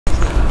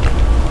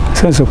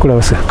Senso kula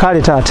basa.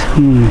 Kale taata.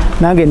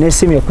 Nange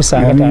nesimye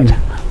kusanga taata.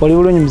 Oli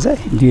bulungi mzee?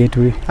 Ndiye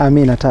tuli.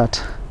 Amina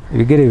taata.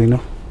 Ebigere bino.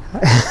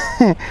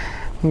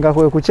 Nga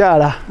kwe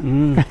kukyala.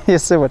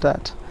 Yesebo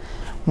taata.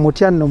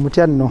 Mutyanno.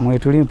 Mwe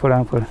tuli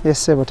mpola.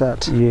 Yesebo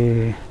taata.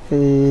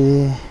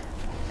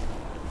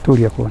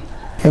 Tuli yakona.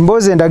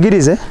 Emboze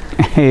ndagirize.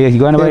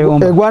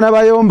 Egwana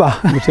bayomba.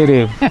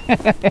 Muterevu.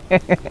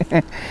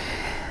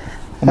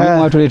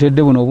 Omuntu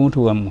atuletedde buno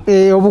obuntu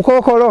bwammwe.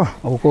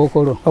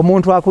 Obukookolo.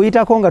 Omuntu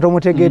akuyitako nga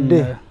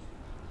tomutegedde.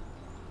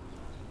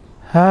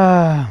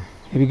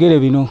 Ebigere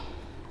bino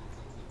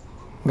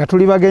nga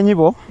tuli bagenyi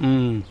bo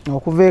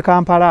okuva e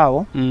Kampala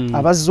awo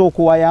abazze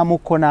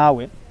okuwayamukko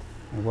naawe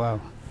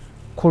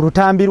ku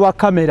lutambi lwa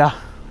kamera.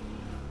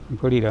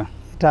 Mpulira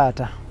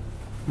taata.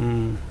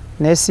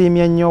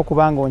 Neesiimye nnyo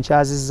okubanga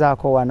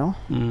onkyazizzaako wano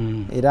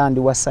era ndi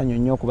wassanyu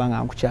nnyo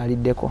okubanga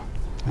nkukyaliddeko.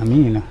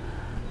 Amiina.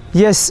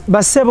 Yes,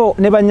 basebo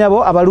ne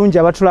banyabo abalungi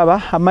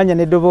abatulaba amanya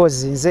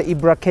n'eddoboozi nze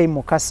Ibrahim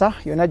Mukasa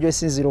yonna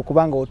gyesinzira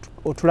okubanga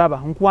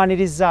otulaba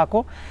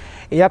nkuwanirizaako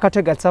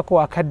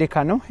eyakategatsako akadde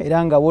kano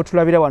era nga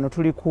wootulabira wano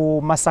tuli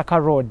ku Masaka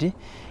Road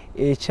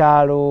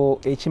ekyalo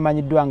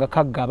ekimanyiddwa nga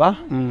Kaggaba.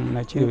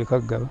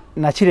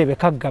 Nakirebe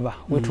Kaggaba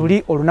we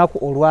tuli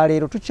olunaku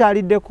olwaleero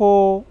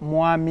tukyaliddeko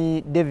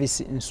mwami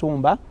Davis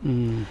Nsumba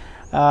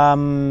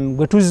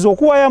gwe tuzze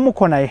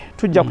okuwayamuko naye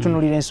tujja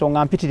kutunulira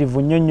ensonga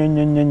mpitirivu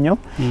nnyo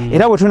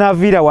era bwe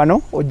tunaaviira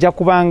wano ojja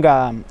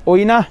kubanga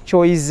oyina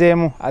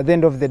kyoyizeemu at the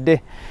end of the day.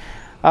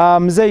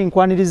 Mzee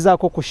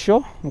nkwanirizaako ku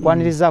show,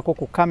 nkwanirizaako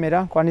ku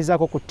kamera,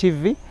 nkwanirizaako ku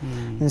TV.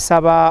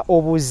 Nsaba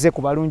obuuze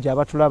ku balungi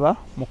abatulaba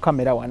mu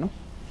kamera wano.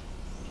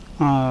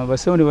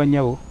 Basewo ne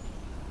banyabo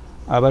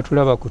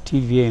abatulaba ku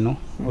TV eno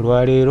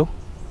olwaleero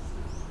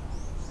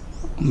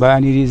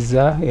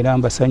mbaaniriza era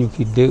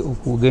mbasanyukidde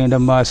okugenda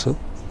mu maaso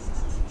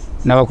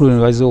n'abakulu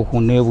ne bazze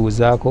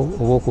okunneebuuzaako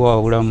oba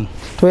okubawa bulamu.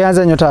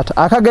 Toyanza nnyo taata.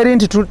 Akageri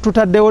nti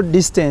tutaddewo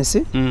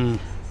distance.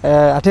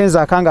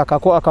 Atenza akanga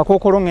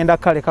akakookolo ngenda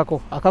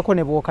kalekako akako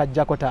ne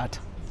bw'okajjako taata.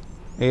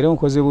 Era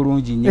nkoze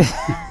bulungi nnyo.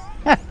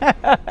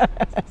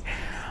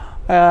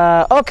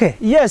 Okay,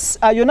 yes,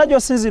 yonna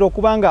gy'osinzira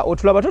okubanga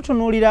otulaba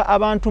tutunuulira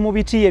abantu mu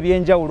biti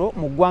ebyenjawulo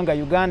mu ggwanga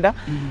Uganda.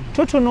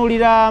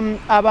 Tutunuulira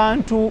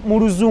abantu mu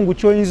luzungu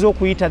ky'oyinza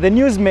okuyita the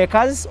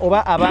newsmakers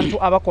oba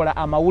abantu abakola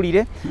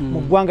amawulire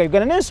mu ggwanga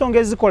Uganda n'ensonga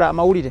ezikola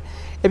amawulire.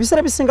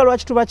 Ebiseera bisinga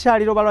lwaki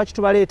tubakyalira oba lwaki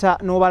tubaleeta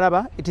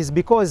n'obalaba, it is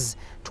because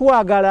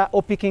twagala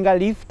opickinga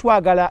leaf,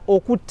 twagala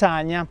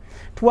okuttaanya,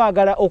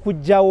 twagala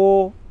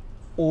okuggyawo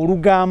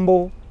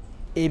olugambo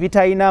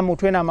ebitalina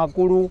mutwe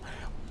n'amagulu,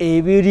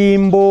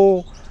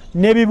 ebirimbo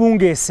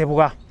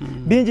n'ebibungeesebwa.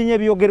 Bingi nnyo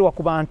ebyogerwa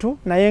ku bantu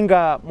naye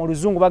nga mu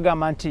luzungu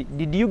bagamba nti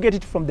did you get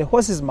it from the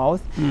horse's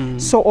mouth?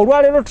 So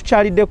olwaleero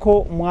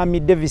tukyaliddeko mwami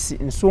Davis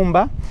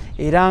Nsumba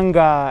era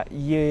nga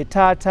ye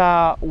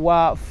taata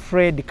wa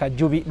Fred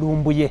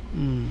Lumbuye.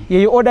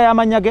 Yeyo oda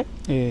y'amannya ge?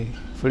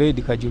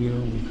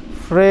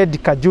 Fred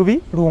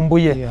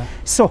Lumbuye.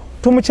 So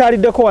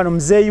tumukyaliddeko wano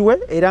muzeeyi we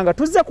era nga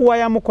tuzze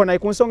kuwayamuko naye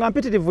ku nsonga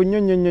mpitirivu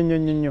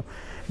nnyo.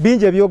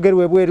 Bingi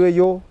ebyogerwa ebweru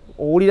eyo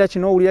owulira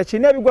kino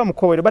ebigwa mu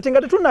kowero but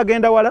nga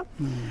tetunagenda wala.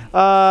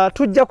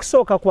 Tujja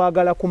kusooka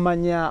kwagala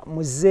kumanya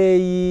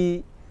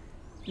muzeeyi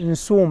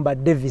Nsumba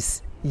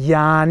Davis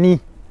yaani.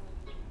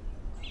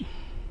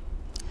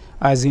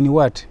 As in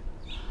what?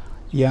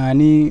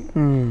 Yaani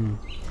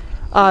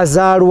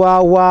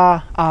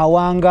azaalwawa,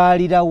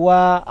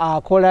 awangaalirawa,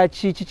 akola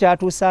ki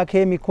kyatuusaako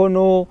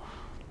emikono?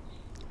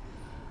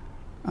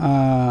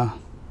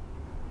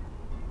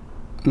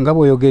 Nga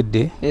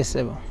bw'oyogedde. Yes,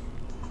 sebo.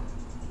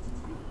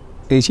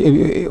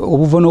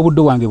 Obuva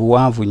n'obudde bwange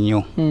buwanvu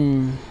nnyo.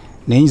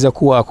 Nayinza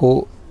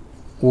kuwaako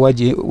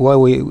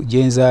wawe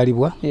gye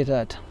nzaalibwa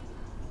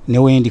ne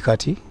wendi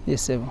kati.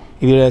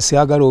 Ebirala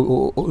siyagala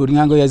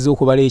olinganga yazze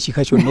okubala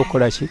ekika kyonna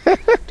okukola ki.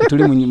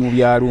 Tetuli mu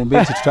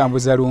byalumbe nti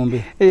tutambuza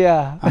lumbe.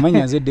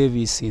 Amanya nze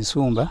Davis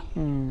Nsumba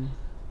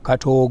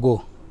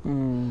Katoogo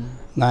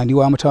nga ndi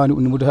wa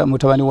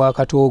mutabani wa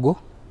Katoogo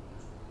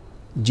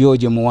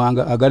George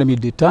Muwanga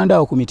agalamidde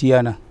ettandaawo ku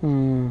Mitiyana.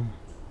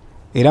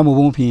 Era mu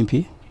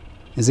bumpimpi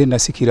nze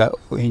nasikira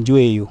enju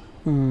eyo.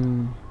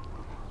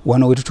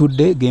 Wano we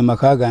tutudde ge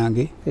maka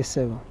gange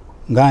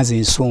nga nze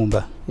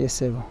Nsumba.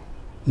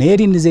 Naye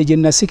erinnize gye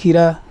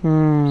nasikira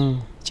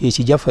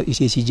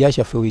kyekijja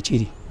kyaffe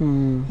wekiri.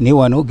 Naye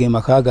wano ge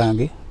maka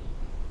gange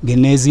ge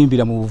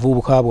neezimbira mu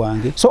buvubuka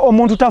bwange. So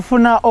omuntu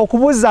tafuna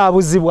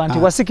okubuzaabuzibwa nti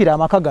wasikira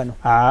amaka gano?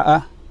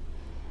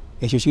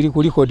 Ekyo kiri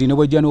ku likodi ne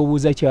bwojja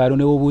n'obuuza kyalo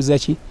ne bwobuuza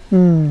ki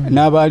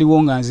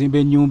n'abaaliwo nga nzimba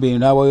ennyumba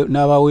eno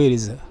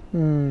n'abaweereza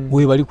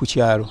we bali ku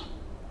kyalo.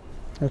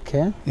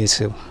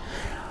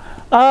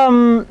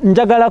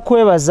 Njagala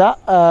kwebaza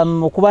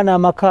okuba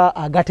n'amaka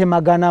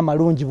agatemagana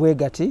amalungi bwe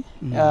gati.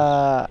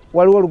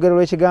 Waliwo olugero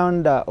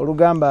lw'Ekiganda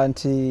olugamba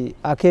nti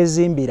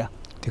akeezimbira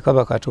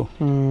tekaba kato.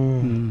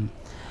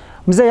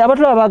 Muzeeyi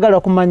abatulaba baagala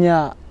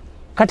kumanya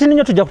kati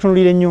ninyo tujja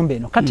kutunulira ennyumba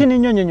eno kati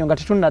ninyo nyonyo nga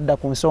tetunadda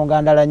ku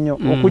nsonga ndala nnyo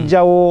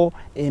okujjawo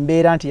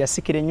embeera nti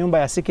yasikira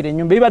ennyumba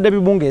ebibadde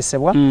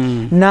bibungeesebwa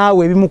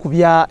naawe ebimu ku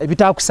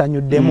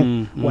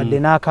ebitaakusanyuddemu wadde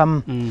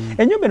n'akamu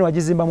ennyumba eno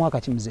wagizimba mwaka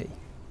ki muzeeyi?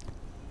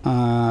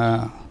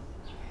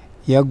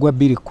 Yaggwa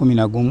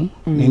 2011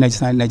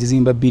 naye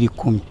nagizimba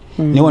 2010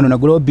 naye wano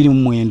nagulawo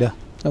 2009.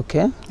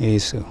 Okay.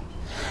 Yes.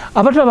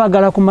 Abantu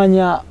abagala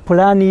kumanya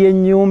pulaani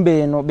y'ennyumba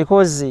eno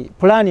because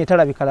pulaani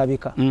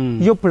etalabika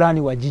yo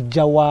pulaani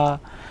wagijjawa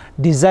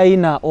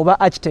designer oba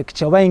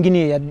architecture oba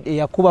engineer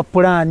yakuba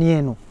pulaani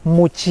eno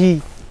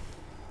muki?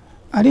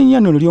 Alinnya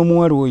nno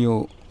ly'omuwala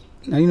oyo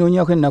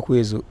nalinoonyako ennaku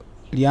ezo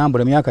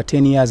lyambula myaka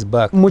 10 years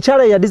back.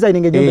 Mukyala ya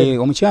designing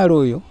ennyumba omukyala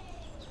oyo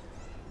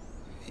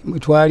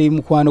twali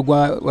mukwano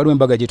waliwo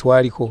embaga gye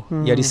twaliko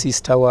yali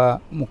sister wa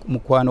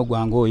mukwano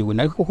gwange oyo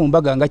naliko ku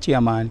mbaga nga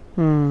chairman.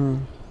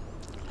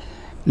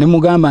 Ne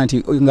mugamba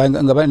nti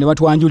ne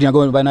batwanjulira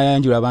nga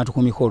banayanjula abantu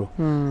ku mikolo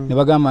ne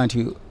bagamba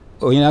nti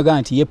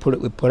oyinaga nti ye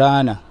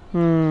pulana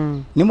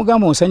ne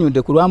mugamba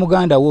onsanyudde ku lwa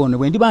muganda wo ne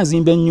bwe ndi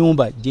banzimba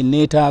ennyumba gye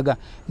neetaaga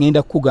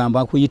ngenda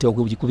kukugamba kuyita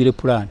okubire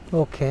pulana.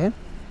 Okay.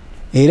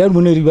 Era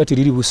luno liba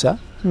teriri busa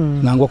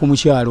ngangwa ku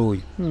mukyalo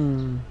oyo.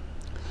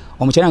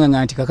 Omukyala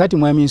nga nti kakati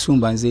mwami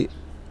Nsumba nze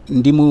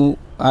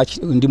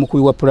ndi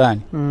mukubiwa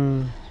pulani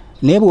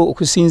naye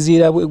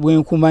okusinziira bwe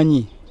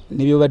nkumanyi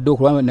nebyo badde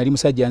okulaba nali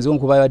musajja nze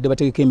onkuba badde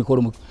bategeka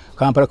emikolo mu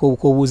Kampala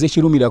kobuuze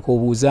kirumirako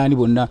obuuzaani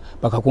bonna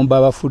bakakumba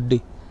abafudde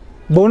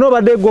bono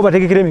badde go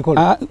bategekera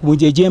emikolo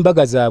mujeje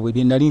embaga zaabwe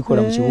bye nali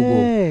nkola mu kibugo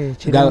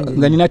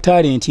nga nina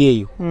talent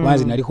eyo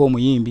wanze naliko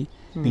omuyimbi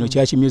bino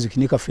kyaki music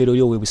ne kafeero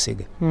yo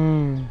webusega.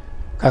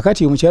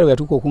 Kakati omukyalo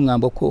yatuko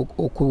okungamba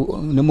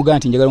ne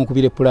muganti njagala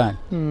nkubire plan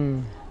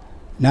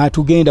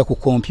n'atugenda ku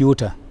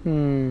computer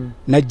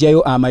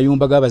najjayo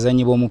amayumba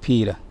g'abazanyi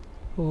b'omupiira.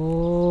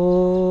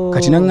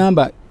 Kati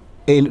nangamba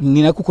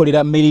nina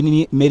kukolera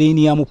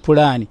millennium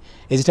plan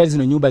ezitali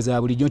zino nyumba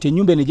za bulijjo nti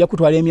ennyumba eno ejja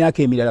kutwala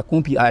emyaka emirala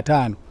kumpi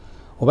 5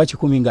 oba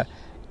 10 nga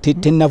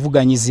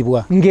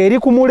tennavuganyizibwa ng'eri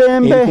ku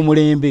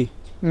mulembe.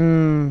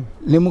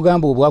 Ne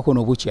mugamba obwako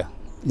n'obukya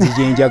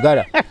nzije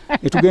njagala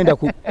etugenda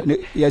ku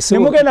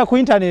nemugenda ku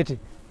internet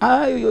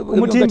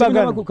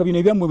omutimbagano kabino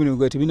ebyamwe bino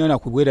gati binana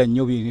kubwera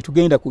nnyo bino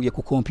tugenda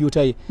ku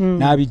computer ye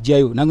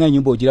n'abijjayo nanga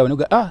nyumba ogiraba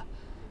noga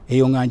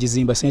eyo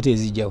nganjizimba sente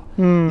ezijjawo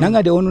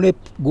nanga de onule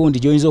gundi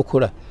joyinza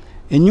okukola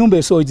ennyumba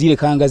eso zire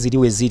kanga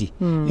ziriwe ziri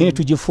nene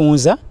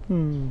tugifunza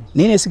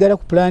nene sigala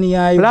ku plan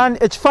yayo plan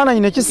ekifaananyi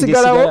ne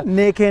kisigalawo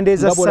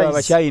nekendeza size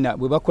baba China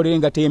bwe bakolere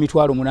nga te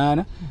emitwalo 8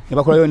 ne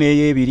bakolayo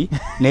neye 2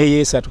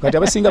 neye 3 kati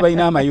abasinga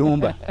balina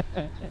amayumba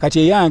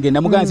kati yange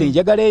namuganze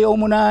njagala eyo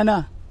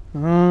 8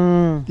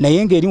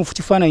 naye ngeri mu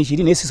kifaananyi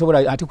kiri nesi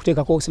sobola ati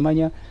kuteekako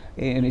osimanya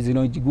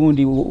zino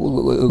gundi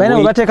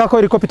bana bateekako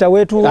helicopter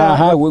wetu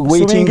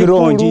waiting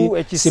round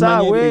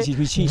simanye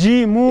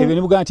jimu ebyo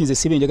nibuga nti nze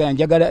sibe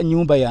njagala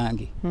nyumba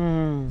yange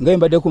ngaye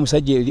mbadde ku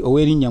musajja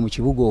owerinnya mu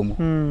kibugo omwo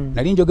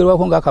nali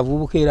njogerwako nga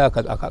akavubuka era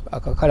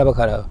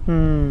akakalaba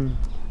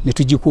ne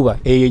tugikuba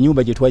eyo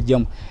nyumba gye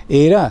twajjamu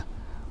era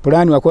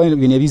pulani wakwa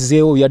bine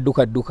bizeewo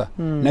byadduka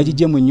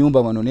najije mu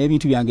nyumba wano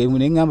n'ebintu byange ebimu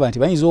n'engamba nti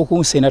bayinza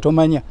okunsena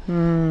tomanya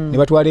ne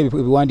batwala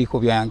ebiwandiiko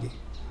byange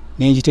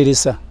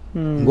n'enjiteresa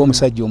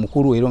ng'omusajja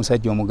omukulu era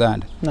omusajja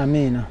omuganda.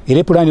 Amina.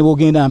 Era pulani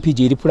bw'ogenda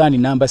Mpigi eri pulani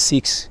number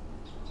 6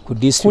 ku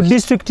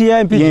district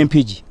ya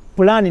Mpigi.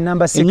 Pulani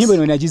number 6. Ennyumba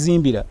eno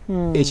nagizimbira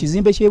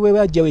ekizimbe kyebwe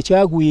bajja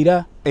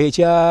wekyagwira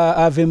ekya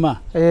Avema.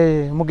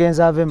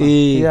 Mugenza Avema.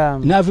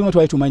 N'Avema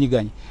twali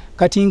tumanyiganye.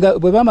 Kati nga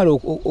bwe bamala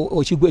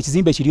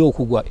ekizimbe kiri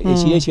okugwa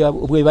ekiri ekya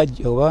bwe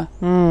bajja oba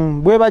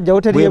bwe bajja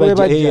hoteli bwe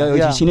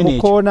bajja kinene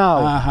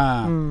mukoonaawo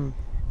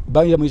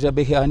bayira mu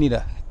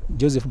Behanira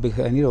Joseph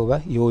Behanira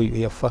oba yoyo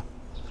yafa.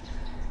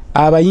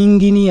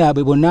 Abayinginiya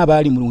abwe bonna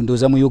abaali mu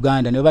ndoza mu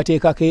Uganda ne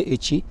bateekako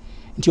eki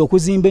nti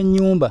okuzimba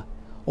ennyumba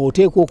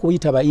oteeka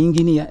okuyita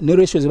bayinginiya ne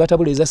ratios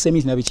batabula eza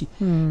semiti na biki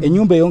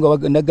ennyumba eyo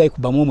nga nagaye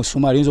kubamu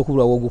omusumaali ayinza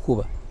okubula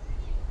wogukuba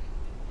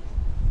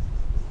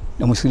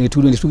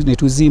ne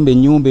tuzimba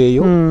ennyumba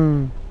eyo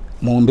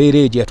mu mbeera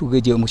egyo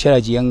yatugeje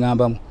omukyala gye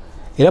yaŋŋambamu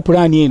era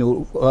pulaani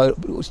eno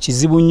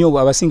kizibu nnyo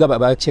abasinga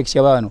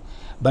bakyekya bano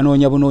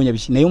banoonya bunoonya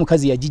biki naye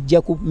omukazi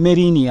yagijja ku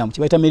millennium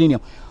kibayita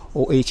millennium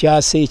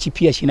ekyase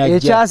ekipya kinajja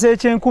ekyase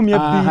ekyenkumi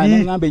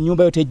ebbiri ngamba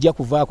ennyumba yo tejja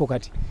kuvaako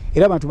kati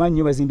era abantu manyi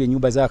nnyo bazimba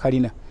ennyumba za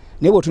kalina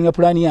naye bw'otunula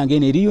pulaani yange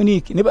eno eri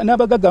unique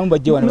n'abagaggamu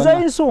bajja wano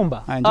Muzeeyi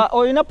Nsumba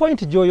olina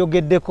point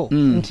gy'oyogeddeko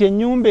nti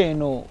ennyumba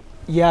eno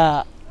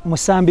ya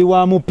musambi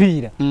wa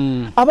mupiira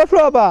abantu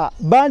aba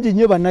bangi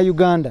nnyo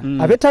bannayuganda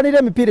abettanira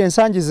emipiira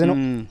ensangi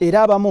zino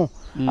era abamu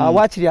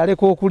waakiri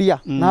aleka okulya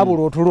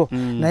n'abula otulo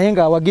naye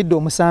ng'awagidde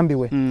omusambi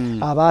we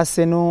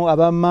abaaseno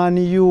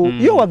abamaniyu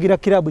yo wagira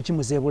kirabu ki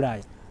Muzeeyi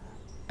Bulaaya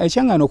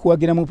ekyaŋŋaana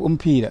okuwagira mu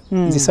omupiira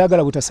nze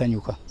saagala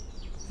butasanyuka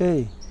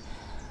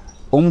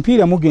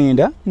omupiira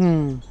mugenda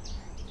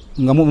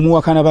nga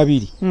muwakana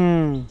babiri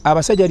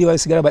abasajja ali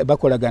basigala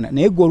bakolagana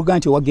naye gwe oluga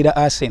nti owagira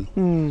Arsenal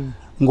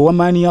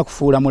ng'owamaani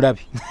yakufuula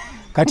mulabi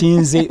kati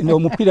nze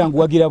omupira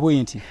nguwagira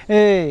bwenti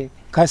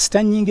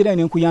kasita nyingira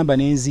ne nkuyamba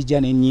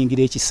nenzija ne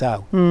nyingira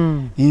ekisaawe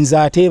nze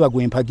ateeba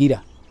gwe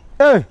mpagira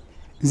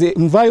nze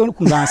nvayo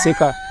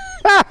kunganseka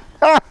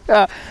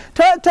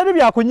tali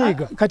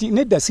byakunyiga kati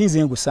nedda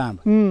sinze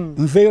ngusamba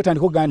nveyo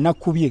tandiko ga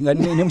nakubye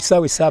ne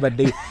musaawe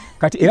sabaddeyo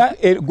kati era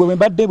gwe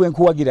mbadde bwe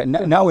nkuwagira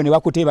nawe ne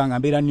bakuteeba nga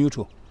mbeera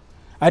neutral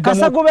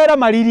kasagobeera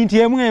maliri nti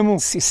emwemu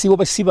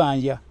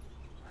sibanja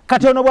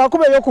kati ono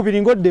bwakubeeyo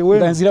kubiri ngodde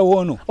we nzira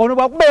wono ono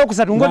bwakubeeyo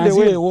kusatu ngodde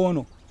we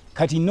wono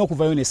kati no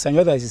kuvayo ne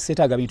sanyo others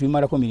setaga bintu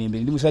bimalako mirembe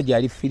ndi musajja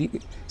ali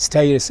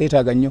style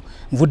setaga nnyo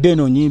nvudde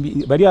eno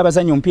nyimbi bali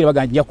abazanyo mpira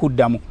baganja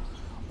kuddamu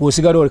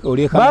osigala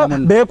oleka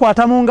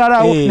bekwata mu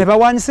ngalawo ne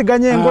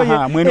bawanyisiganya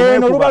engoye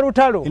eno luba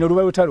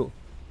lutalo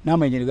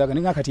namwenyeregaga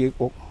ninga kati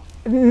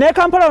ne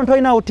Kampala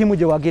ntoyinawo timu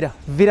gye wagira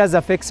Villa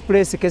za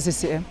Express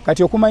KCCM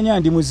kati okumanya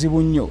ndi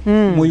muzibu nnyo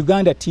mu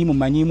Uganda timu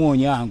manyimu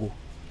onyango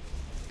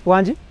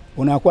wanji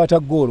onakwata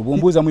goal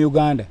bombuza mu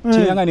Uganda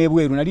kinyanga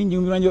nebweru nali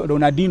njumbira nyo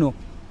Ronaldinho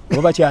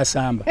oba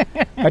kyasamba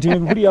kati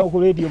nebuli yawo ku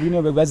radio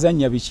bino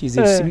bazanya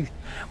bikize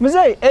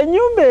muzei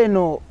enyumba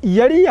eno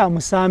yali ya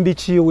musambi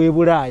ki we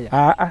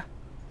Bulaya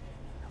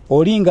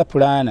olinga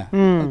plana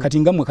kati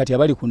ngamwe kati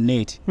abali ku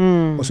net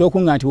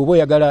osoku nganti obo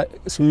yagala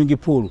swimming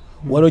pool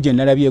waloje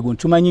nalabye gu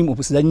tumanyi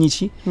opusizanyi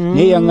ki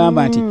naye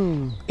yangamba nti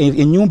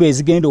enyumba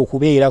ezigenda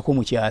okubeera ko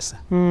mu kyasa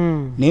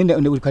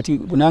nende kati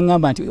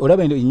bunangamba nti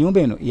olaba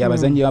enyumba eno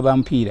yabazanyi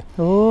abampira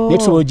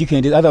netso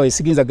jikende otherwise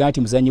siginza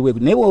ganti muzanyi we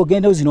naye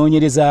ogenda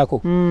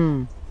uzinonyerezaako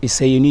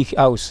it's a unique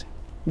house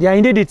yeah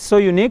indeed it's so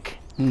unique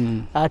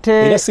ate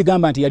era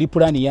sigamba nti yali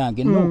plani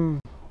yange no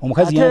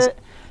omukazi yansi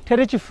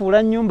tere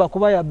kifuula nyumba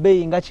kuba ya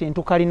bei nga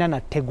kintu kalina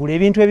na tegula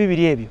ebintu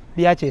ebibiri ebyo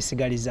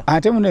byakyesigaliza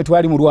ate munne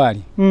twali mu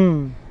lwali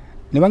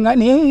ne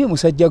bangani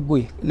musajja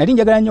gwe nali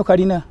njagala nnyo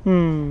kalina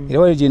era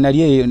wale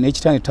nali eyo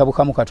n'ekitane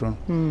tabukamu katono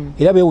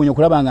era beewunya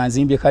okulaba nga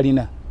nzimbye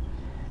kalina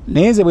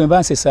neze bwe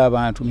mbansesa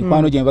abantu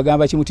mikwano gye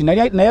mbagamba kimuti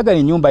nayagala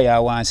ennyumba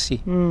ya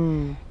wansi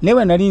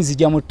newe nali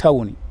nzija mu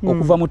town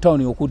okuva mu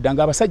town okudda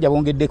nga abasajja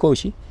bongeddeko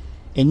ki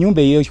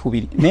enyumba eyo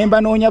kubiri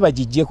nemba noonya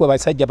bagijjeko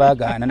abasajja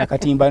baagaana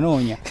nakatimba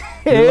noonya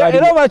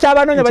era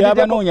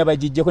bakyabanonya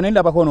bagijjeko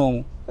nenda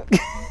bakono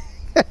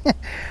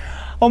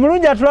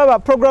omulungi atulaba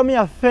programu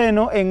ya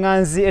feno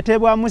enganzi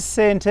etebwamu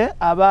ssente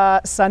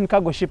aba Sun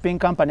Cargo Shipping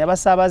Company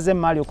abasaabaze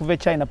mali okuva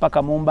China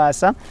paka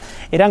Mombasa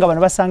era nga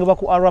bano basangibwa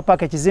ku Arua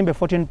Park ekizimbe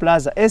 14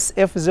 Plaza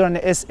SF0 ne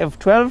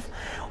SF12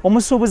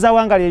 omusuubuza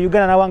wangali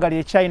Uganda na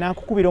wangali China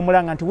kukubira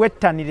omulanga nti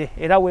wettanire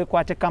era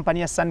wekwate company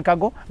ya Sun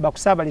Cargo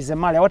bakusaabalize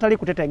mali awatali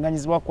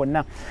kutetenganyizibwa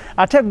kwonna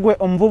ate gwe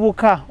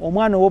omuvubuka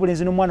omwana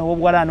ow'obulenzi n'omwana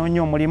ow'obuwala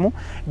anoonya omulimu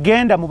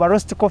genda mu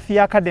Roast Coffee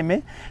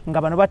Academy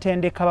nga bano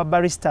batendeka ba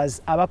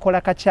baristas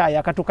abakola kachaya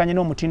akatukanye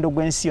n'omutindo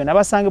gw'ensiyo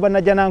nabasangibwa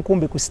najjana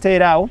nkumbi ku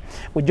steeraawo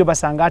ojjo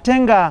basanga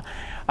atenga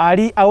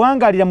ali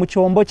awangalira mu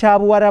kyombo kya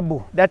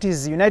Buwarabu that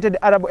is United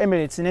Arab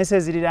Emirates nese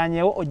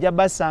ziriranyewo ojja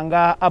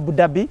basanga Abu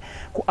Dhabi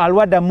ku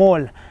Alwada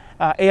Mall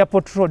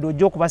Airport Road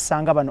ojjo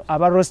kubasanga bano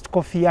aba Roast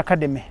Coffee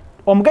Academy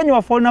omugenyi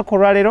wa Folna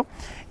Koralero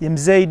ye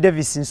Mzee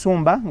Davis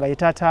Nsumba nga ye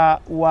taata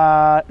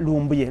wa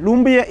Lumbuye.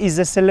 Lumbuye is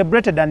a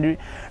celebrated and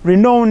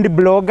renowned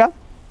blogger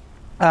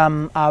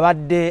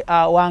abadde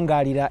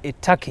awangalira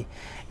ettake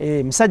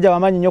musajja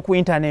wamanyi nnyo ku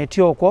internet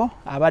okwo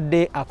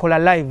abadde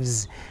akola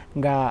lives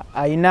nga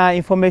aina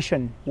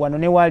information wano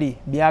ne wali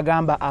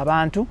byagamba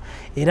abantu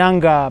era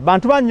nga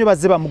bantu bannyo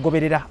bazze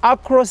bamugoberera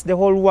across the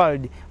whole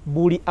world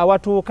buli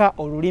awatuuka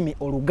olulimi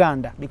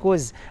Oluganda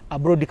because a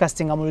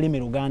broadcasting mu lulimi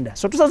Luganda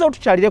so tusaze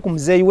tukyalire ku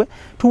muzeeyi we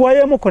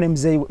tuwayemuko ne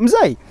muzeeyi we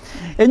muzeeyi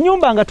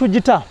ennyumba nga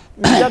tugita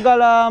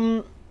njagala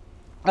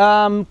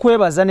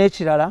kwebaza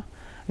n'ekirala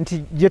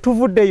nti gye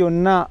tuvudde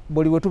yonna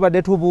buli we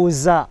tubadde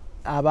tubuuza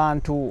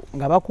abantu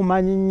nga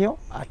bakumanyi nnyo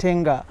ate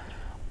nga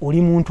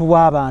oli muntu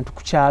w'abantu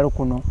ku kyalo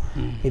kuno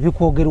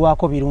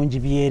ebikwogerwako birungi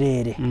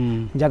byerere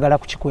njagala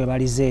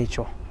kukikwebaliza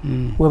ekyo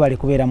webale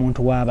kubeera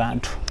muntu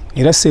w'abantu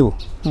era sebo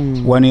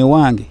wane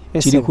wange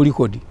kiri ku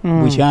record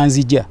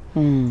bukyanzija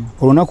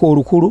olunaku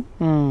olukulu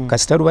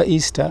kasita luba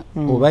Easter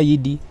oba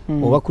Yidi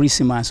oba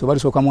Christmas oba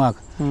lusooka mwaka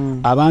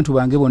abantu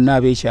bange bonna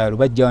ab'ekyalo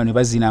bajja wano ne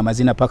bazina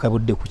amazina paka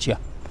budde kukya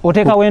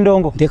oteka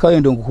wendongo nteka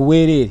wendongo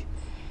kuweerere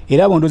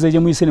era bondoze je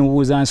muyise ne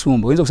mubuuza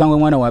nsumba oyinza okusanga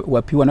omwana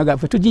wapiwa naga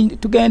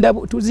tugenda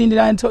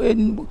tuzindira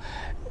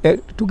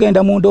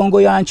tugenda mu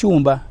ndongo ya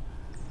Nchumba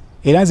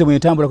era nze bwe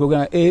ntambula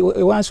kugana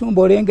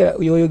wansumba olengera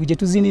yoyo gye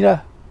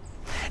tuzinira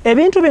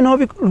ebintu bino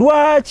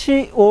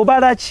lwaki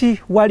obalaki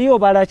wali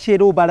obalaki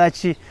era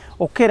obalaki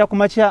okera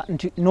kumacha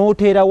nti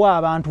noteerawo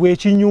abantu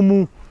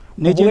ekinyumu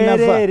ne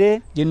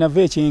gye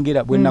nava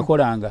ekyengera bwe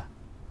nakolanga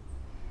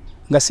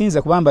nga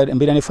sinza kubamba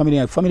mbera ne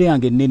family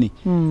yange nnene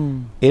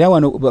era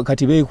wano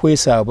kati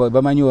beekwesa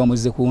bamanyi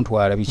bamuze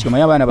kuntwala bikyoma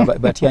y'abaana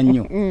batya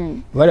nnyo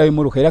bala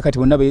bimuruka era kati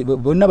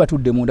bonna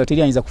batudde munda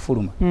teri ayinza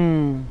kufuluma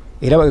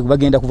era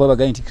bagenda kuva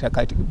bagandi nti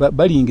kati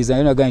balingiza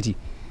nayo nagandi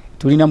nti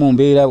tulina mu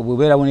mbeera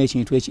bwebeerawo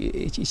n'ekintu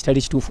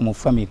ekitali kituufu mu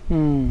family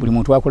buli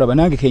muntu akulaba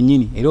nange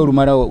kennyini era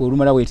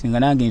olumala weetinga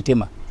nange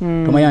ntema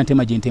tomanya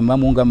ntema gye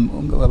ntemamu nga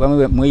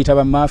bamwe mweyita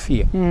ba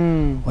mafia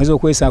oyinza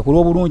okwesanga ku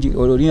lw'obulungi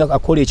olina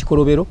akola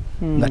ekikolobero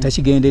nga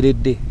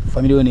takigenderedde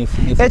family yo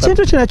neefuka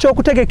ekintu kino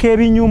ky'okutegeka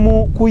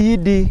ebinyumu ku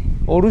yidi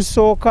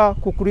olusooka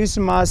ku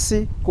Christmas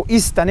ku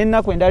Easter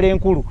n'ennaku endala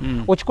enkulu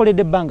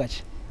okikoledde ebbanga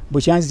ki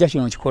bukyanzija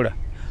kino nkikola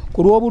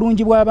ku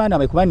lw'obulungi bw'abaana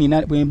kuba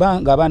bwemba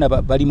ng'abaana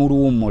bali mu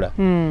luwummula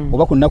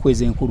oba ku nnaku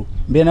ez'enkulu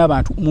mbeera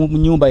n'abantu mu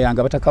nnyumba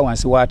yange abataka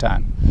wansi wa 5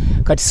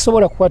 kati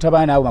sisobola kukwata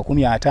abaana abo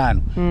 50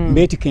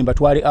 mbeetike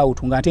mbatwale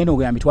out nga ate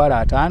ndongo ya mitwalo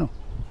 5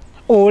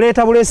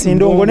 oleeta bulesi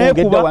ndongo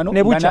nekuba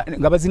ne buca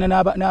nga bazina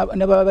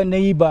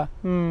n'abaneiba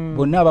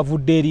bonna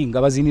abavudde eri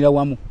nga bazinira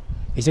wamu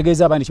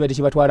ekitegeeza abaana kibadde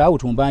kibatwala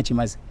out mba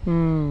nkimaze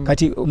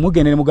kati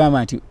mugende ne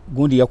mugamba nti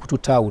gundi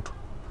yakututta out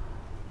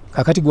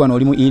kakati gwana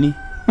oli mu ini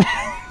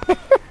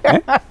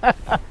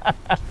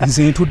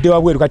nze ntudde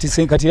wabweru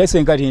kati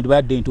lesenkati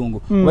ndibadde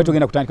entungo oba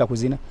tugenda kutandika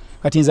kuzina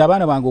kati nze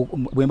abaana bange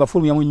bwe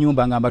mbafulumya mu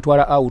nnyumba nga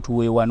mbatwala out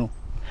weewano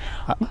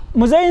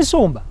Muzeeyi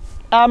Nsumba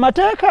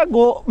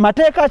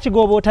mateeka ki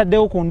g'oba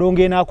otaddewo ku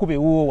ndongo enaakube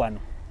wuwo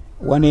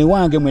wano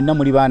ewange mwenna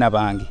muli baana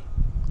bange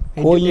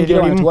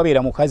oyingira wano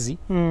tewabeera mukazi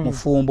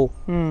mufumbo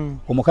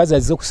omukazi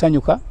azze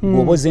okusanyuka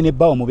ng'oboze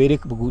n'ebbawo mubeere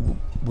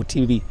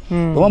butibi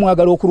oba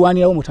mwagala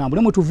okulwanirawo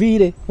mutambule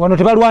mutuviire wano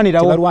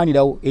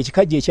tebalwanirawo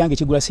ekikajjo ekyange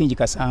kigula singi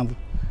 7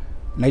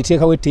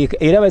 naliteekawo etteeka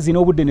era bazina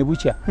obudde ne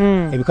bukya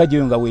ebikajjo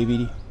ebyo nga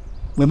weebiri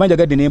bwe mba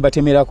njagadde ne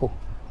mbatemerako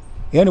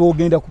era ne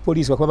bwogenda ku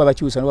poliisi bakuba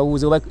babakyusa ne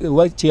babuuza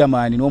oba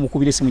chairman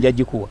n'omukubira essimu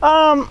gy'agikuwa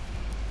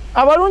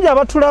abalungi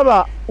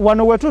abatulaba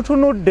wano we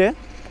tutunudde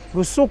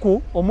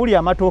lusuku omuli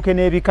amatooke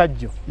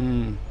n'ebikajjo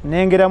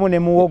nengeramu ne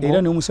muwogo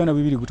era n'omusana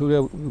bibiri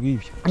gutolera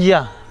bibyo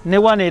ne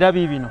wana era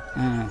bibino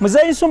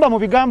Muzeeyi Nsumba mu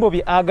bigambo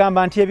bye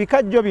agamba nti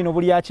ebikajjo bino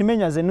buli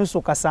akimenya ze nusu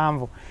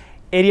 7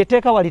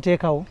 eryeteeka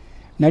waliteekawo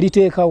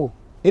naliteekawo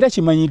era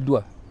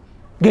kimanyiddwa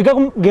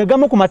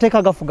gegamu ku mateeka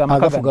agafuga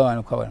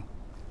wano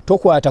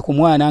tokwata ku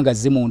mwana nga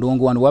azze mu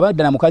ndongo wano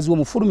wabadde na mukazi wo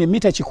mufulumye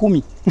mita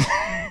 10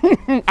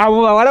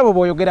 abo bawala bo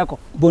boyogerako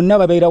bonna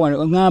babeera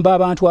wano ngamba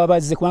abantu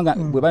abazze kubanga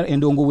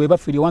endongo bwe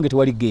bafiri wange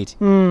tewali gate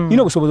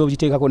nino obusobozi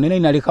obukiteekako nene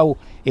nalekawo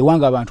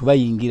ewange abantu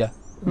bayingira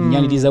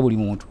nyaniriza buli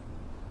muntu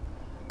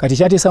kati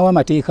kyateesawo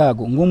amateeka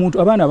ago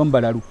ng'omuntu abaana abamu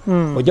balalu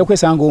ojja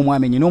kwesanga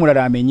omwamenye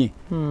n'omulala amenye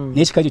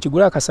n'ekikajjo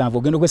kigula 7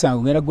 ogenda okwesanga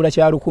ogenda kugula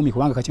kya 10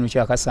 kubanga kakino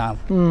kya 7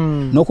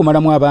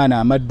 n'okumalamu abaana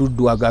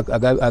amadduddu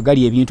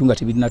agali ebintu nga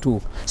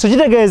tebinatuuka so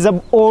kitegeeza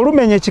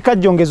olumenye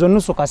ekikajjo ngezo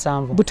nusu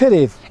 7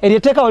 butereevu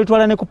eryeteeka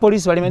walitwala ne ku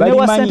poliisi balimenye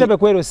wa ssentebe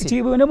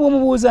kwerosi ne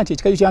bw'omubuuza nti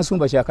ekikajjo kya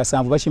Nsumba kya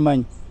 7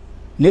 bakimanyi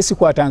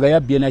n'esikwatanga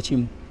yabbye na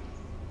kimu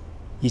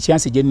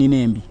yekyansi gye nnina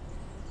embi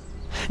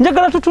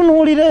njagala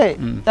tutunuulire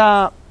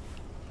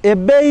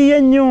ebbeeyi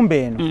y'ennyumba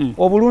eno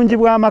obulungi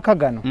bw'amaka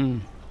gano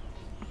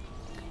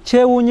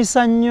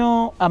kyewuunyisa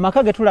nnyo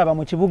amaka ge tulaba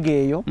mu kibuga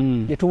eyo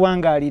gye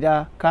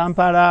tuwangaalira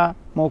Kampala,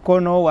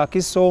 Mukono,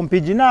 Wakiso,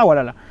 Mpigi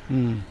n'awalala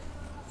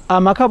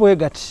amaka bwe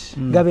gati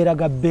gabeera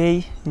ga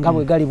bbeeyi nga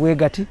bwe gali bwe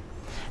gati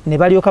ne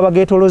balyoka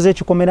bageetolooza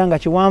ekikomera nga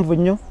kiwanvu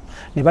nnyo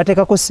ne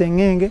bateekako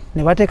sseŋŋenge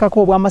ne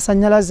bateekako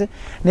obw'amasannyalaze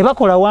ne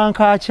bakola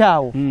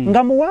wankakyawo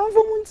nga muwanvu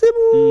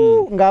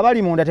munzibu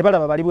ng'abali munda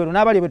tebalaba bali bweru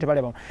n'abali bwe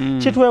tebalaba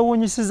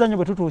kitwewuunyisizza nnyo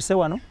bwe tutuuse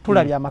wano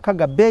tulabye amaka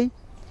ga bbeeyi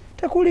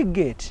tekuli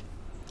geeti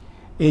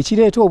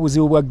ekireeta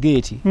obuzibu bwa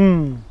geeti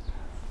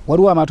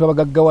waliwo abantu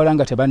abagaggawala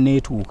nga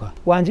tebanneetuuka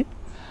wangi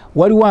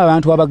waliwo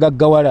abantu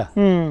abagaggawala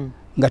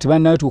nga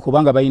tebanneetuuka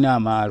obanga balina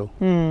amaalo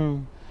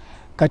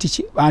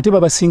kati ate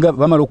babasinga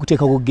bamala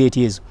okuteekako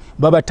geeti ezo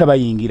babatta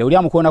bayingira oli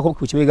amukoonako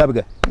ku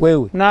kibegabiga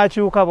wewe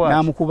n'akyuka bw'ati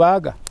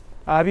n'amukubaaga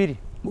 2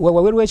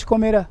 waweerwa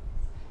ekikomera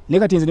naye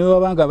kati nze ne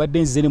babanga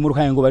badde nzize ne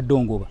mulukaye ngo badde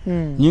ongoba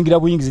nyingira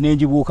buyingizi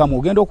n'enjibuukamu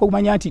ogenda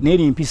okumanya nti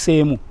neeri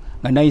mpiseemu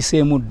nga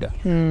nayiseemu dda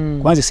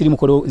kubanze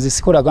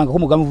sikolagangako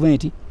mu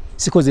gavumenti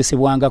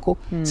sikozesebwangako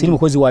siri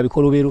mukozi wa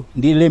bikolobero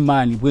ndi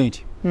lemaani bwe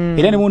nti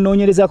era ne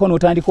munnoonyerezaako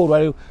n'otandika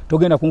olwaleero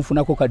togenda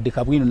kunfunako kadde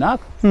kabwino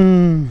naaka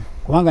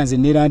kubanga nze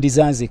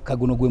neerandiza nze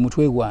kaguno gwe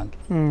mutwe gwange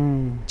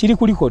kiri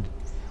ku likodi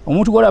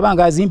omuntu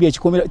gwolabanga azimbye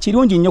ekikomera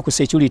kirungi nnyo ku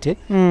security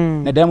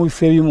naddala mu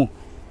bifo ebimu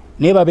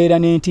naye babeera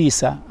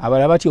n'entiisa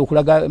abalala batya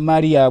okulaga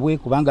maali yaabwe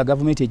kubanga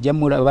gavumenti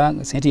ejjamula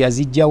sente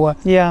yazijjawa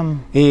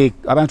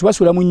abantu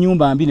basuula mu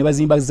nnyumba mbi ne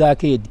bazimba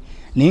zaakeedi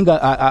naye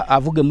nga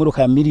avuga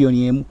emmoloka ya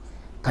miliyoni emu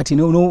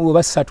kati oba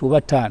 3 oba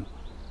 5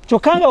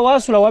 kyokka nga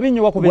waasula wabi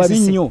nnyo wabi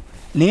nnyo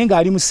naye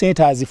ng'ali mu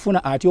sente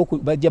azifuna ate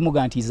bajjamu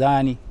ga nti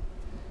zaani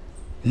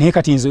naye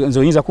kati nze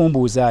oyinza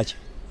kumbuuza ki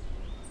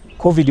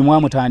covid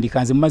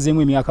mwamutandika nze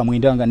mumazeemu emyaka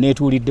 9 nga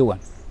neetuulidde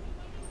wano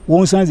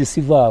wonsanze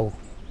sivaawo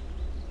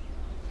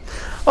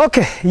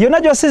okay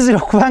yonna gy'osizira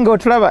okubanga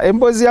otulaba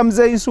emboozi ya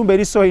Muzeeyi Nsumba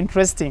eri so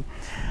interesting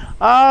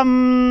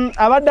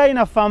Abadde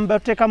alina farm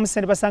bateekamu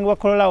ssente basangibwa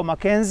Kololawo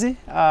Mackenzie,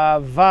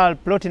 Val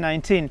plot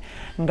 19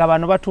 nga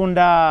bano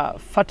batunda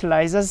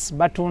fertilizers,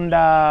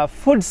 batunda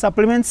food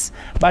supplements,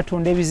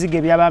 batunda ebizigo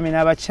eby'abaami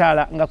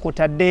n'abakyala nga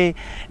kwotadde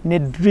ne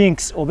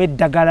drinks oba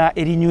eddagala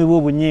erinywebwa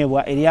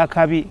obunyeebwa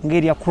eryakabi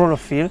ng'erya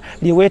chlorophyll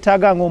lye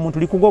weetaaga ng'omuntu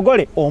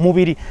likugogole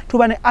omubiri.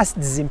 Tuba ne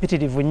acids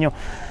mpitirivu nnyo.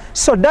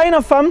 So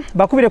Dynafarm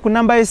bakubire ku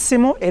namba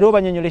y'essimu era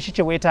obanyonyole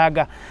kiki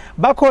weetaaga.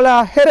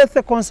 Bakola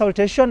health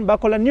consultation,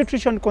 bakola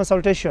nutrition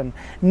consultation.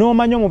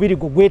 N'omanya omubiri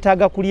gwo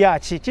gwetaaga kulya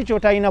ki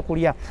ky'otalina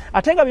kulya.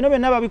 Ate nga bino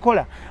byonna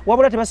babikola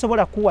wabula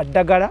tebasobola kuwa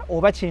ddagala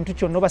oba kintu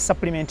kyonna oba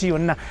supplement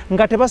yonna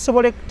nga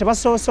tebasobola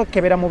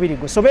kebera mubiri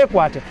gwo. So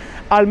beekwate.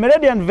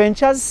 Almeredian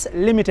Ventures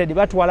Limited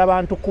batwala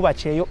abantu kuba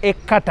kyeyo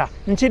ekkata.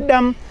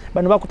 Nkiddamu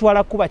bano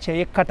bakutwala kuba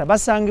kyeyo ekkata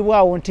basangibwa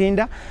awo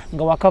Ntinda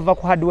nga wakava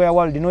ku Hardware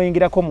World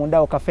n'oyingirako munda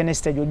awo Cafe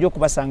Stage ojja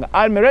okubasanga.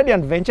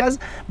 Almeredian Ventures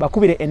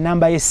bakubire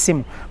ennamba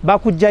y'essimu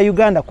bakujja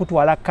Uganda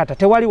kutwala kkata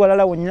tewali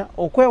walala wonna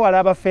okwewala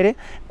abafere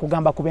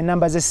kugamba kuba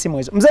ennamba z'essimu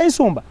ezo. Mzee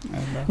Nsumba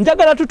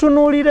njagala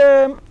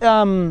tutunuulire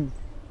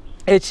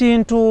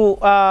ekintu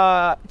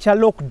kya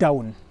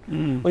lockdown.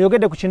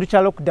 Oyogedde ku kintu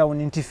kya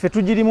lockdown nti ffe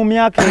tugiri mu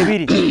myaka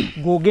ebiri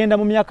gw'ogenda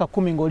mu myaka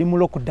 10 ng'oli mu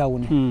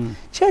lockdown.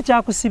 Ki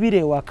ekyakusibira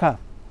ewaka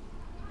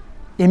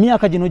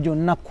emyaka gino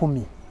gyonna 10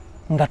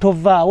 nga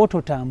tovaawo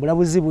totambula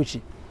buzibu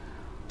ki?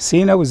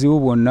 Sina buzibu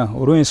bwonna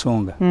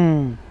olw'ensonga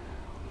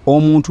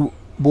omuntu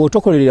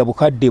bw'otokolerera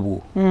bukadde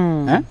bwo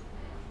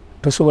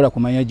tosobola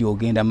kumanya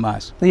gy'ogenda mu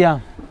maaso.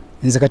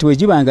 Nze kati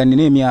wegibanga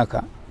nina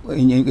emyaka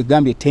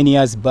egambye 10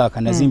 years back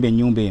nazimba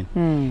ennyumba eno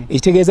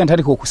ekitegeeza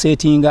ntandika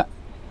okuseetinga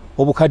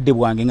obukadde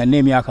bwange nga nina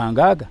emyaka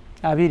ngaaga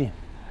 2.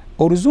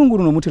 Oluzungu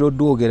luno mutera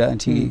oddwogera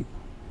nti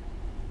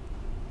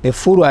a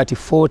fool at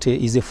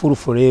 40 is a fool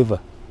forever.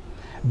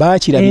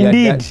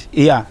 Bakirabira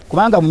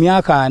kubanga mu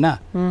myaka 4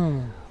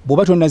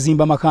 bw'oba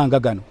tonnazimba makanga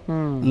gano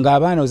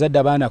ng'abaana ozadde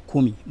abaana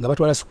 10 nga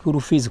batwala school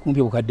fees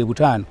kumpi obukadde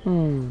 5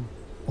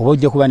 oba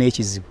ojja kuba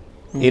n'ekizibu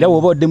era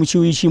bw'oba odde mu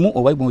kiwi kimu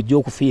oba ojja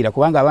okufiira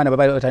kubanga abaana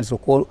baba batandise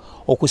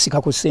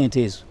okusika ku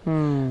ssente ezo.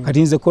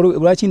 Kati nze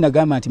lwaki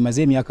nagamba nti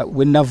maze emyaka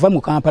bwe nava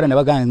mu Kampala ne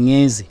bagamba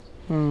ngenze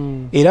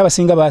era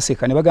abasinga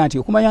baaseka ne bagamba nti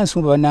okumanya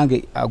Nsumba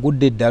bannange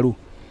agudde eddalu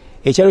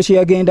ekyalo kye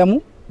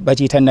yagendamu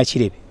bakiyita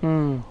Nakirebe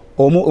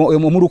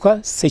omuluka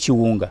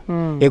Sekiwunga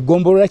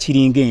eggombolola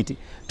kiringa enti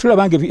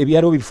tulabanga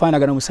ebyalo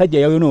bifaanagana omusajja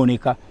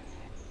yayonooneka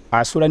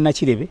asula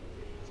Nakirebe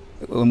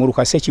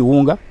omuluka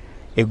Sekiwunga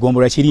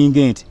eggombolola kiringa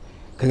enti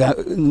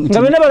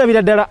nga bena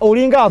balabira ddala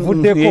olinga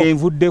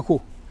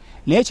avuddeko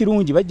naye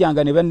kirungi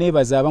bajjanga ne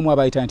banneebaza abamu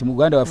abayita nti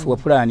muganda waffe wa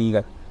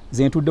pulaninga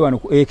ze ntudde wano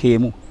ku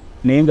ekemu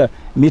naye nga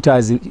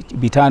meters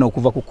 5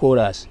 okuva ku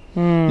chorus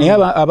naye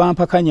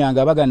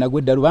abampakanyanga abagana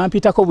gweddalu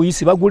bampitako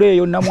buyisi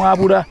baguleeyo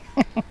namwabula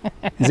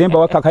nze mba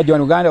wakakajja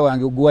wano uganda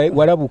wange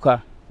walabuka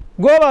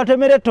goba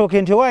atemere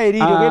toke nti wa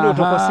eriri ogenda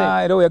otokose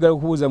era oyagala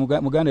okubuuza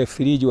muganda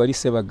fridge wali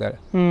Sebagala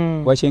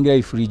wakyengera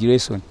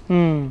refrigeration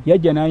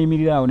yajja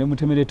n'ayimirira awo ne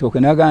mutemere toke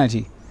n'agamba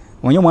nti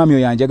onye mwami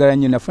oyo yanjagala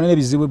nnyo nafuna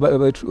n'ebizibu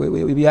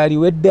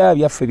byaliwo edda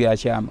byaffe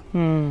byakyama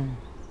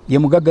ye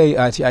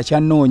mugagga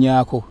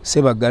akyanoonyaako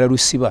Sebagala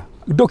Lusiba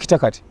dokita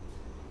kati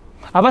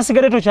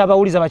abasigale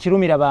tokyabawuliza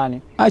bakirumira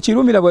baani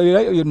akirumira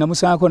bwe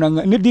namusaako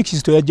ne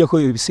Dikizito yajjako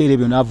ebiseera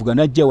ebyo n'avuga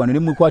n'ajja wano ne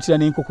mukwatira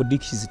n'enkoko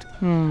Dikizito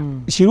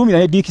kirumira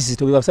ne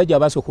Dikizito be basajja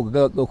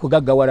abasooka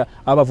okugaggawala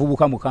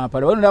abavubuka mu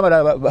Kampala bano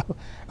n'abalala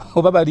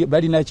oba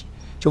balinaki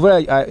kyova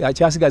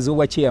akyasigaza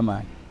obwa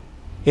chairman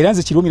era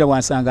nze kirumira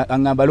bwansanga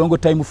aŋŋamba longo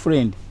time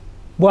friend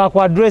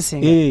bwakwa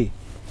addressing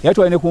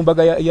yatwala ne ku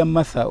mbaga ya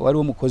Martha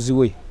waliwo mukozi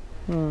we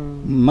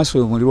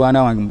maso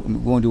mulirwana wange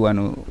gundi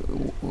wano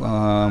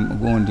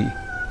gundi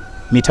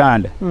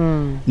Mitanda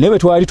nebe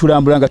twali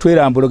tulambulanga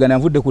twerambulagana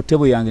nvudde ku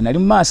ttebo yange nali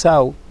mu maaso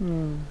awo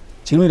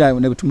kirumira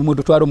ne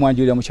tumumuntu twalo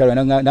mwanjulira mu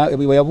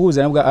kyalo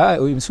yabuuza nabuga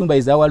Nsumba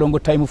is our long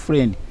time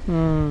friend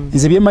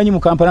nze byemanyi mu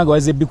Kampala nga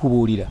waze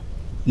bikubuulira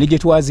nije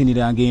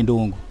twaziniranga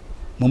endongo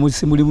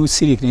muli mu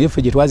sirik ne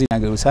ffe je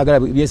twazinanga lusagala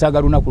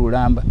byesagala lunaku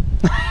lulamba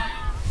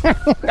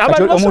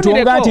omuntu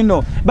nganti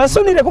no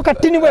basunire ko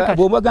katini bwe kati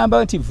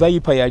bw'obagamba nti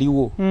Viper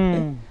yaliwo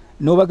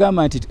no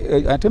bagamba nti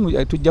ate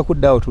tujja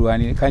kuddawo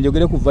tulwanire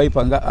kanjogere ku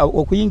Viper nga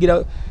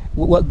okuyingira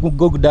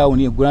go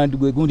down grand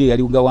gundi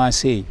yali nga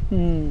wansi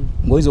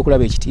ngoyiza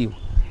okulaba ekitiibwa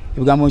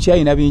ebigambo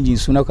nkyayina bingi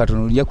nsuna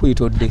katono lya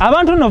kuyitodde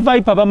abantu no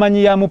Viper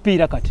bamanyi ya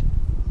mupiira kati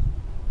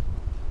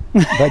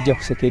bajja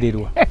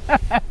kusekererwa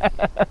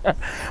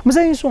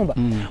Mzee Nsumba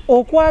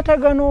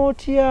okwatagana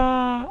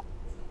otya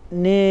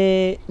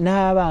ne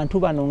n'abantu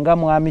bano nga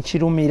mwami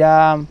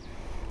Kirumira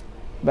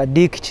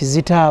Badik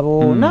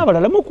Kizitaabo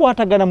n'abalala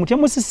mukwatagana mutya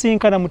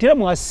musisinkana mutera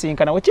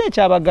mwasisinkana waki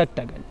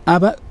ekyabagattagana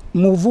aba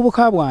mu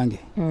buvubuka bwange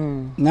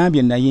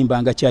ngambye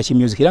nayimba nga kyaki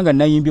music era nga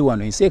nayimbye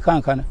wano ensi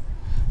ekankana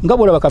nga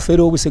bwolaba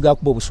kafeero obusega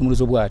kuba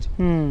obusumuluzo bwati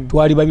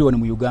twali babiri wano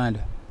mu Uganda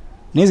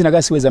nezi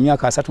nagasiweza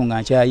myaka 3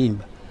 nga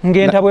nkyayimba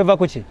ngenta bweva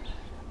kuki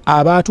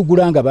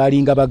abaatugulanga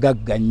baalinga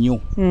bagagga nnyo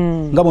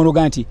nga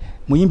bonoga nti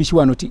muyimbi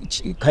kiwano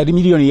kali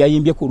miliyoni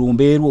yayimbye ku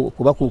lumbeerwo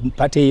kuba ku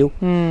mpateyo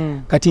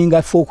kati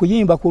nga ffe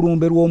okuyimba ku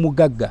lumbeerwo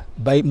omugagga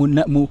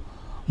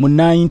mu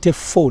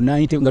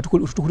 94 nga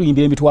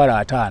tukuyimbira emitwalo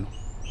 5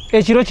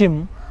 ekiro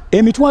kimu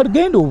emitwalo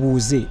genda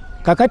obuuze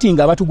kakati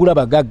nga abatugula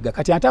bagagga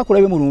kati ate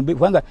akulabe mu lumbe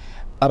kubanga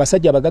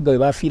abasajja abagagga bwe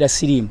bafiira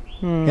sirimu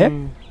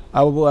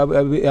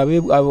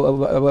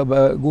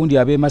gundi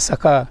abe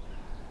Masaka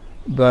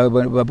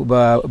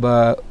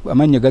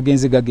amanya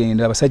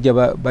gagenda abasajja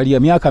bali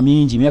myaka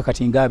mingi myaka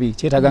tingabi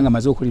kyetaganga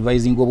maze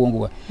okurevising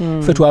obwongo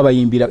ffe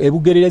twabayimbira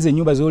ebugerereze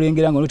ennyumba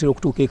zolengeranga notero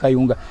okutuuka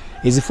ekayunga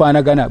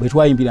ezifaanagana bwe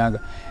twayimbiranga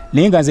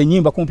naye nga nze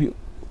nyimba kumpi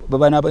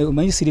babana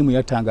manyi sirimu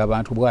yatanga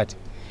abantu bwati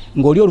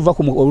ng'oli oluva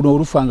ku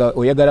olufanga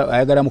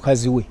ayagala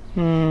mukazi we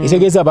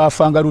etegeeza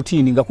baafanga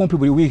rutini nga kumpi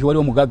buli wiiki wali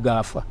omugagga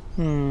afa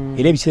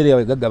era ebiseera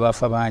abagagga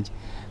baafa bangi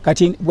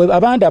kati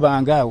abanda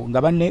bangaawo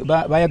nga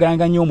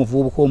bayagalanga nnyo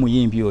omuvubuka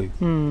omuyimbi oyo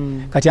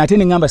kati ate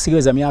ne ngamba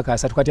sigireza myaka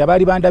 3 kati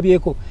abaali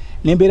bandabyeko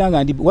nembeera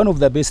nga ndi one of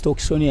the best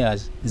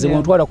auctioneers nze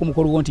bwontwala ku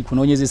mukolo nti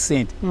kunoonyeza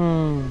ssente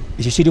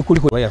ekyo kiri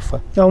kuliko bayafa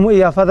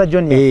Father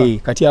John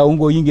yafa kati awo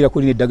ng'oyingira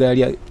kuli n'eddagala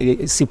lya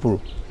Cipro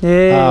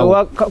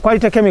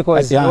quality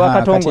chemicals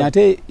kati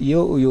ate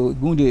yo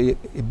gundi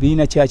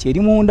ebiina kyaki eri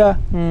munda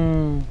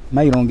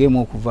mayiro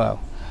ng'emu okuvaawo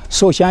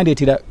so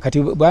kyandeetera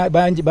kati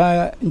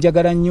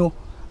banjagala nnyo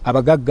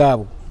abagagga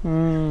abo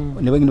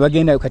ne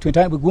bagenda kati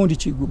gundi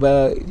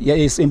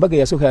embaga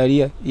yasooka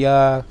yali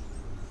ya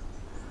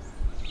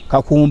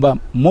Kakumba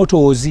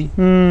motozi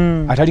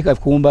atali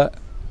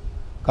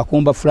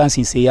Kakumba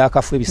Francis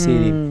eyakafu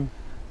ebiseera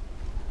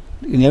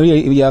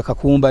naye ya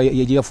Kakumba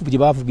gye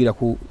bavugira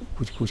ku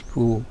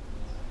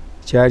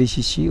kyali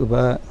kiki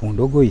oba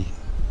ondogoyi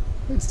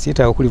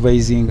sita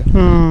okulivayizinga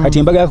kati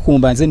embaga ya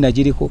Kakumba nze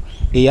nagiriko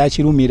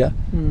eyakirumira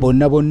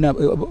bonna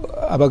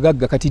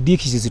abagagga kati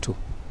dikizito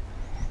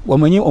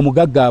wamenye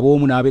omugagga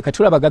ab'omu naabe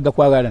kati abagagga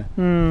kwagalana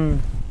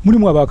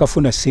mulimu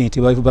abakafuna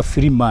ssente ba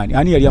Freeman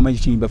ani yali amanyi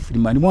kiyimba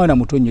Freeman mwana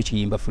muto nnyo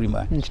kiyimba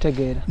Freeman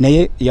nkitegeera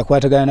naye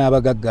yakwatagana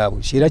n'abagagga abo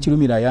era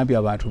kirumira ayambye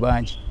abantu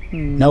bangi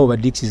nabo ba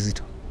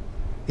dikizito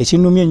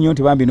ekinumye nnyo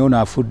nti bambi nono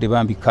afudde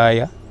bambi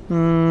Kaaya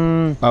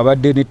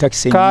abadde ne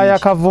taxi Kaaya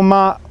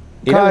Kavuma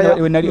Kaaya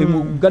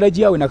mu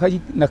garaji yawe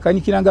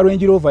nakanyikiranga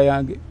Range Rover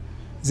yange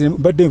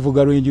badde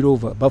nvuga Range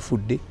Rover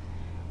bafudde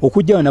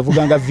okujja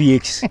navuganga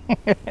VX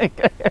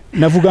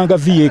navuganga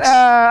VX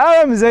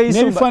mzee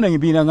nebifaananyi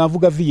bina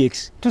ngavuga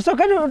VX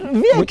tusoka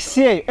VX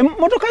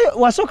motoka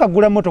wasoka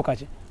gula motoka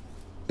ki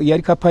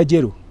yali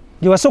Kapajero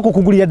je wasoka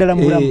okugulira ddala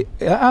mu Bulamu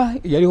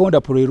yali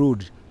Honda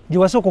Prelude je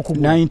wasoka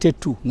okugula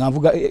 92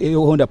 ngavuga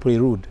Honda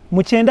Prelude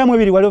mu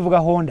 92 wali ovuga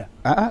Honda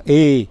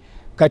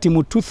kati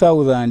mu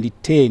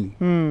 2010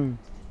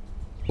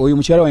 oyo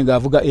mukyala wange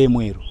avuga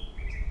Emwero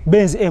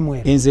Benz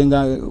Emwero enze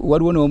nga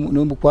waliwo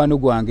n'omukwano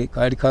gwange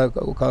kali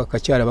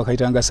kakyala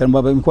bakayitanga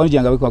Salma mikwano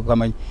gyange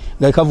abakamanyi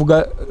nga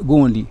kavuga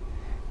gundi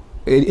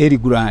eri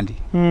Grand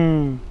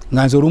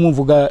nga nze olumu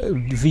mvuga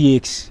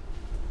VX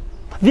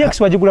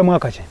wajigula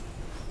mwaka ki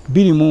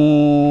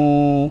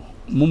 2009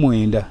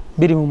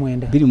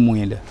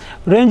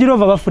 Range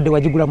Rover bafudde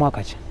wajigula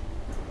mwaka ki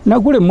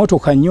nagule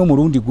mmotoka nnyo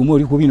mulundi gumu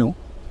oli ku bino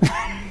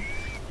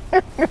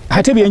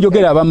ate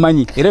byenjogera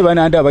abamanyi era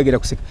bananda abagera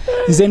kuseka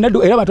nze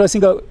naddu era abantu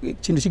asinga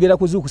kintu kigera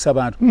kuzuukusa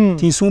abantu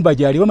tinsumba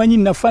gyali bamanyi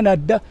nafana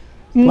dda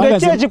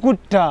ngeke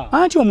kikutta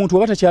anti omuntu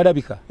obata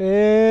kyalabika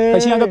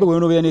kachiyanga gwe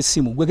onobera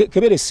n'essimu gwe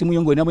kebere essimu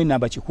yongo enamwe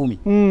namba 10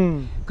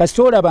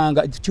 kasitola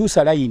banga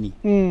kyusa line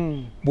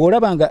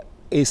bwolabanga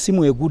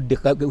esimu egudde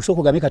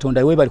usoko game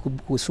Katonda we bali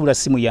kusula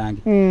simu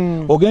yange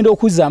ogenda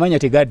okuzza amanya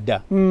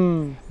tegadda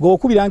gwe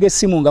okubiranga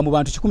essimu nga mu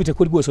bantu 10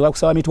 tekuli gwe osobola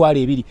kusaba mitwalo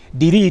 2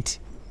 delete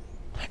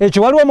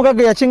ekyo waliwo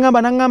omugagga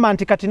yakingamba nangamba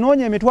nti kati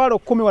noonya emitwalo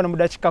 10 wano mu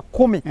dakika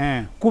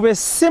 10 kuba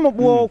essimu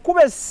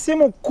kuba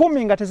essimu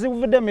 10 nga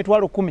tezivudde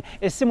emitwalo 10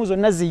 essimu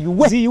zonna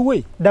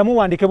ziyiwe ddamu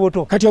wandike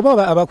buto kati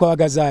oba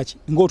abakwagazaaki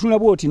ng'otuna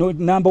bwoti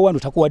number 1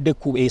 takuwadde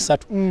ku 3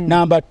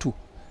 number 2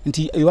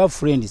 nti you have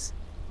friends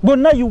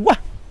bonna yiwa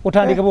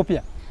otandike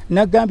bupya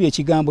nagambye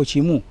ekigambo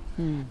kimu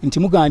nti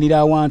mugaanira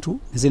awantu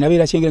nze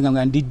nabeera kyengeranga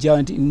nga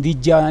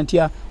ndijja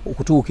ntya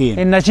okutuuka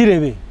eno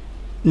ennakirebe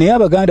naye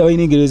Abaganda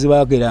balina Engereza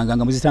baageranga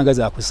nga muzitanga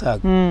za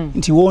kusaaga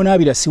nti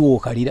woonaabira si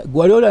wookalira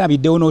gwali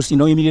olabiddewo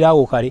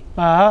n'oyimirirawo okale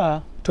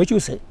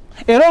tokyuse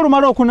era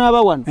olumala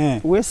okunaaba wano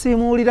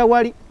weesiimuulira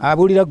wali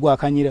abuulira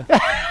gwakanyira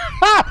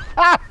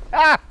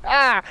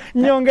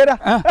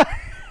nyongera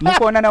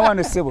mukoonana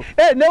wano ssebo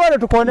ne wano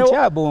tukonewo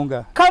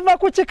kyabonga kava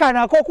ku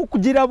kikanako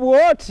okukugira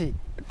bwoti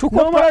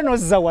nomala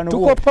nozza wano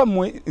tukoppa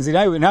mmwe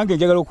nzirayo nange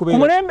njagala okubeera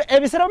omulembe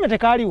ebiseera bime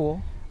tekaaliwo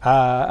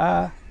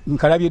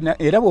nkalabye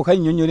era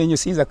bw'okannyonnyola ennyo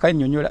siyinza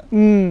kannyonnyola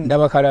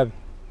ndaba kalabe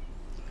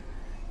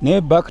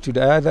naye back to the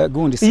other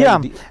gundi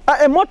side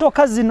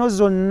emmotoka zino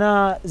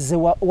zonna ze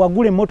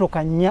wagula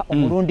emmotoka nnya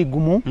omulundi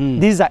gumu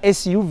these are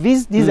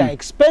SUVs these are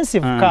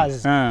expensive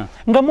cars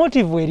nga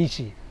motive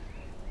eriki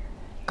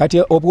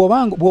kati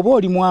bw'oba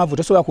oli mwavu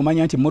tosobola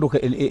kumanya nti emmotoka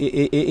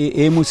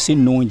emusi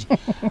nnungi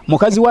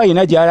mukazi waayo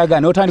ina gy'alaga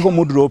n'otandika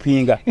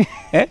omudropinga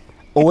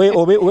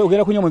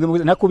ogera kunywa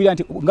omwenge nakubira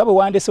nti nga bwe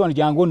wandese wano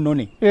jangu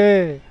onnone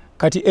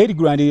kati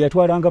Erigrand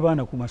yatwalanga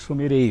baana ku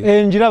masomero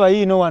eyo njiraba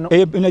yiino wano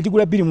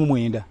nagigula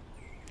 29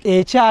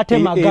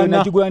 ekyatemagana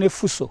nagigula ne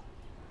fuso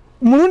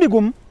mulundi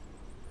gumu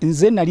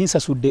nze nali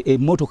nsasudde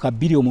emmotoka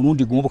 2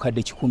 omulundi gumu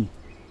bukadde 10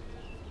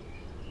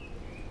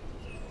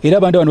 era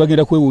abantu bano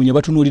bagenda kwewuunya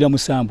batunuulira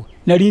musambwa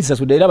nali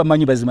nsasudde era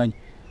bamanyi bazimanyi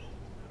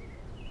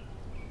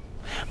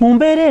mu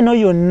mbeera eno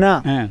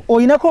yonna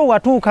olinako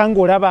watuuka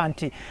ng'olaba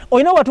nti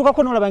olina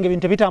watuukako n'olaba nga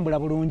ebintu tebitambula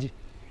bulungi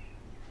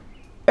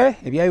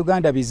ebya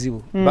Uganda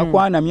bizibu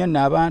bakwanamya nno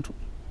abantu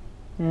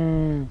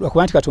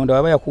lwakuba nti Katonda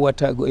waba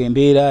yakuwata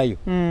embeera yo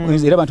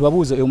era abantu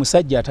babuuza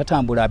omusajja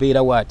atatambula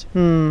abeera waati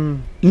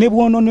ne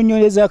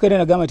bw'ononyonyolezaako era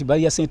nagamba nti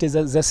baliya ssente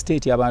za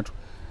state abantu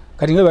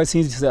kati nga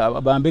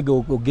basinzisa bambega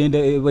ogenda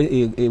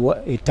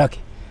ettake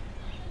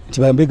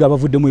nti bambega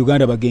abavudde mu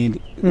Uganda bagende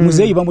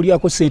muzeeyi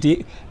bamulyako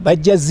ssente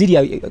bajja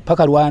zirya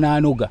paka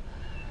lwananoga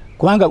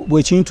kubanga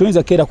bwekintu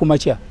oyinza keera ku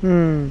makya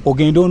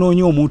ogenda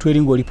onoonya omuntu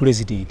eri ng'oli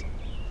pulezidenti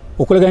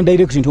okolagana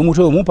direct nti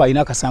omuntu oyo mumpa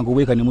alina akasango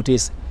bweka ne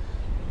muteesa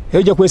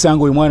ejja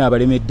kwesanga oyo mwana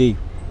abalemeddeyo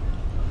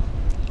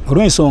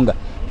olw'ensonga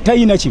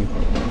tayina kibi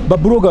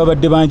babuloga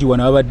babadde bangi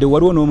wano babadde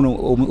waliwo n'omuno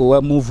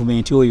owa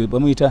movement oyo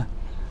bamuyita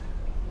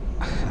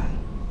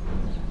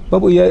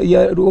babu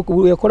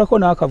yakolako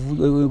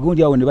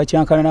n'akagundi awo ne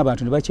bakyankalana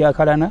n'abantu ne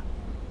bakyakalana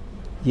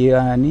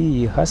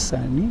ye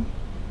Hassani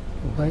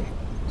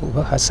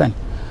oba Hassani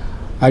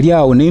ali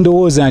awo ne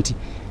ndowooza nti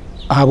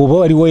abo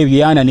baliwo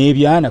ebyana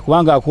n'ebyana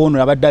kubanga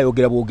akoono abadde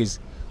ayogera bwogezi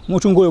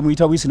omuntu ng'oyo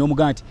muyita buyisi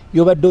n'omugaa nti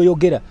byobadde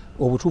oyogera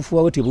obutuufu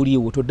bwawe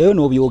tebuliiwo toddayo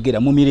n'obyogera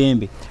mu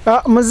mirembe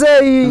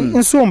muzeeyi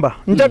Nsumba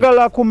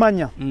njagala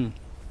kumanya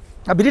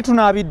abiri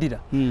tunaabiddira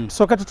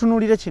tusooke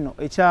tutunuulire kino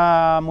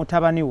ekya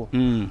mutabani wo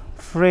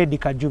Fred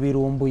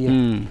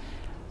Lumbuye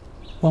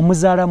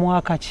wamuzaala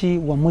mwaka ki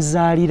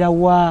wamuzaalira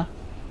wa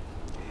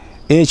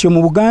ekyo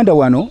mu Buganda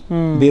wano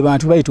be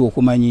bantu bayita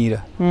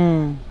okumanyiira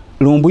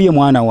Lumbuye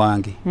mwana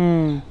wange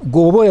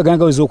gwoba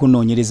oyaganga weza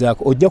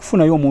okunoonyerezaako ojja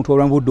kufunayo omuntu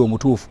olwambudde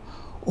omutuufu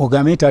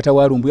ogambe taata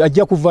wa Lumbuye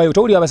ajja kuvaayo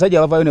towulira abasajja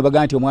abavaayo ne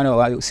bagaa nti omwana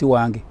wa si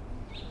wange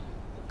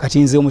kati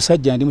nze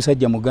omusajja ndi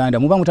musajja Muganda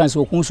muba mutandise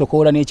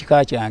okunsokoola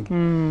n'ekika kyange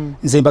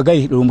nze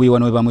mbagayi Lumbuye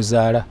wano we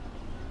bamuzaala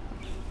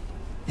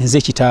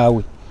nze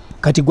kitaawe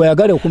kati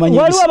gwayagala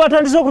okumanya waliwo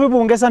abatandise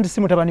okubibungesa nti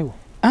si mutabani wo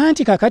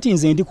anti kakati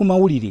nze ndi ku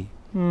mawulire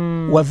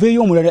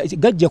waveeyo omulala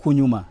gajja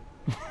kunyuma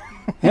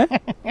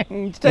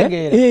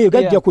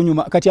gajja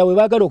kunyuma kati awe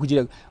baagala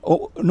okugira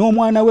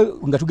n'omwana we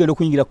nga tugenda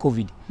okuyingira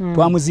covid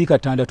twamuziika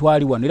Tanda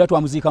twali wano era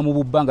twamuziika mu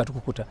bubba nga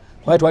tukukuta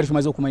kwaye twali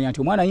tumaze okumanya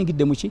nti omwana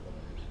ayingidde muki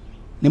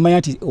nemanya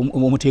nti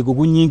omuteego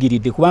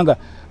gunyingiridde kubanga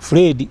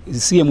Fred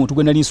si ye muntu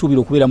gwe nali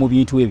nsuubira okubeera mu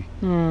bintu ebyo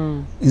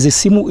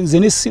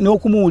nze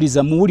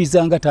n'okumuwuliza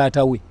muwuliza nga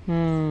taata we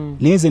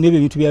naye nze n'ebyo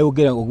ebintu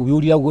byayogera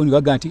okubiwulira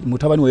gaga nti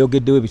mutabani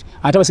wayogeddewo ebiti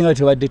ate abasinga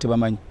tebadde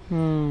tebamanyi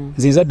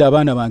nze nzadde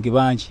abaana bange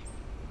bangi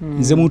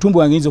nze muntu mbu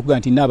wange nza okugaa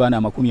nti nina abaana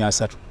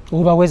 30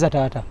 obaweza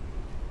taata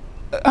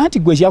anti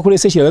gwe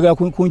kyakulese kirayagala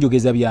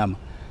kunjogeza byama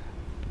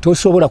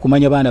tosobola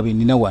kumanya baana be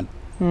nina wano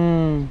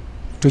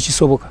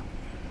tokisoboka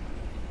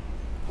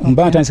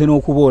mba ntandise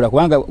n'okuboola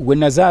kubanga gwe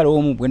nazaala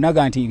omu bwe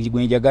naga nti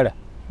gwe njagala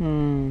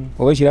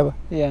oba kiraba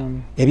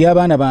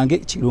eby'abaana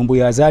bange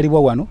Lumbuye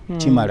yazaalibwa wano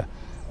kimala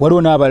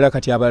waliwo n'abalala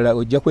kati abalala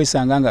ojja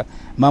kwesanga nga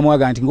maama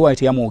waga nti ng'owali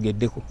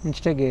teyamwogeddeko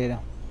nkitegeera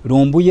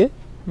Lumbuye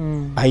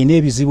ayina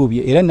ebizibu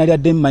bye era nali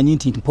adde mmanyi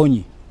nti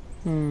mponye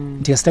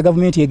nti kasita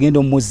gavumenti egenda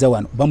omuzza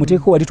wano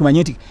bamuteeko wali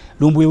tumanye nti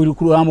Lumbuye buli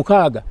ku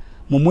Lwamukaaga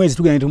mu mwezi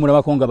tugenda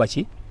tumulabako nga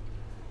baki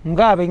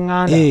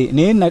ng'abenganda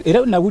naye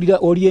era nawulira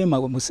Olyema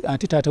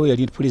ate taata we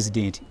yali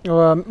president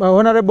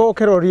honorable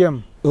Okero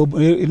Olyema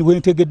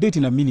wentegedde nti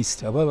na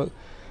minister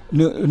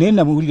naye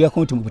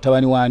nawulirako nti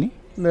mutabani waani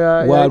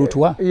wa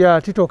Lutwa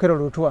Tito Okero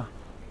Lutwa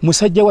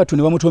musajja wattu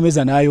ne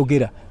bamutomeza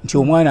n'ayogera nti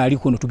omwana ali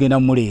kuno tugenda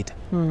mumuleeta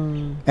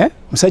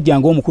musajja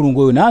ng'omukulu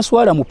ng'oyo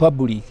n'aswala mu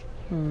public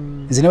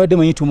nze nabadde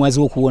manyi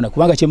tumwaze okuwona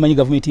kubanga kyemmanyi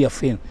gavumenti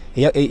yaffe eno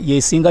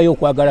yesingayo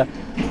okwagala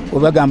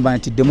obagamba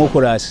nti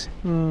democracy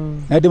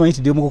nabadde manyi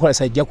nti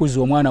democracy ajja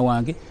kuzza omwana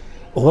wange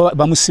oba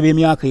bamusiba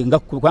emyaka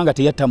kubanga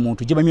teyatta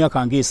muntu gye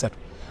bamyaka ng'esatu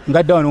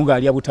ngadda wano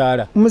ng'alya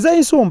butaala muzeeyi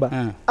Nsumba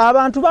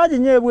abantu bangi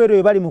nnyo ebweru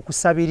bwe bali mu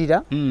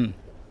kusabirira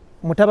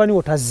mutabani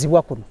wo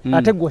tazzibwa kuno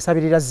ate gwe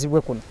osabirira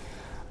azzibwe kuno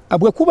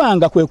bwe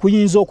kubanga kwe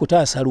kuyinza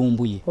okutaasa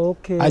Lumbuye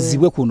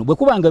azibwe kuno bwe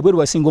kubanga bweru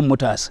basinga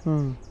omutaasa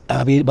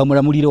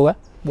bamulamulirowa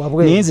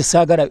naye nze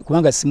saagala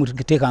kubanga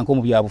simuteeka nko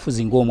mu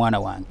byabufuzi ng'omwana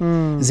wange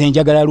nze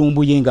njagala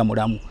Lumbuye nga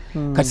mulamu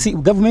kati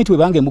gavumenti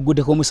webange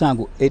emuguddeko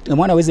omusango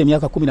omwana weze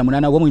emyaka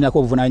 18 obwo mulinako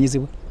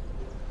obuvunaanyizibwa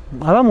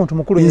aba muntu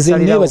mukulu nze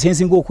neebaza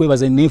nsinga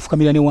okwebaza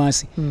neefukamira ne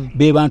wansi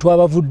be bantu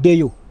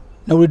abavuddeyo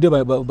nawulidde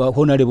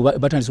honorable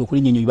batandise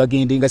okulinnyo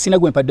bagende nga sina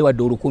gwe mpadde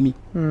wadde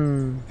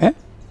 10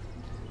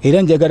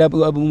 era njagala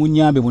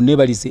munyambe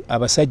munneebalize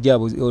abasajja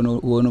abo ono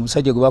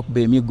omusajja gwe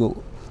bakuba emiggo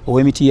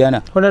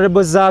ow'Emityana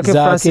Honorable Zake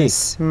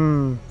Francis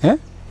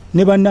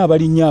ne banna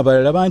abalinnya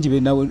abalala bangi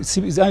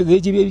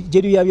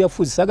gyeru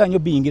yabyafuzi saga nnyo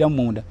biyingira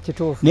munda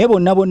naye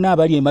bonna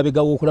abali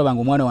emabega w'okulaba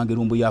nga omwana wange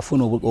Lumbuye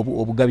afuna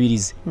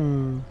obugabirizi.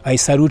 I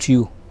salute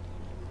you.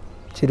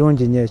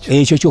 Kirungi nnyo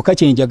ekyo kyokka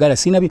kye njagala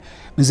sina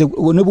nze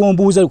ne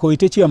bw'ombuuza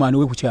koyite chairman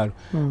we ku kyalo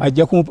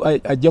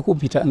ajja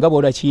kumpita nga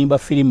bw'ola kiyimba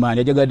film man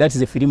ajagala that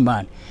is a film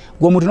man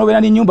gwe omuntu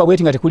n'obeera n'ennyumba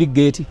bweti nga tekuli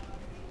geeti.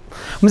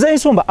 Mzee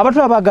Nsumba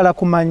abantu abagala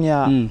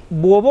kumanya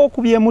bw'oba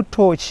okubyemu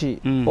ttooki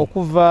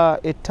okuva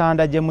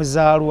ettanda gye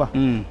muzaalwa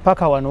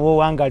paka wano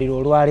woowangalira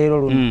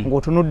olwaleero luno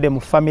ng'otunudde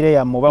mu famire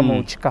yammwe oba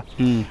mu kika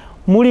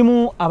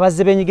mulimu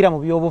abazze beenyigira mu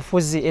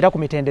byobufuzi era ku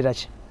mitendera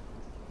ki?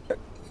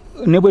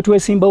 Ne bwe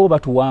twesimbawo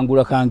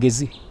batuwangula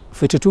kangezi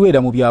ffe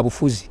tetubeera mu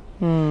byabufuzi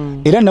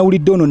era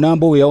nawulidde ono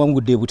Nambowe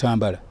yawangudde e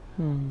Butambala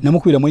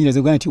namukubira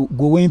mwenyereza nti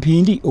gwe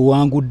w'Empindi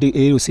owangudde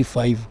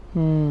LC5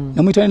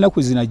 namuyita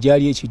n'ennaku zina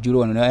gyali ekijjulo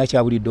wano naye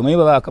akyabulidde omanyi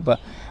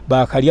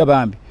bakalya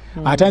bambi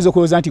atanze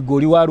okulowooza nti gwe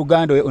oli wa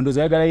Luganda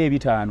ondoza yagalayo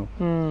 5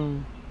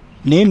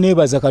 naye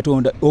neebaza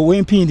Katonda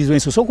ow'Empindi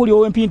zensoso okuli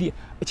ow'Empindi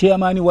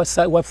chairman wa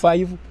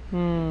 5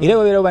 era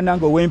babeera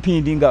bannanga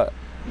ow'Empindi nga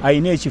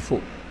ayina ekifo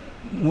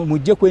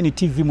mujje ku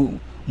NTV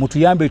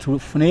mutuyambe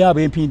tufuneyo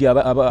ab'Empindi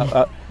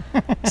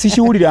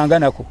sikiwuliranga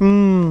nako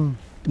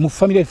mu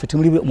family yaffe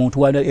temuli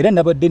muntu wala era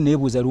nabadde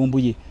neebuuza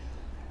Lumbuye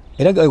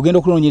era ogenda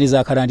okunoonyereza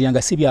akalandira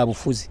nga si bya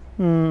bufuzi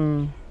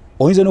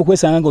oyinza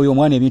n'okwesanga nga oyo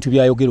omwana ebintu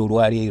byayogera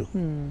olwaleero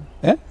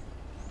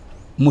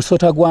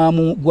musota gwa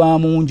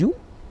munju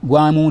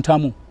gwa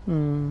muntamu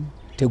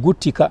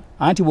teguttika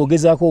anti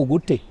bw'ogezaako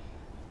ogutte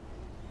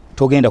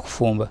togenda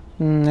kufumba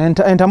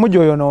entamu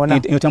gy'oyonoona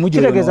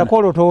kitegeeza ko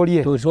olwo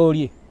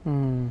toolye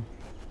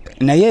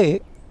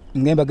naye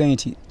ngembaga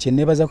nti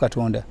kyenneebaza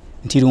Katonda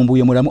nti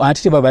Lumbuye mulamu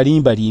ate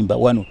tebabalimbalimba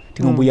wano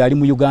ti Lumbuye ali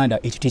mu Uganda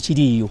ekyo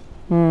tekiriiyo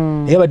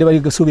era badde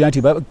balisuubira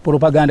nti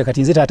propaganda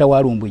kati nze taata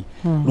wa Lumbuye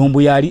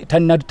Lumbuye ali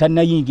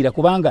tannayingira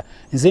kubanga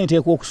nze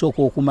nteekwa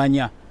okusooka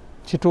okumanya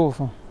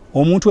kituufu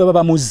omuntu we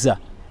baba muzza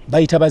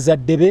bayita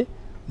bazadde be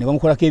ne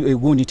bamukolako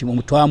egundi nti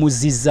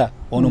twamuzizza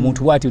ono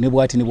muntu bwati ne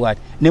bwati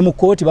ne mu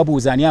kooti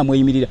babuuza ani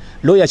amweyimirira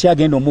lawyer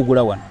kyagenda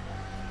omugula wano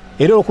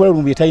era okuba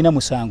Lumbuye talina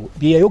musango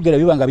bye yayogera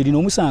biba nga birina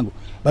omusango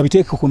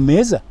babiteeke ku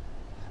mmeeza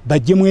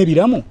bajjemu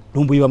ebiramu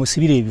Lumbuye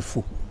bamusibire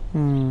ebifu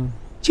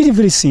kiri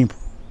very simple.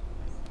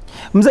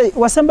 Mzee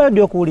wasamba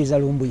ddi okuwuliza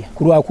Lumbuye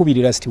ku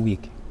Lwakubiri last week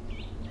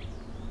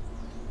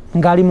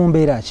ng'ali mu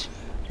mbeera ki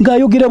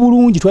ng'ayogera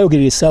bulungi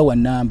twayogerera essaawa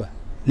nnamba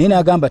naye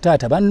n'agamba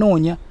taata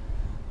bannoonya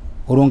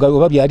olwo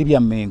oba byali bya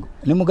Mmengo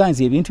ne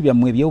muganzi ebintu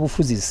byammwe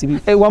ebyobufuzi sibi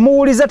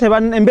wamuwuliza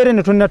embeera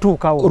eno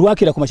tonnatuukawo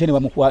olwakira ku makya ne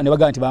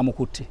bagamba nti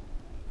bamukutte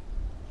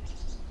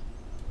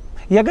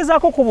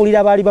yagezaako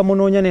kubuulira baali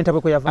bamunoonya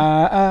n'entabwe kwe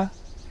yava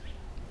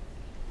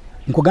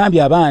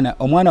nkugambye abaana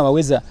omwana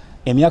waweza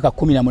emyaka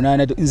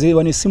 18 nze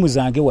wano essimu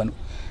zange wano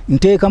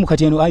nteekamu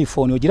kati eno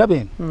iPhone ogiraba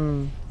eno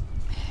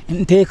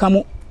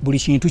nteekamu buli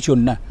kintu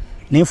kyonna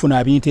nenfuna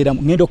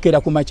abinteeramu ngenda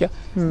okukeera ku makya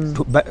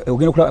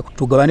ogenda okulaba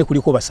tugabane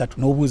kuliko 3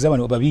 n'obuuza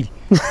bano 2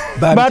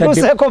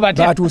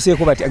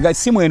 batuuseeko batya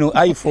essimu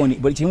eno iPhone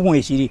buli kimu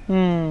ekiri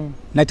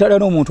natala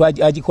n'omuntu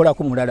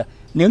agikolako mulala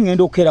naye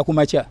ngenda okukeera ku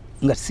makya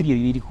nga sibyo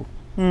biriko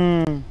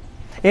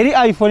eri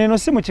iPhone eno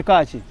simu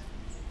kikaaki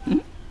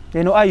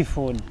eno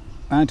iPhone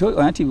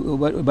anti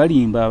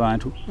balimba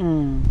abantu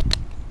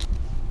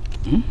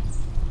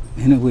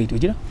eno bweti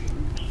ogira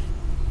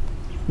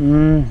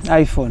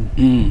iPhone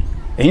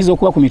eyinza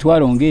okuba ku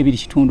mitwalo ng'ebiri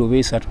kitundu oba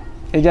 3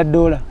 ejja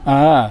 $.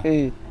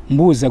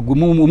 mbuuza gwe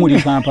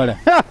muli Kampala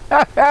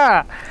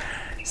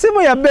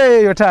simu ya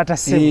bbeeyi eyo taata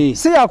simu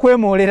si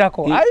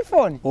yakwemoolerako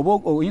iPhone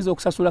oba oyinza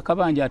okusasula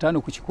kabanja 5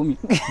 ku 10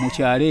 mu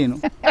kyalo eno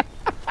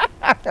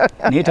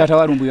naye taata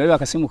wa Lumbuye yali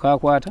akasimu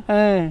kakwata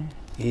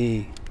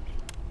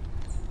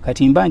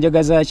kati mba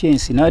njagaza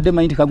kyensi nadde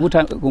manyi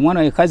kaguta omwana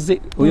we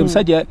kazze oyo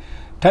musajja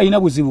talina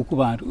buzibu ku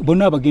bantu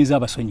bonna abagenzi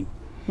abasonyiwa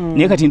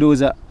naye kati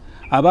ndowooza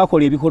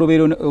abakola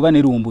ebikolobero oba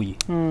ne Lumbuye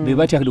be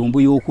batya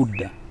Lumbuye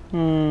okudda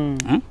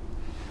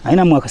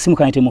ayina mu akasimu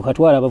kane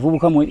temukatwala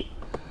abavubuka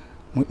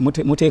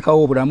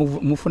muteekawo obulamu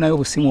mufunayo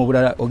obusimu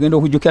obulala ogenda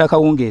okujjukira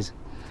kawungeezi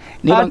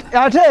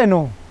ate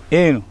eno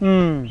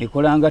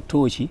ekolanga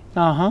tooki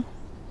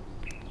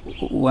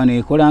wano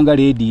ekolanga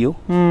leediyo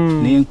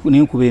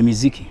n'enkuba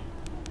emiziki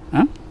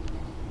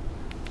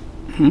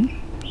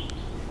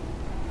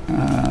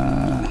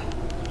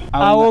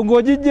awo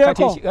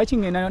ng'ogijjeko kati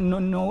ngenda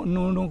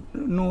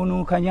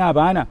nukanya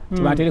abaana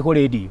tibantereko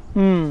leediyo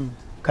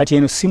kati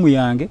eno simu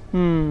yange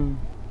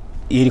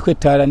eriko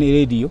ettaala ne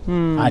leediyo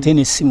ate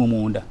n'essimu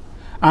munda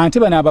ate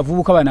bano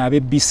abavubuka bano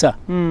abebbisa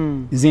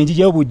nze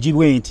njijayo bujji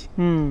bwe nti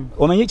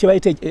omanye kye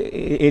bayita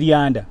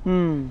eryanda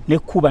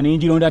nekkuba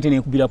nenjironda ate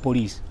nenkubira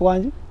poliisi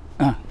wanje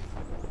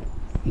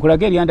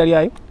nkulaga eryanda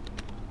lyayo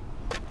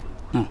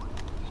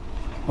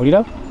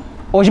oliraba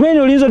okimanyi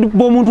olinza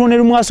bw'omuntu ne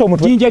lumwasa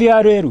omutwe jinja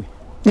lya lwerwe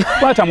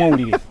kwatamu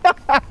owulire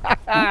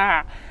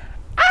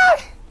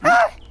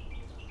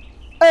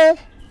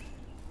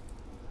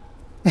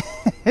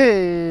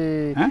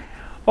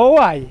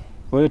owaayi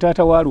oyo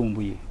taata wa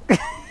Lumbuye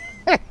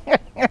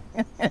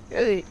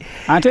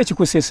ate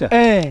ekikusesa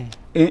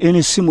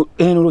ensimu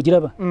eno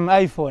giraba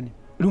iPhone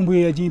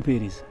Lumbuye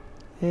yagimpeereza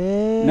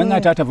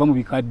nanga taata ava mu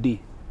bikadde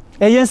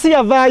eyensi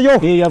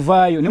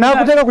yavaayo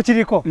nakuteeka ku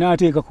kiriko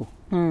n'ateekako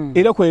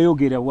era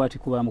kweyogera bwati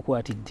kuba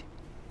mukwatidde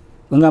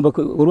ngamba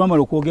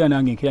olwamala okwogera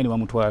nange nkira ne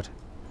bamutwata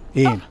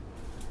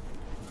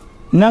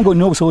nange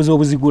olina obusobozi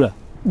obuzigula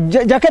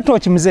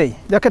jaketoki muzeeyi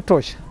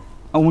jaketoki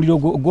omuliro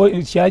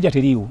kyaja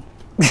teriiwo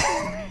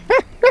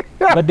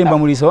badde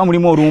mbamulisa oba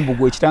mulimu olumbu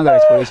gwe ekitangala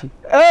kikoleki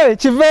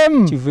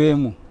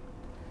kiveemu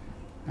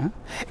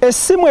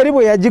essimu eri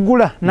bwe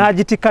yagigula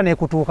n'agitikka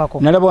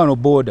n'ekutuukako nalaba wano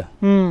booda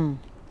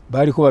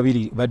baaliko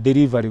babiri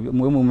badelivari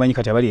mumanyi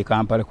kati abali e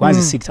Kampala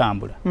kwanzi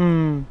sitambula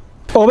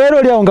obeera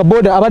oli awo nga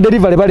booda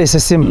abadelivari baleese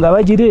essimu nga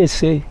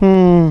bagireese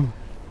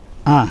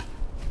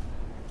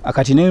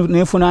kati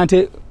nenfuna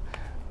nte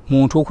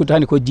muntu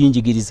okutandika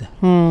ojinjigiriza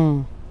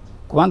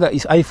kubanga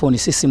iPhone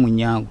si simu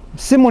nnyangu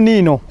simu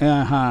niino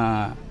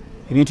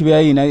ebintu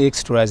byayina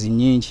extras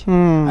nyingi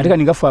ate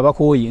kati ngafe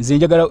abakooye nze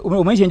njagala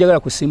omanyi kye njagala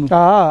ku simu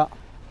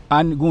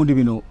gundi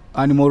bino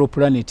Animal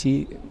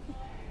Planet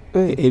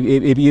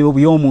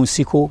ebyomu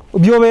nsiko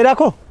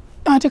byobeerako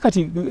ate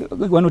kati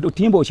wano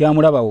timba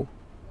okyamulabawo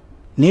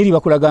neeri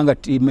bakulaganga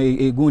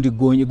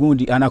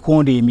gundi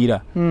anakonda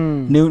emira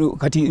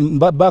kati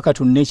back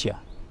to nature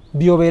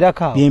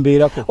byobeerako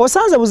byembeerako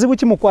osanze buzibu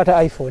ki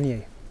mukwata iPhone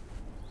eyo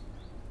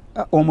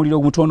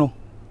omuliro mutono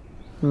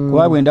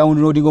kuba bwe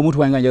downloading omuntu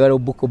wange njagala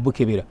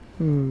obukebera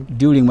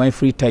during my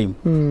free time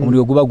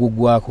omuliro guba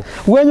guggwako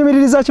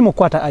wenyumiririza ki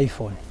mukwata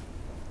iPhone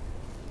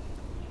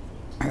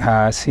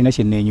sina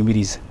kye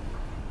neenyumiriza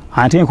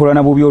ate enkola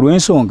na bubi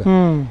olw'ensonga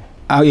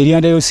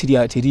eryandayo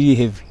sirya teriri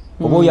heavy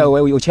oba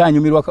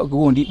okyanyumirwa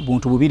gundi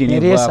buntu bubiri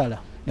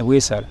ne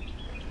bwesala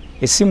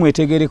essimu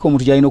etegereko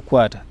omuntu gyalina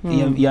okukwata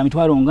ya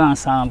mitwalo nga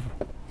 7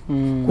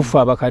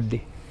 kufa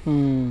abakadde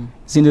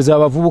zino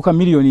z'abavubuka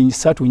miliyoni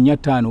 3 4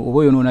 5 oba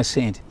oyonoona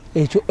sente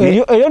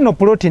eyo no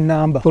ploti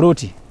number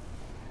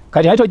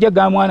kati ate ojja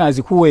ga mwana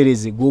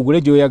azikuweereze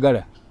gwogule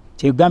gy'oyagala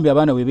kyegambye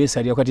abaana bwe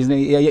beesalira kati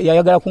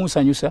yayagala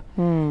kunsanyusa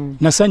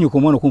nasanyuka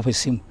omwana okumpa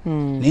essimu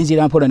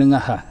nenjira mpola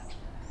nenga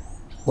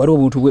waliwo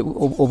obuntu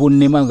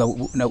obunnema nga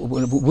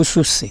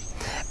bususse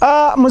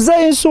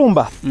muzeeyi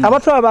Nsumba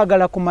abatwala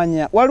baagala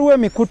kumanya waliwo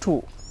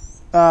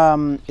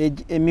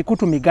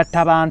emikutu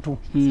migatta bantu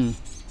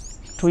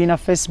tulina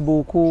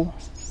Facebook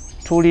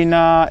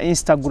tulina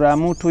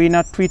Instagram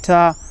tulina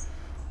Twitter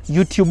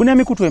YouTube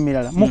n'emikutu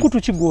emirala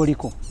mukutu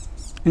kigwoliko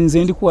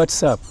nze ndi ku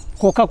WhatsApp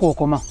koka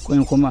kwokoma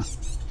kwenkoma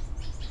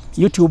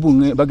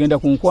YouTube bagenda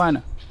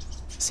kunkwana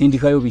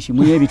sindikayo bishi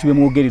muye ebitu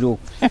bemwogerera okwo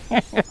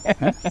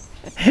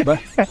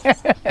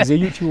ze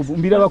YouTube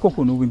mbirabako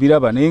kuno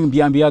mbiraba naye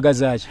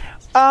mbyagazaaki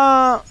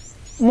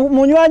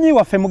munywanyi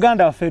waffe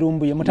muganda waffe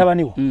Lumbuye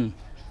mutabani wo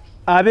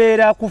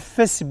abeera ku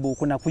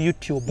Facebook na ku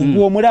YouTube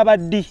gwo mulaba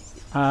ddi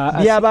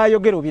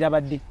byabayogero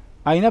biraba ddi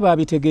ayina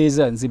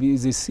babitegeeza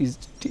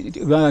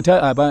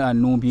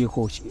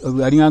anumbyeko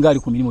alinganga ali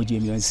ku mirimu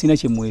gy'emirala sina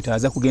kye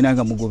mwetaaza kugenda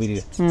nga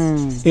mugoberera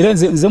era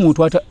nze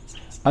muntu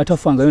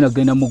atafangayo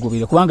nagenda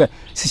mugoberera kubanga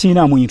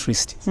sikirinamu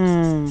interest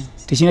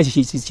tekirina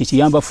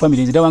kikiyamba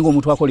family nze ndabanga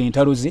omuntu akola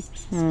entalo ze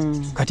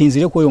kati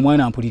nzire ku oyo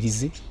omwana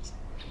ampulirize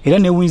era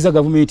newunyiza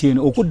gavumenti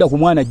eno okudda ku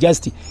mwana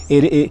just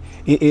ere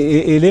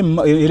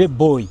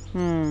boy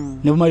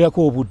ne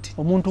bumalirako obudde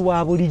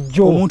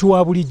omuntu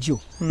wa bulijjo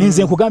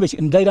nze nkugambe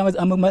ndayira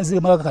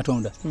amazima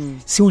Katonda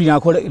siwulira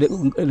akola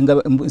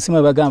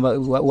sima bagamba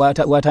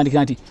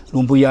watandikira nti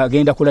Lumbuye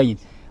agenda ku line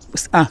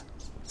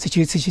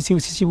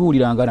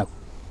sikibuuliranga nako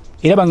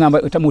era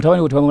bangamba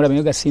mutabani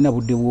otabamulabe nga sina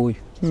budde bwoyo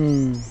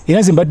era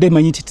nze mbadde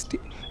manyi nti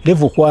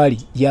level kwali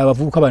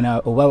yabavubuka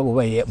bana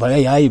oba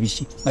yaye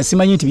bishi nga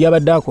simanyi nti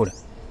byabadde akola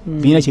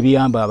bina kye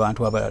biyamba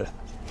abantu abalala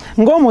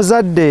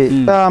ng'omuzadde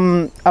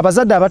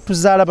abazadde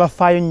abatuzaala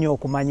bafaayo nnyo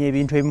okumanya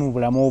ebintu ebimu mu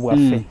bulamu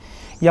bwaffe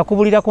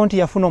yakubulirako nti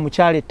yafuna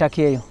omukyala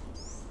ettaka eyo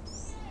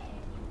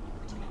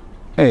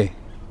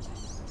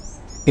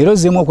era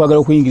ozzeemu okwagala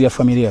okuyingirira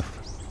famire yaffe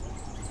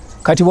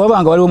kati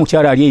bwabanga waliwo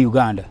omukyala ali e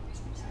Uganda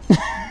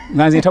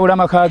nga nze ntabula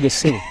amaka ge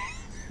ssebo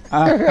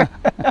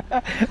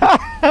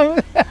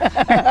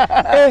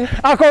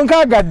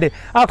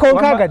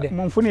akonkagadde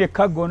munfunire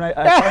ekkaggona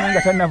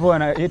nga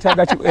tannavoona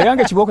yetaaga era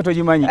nga ekibooko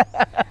togimanyi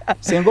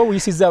senga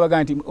obuyisizza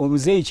abaga nti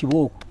omuzeeyi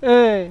kibooko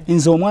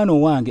nze omwana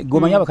owange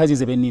gomanyi abakazi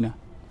nze bennina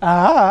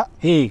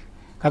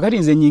kakati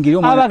nze nyingiri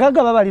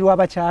abagagga babalirwa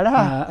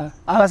abakyala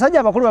abasajja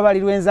abakulu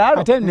babalirwa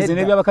enzaalo ate nze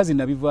n'ebyabakazi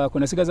nabivaako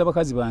nasigaza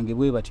abakazi bange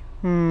bwe batyo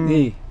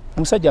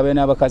omusajja abaye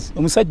n'abakazi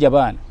omusajja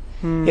baana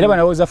era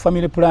banawooza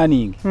family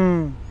planning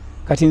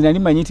kati nina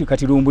nimanyi nti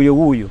kati Lumbuye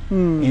wuuyo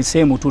ensi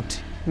emututte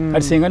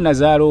kati senga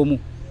nazaala omu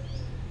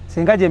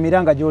senga gye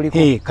miranga gy'oliko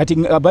kati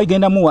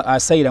bagenda muwa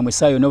asayira mu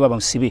essaayo noba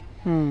bamusibe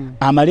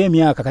amala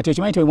emyaka kati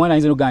okimanyi nti omwana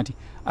ayinza noga nti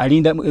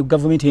alinda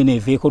gavumenti eno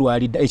eveeko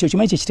lwalidda ekyo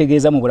kimanyi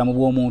kyekitegeeza mu bulamu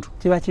bw'omuntu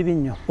kiba kibi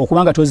nnyo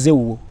okubanga tozze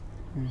wuwo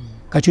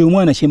kati oyo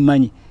omwana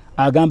kyemmanyi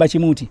agamba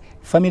kimu nti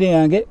famire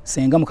yange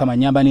senga mukama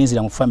nyamba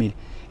nenzira mu famire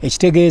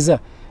ekitegeeza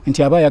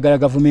nti aba ayagala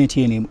government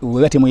yene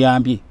webate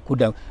muyambye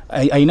kudda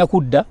ayina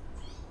kudda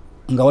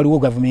nga waliwo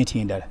government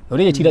endala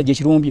oleye kira je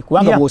kirumbye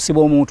kubanga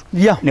bwosiba omuntu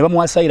ne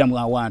bamuwasaira mu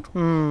awantu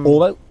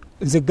oba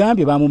nze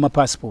gambye ba mu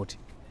passport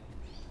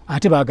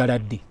ate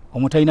bagaladde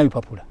omuntu alina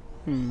bipapula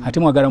ate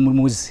mwagala mu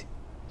muzi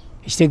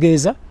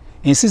ekitegeeza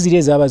ensi ziri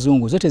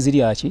ez'abazungu zote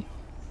ziri aki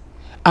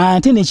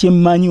ante ne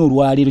kyemmanyi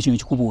olwaleero kino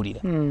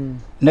kikubuulira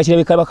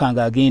nakirabe kabaka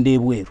nga agenda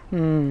ebweru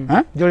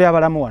joli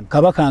abalamu wano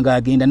kabaka nga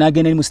agenda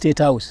n'agenda mu State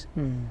House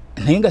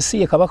naye nga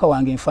si ye kabaka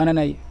wange nfaana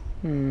naye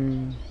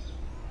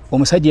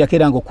omusajja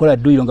yakeranga okukola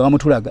dduyiro nga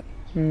bamutulaga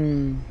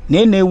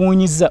naye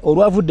neewuunyiza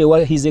olwavudde wa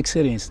His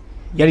Excellency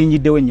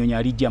yalinyiddewo ennyonyi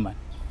ali German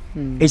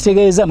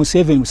ekitegeeza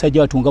Museveni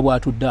musajja watunga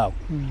bw'atudde awo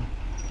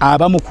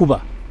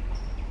abamukuba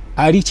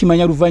ali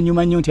kimanya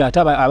luvannyuma nnyo nti ate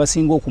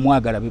abasinga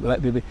okumwagala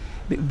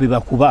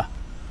bebakuba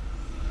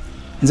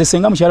nze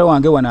senga mukyala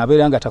wange wano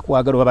abeera nga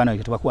takwagala oba baana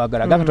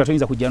tebakwagala gaka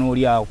twatuyinza kujja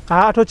n'oli awo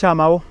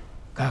tokyamawo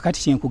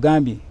kaakati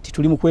kyenkugambye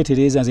tituli mu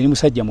kwetereeza nze ni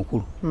musajja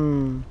mukulu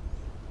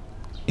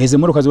ezo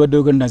emmotoka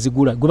ziwaddeyo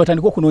nazigula gwe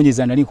batandika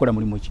okunoonyeza nali nkola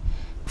mulimu ki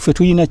ffe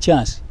tulina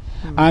chance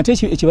ate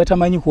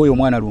ekibatamanyi ku oyo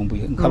omwana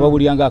Lumbuye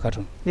nkababulyanga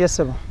akatono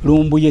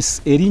Lumbuye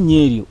erinnya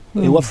eryo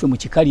ewaffe mu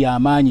kikali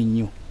amaanyi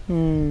nnyo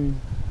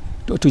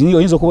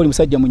oyinza okuba oli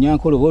musajja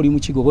munyankolo oba oli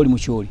mukigo oba oli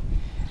mukyoli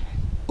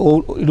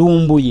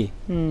Lumbuye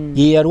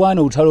ye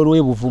yalwana olutalo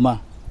lw'ebuvuma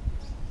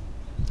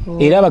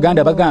era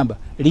abaganda bagamba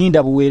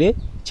linda buwere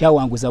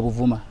kyawanguza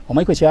buvuma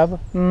omaiko kyava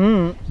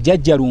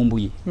jajja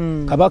Lumbuye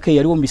kabaka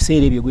yaliwo mu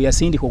biseera ebyo gwe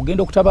yasindika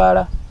okugenda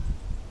okutabaala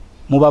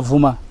mu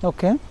bavuma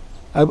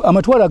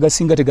amatwala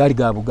agasinga tegaali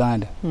ga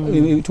Buganda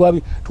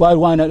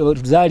twalwana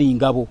zaali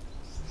ngabo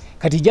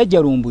kati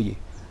jajja Lumbuye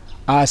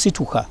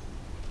asituka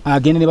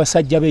agenda ne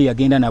basajja be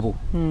yagenda nabo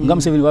nga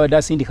Museveni babadde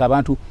asindika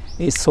abantu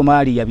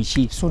Somalia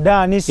biki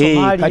Sudani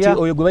Somalia kati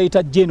oyo gwe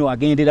bayita General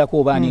agenderako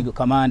obani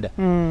kamanda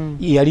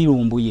yali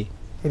Lumbuye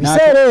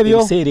ebiseera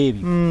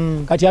ebyo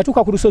kati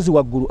atuuka ku lusozi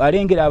waggulu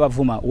alengera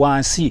abavuma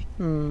wansi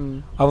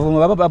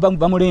abavuma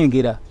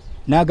bamulengera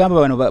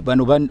n'agamba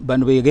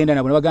bano begenda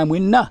nabo bagamba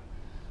mwenna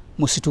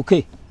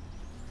musituke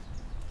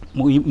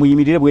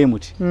muyimirire bwe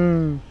muti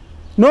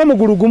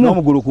n'omugulu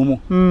gumu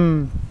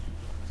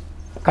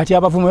kati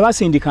abavuma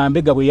basindika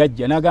mbega bwe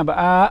yajja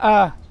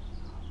n'agamba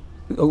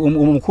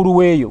omukulu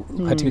weeyo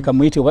kati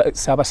kamuyite oba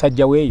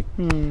Ssaabasajja weeyo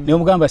naye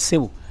omugamba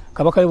ssebo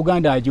kabaka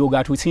y'Uganda ajooga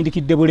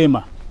atusindikidde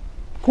bulema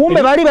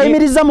kumbe bali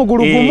bayimiriza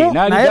mugulu gumu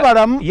naye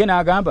balamu ye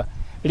n'agamba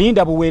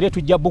linda buweere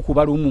tujja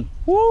bukuba lumu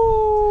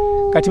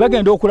kati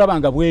bagenda okulaba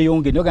nga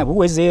bweyonge ne bagamba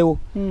buwezeewo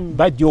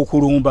bajja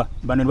okulumba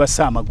bano ne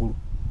bassa amagulu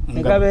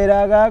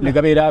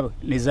negabeera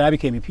ne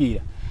zaabika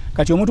emipiira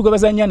kati omuntu gwe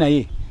bazannya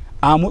naye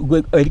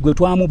gwe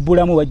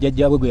twamubbulamu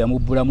bajjajjabwe gwe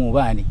yamubbulamu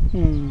baani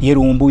ye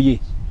Lumbuye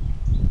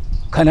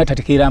kana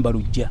tatekeramba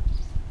lujja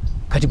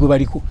kati gwe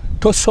baliko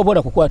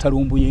tosobola kukwata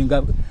Lumbuye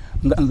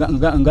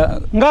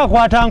nga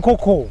akwata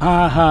nkoko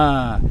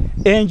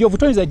enjovu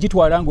toyinza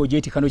gitwala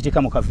ng'ogyetikano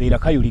gyeka mu kaveera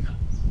kayulika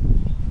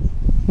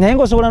naye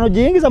ng'osobola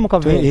n'ogiyingiza mu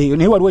kaveera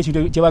naye waliwo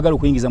ekintu kye baagala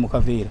okuyingiza mu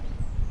kaveera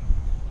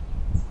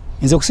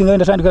nze okusinga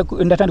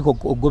ndatandika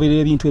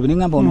okugoberera ebintu ebyo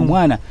neŋŋamba ono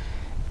omwana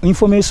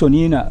information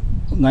ina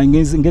nga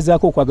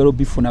ngezaako okwagala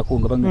obifunako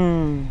nga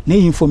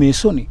naye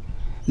information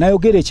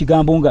nayogera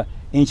ekigambo nga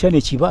enkya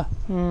ne kiba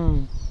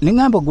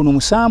neŋŋamba guno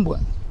musambwa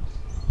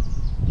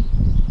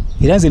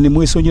era nze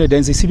nemwesonyiira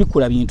ddala nze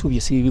sibikula bintu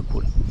bye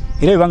sibibikula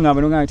era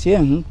byebaŋŋamba nogamba nti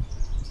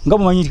nga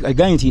mumanyi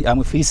agambye nti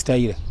amwe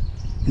freestyle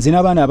nze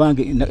n'abaana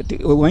abange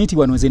omanyi nti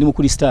wano nze ndi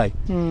mukristaayo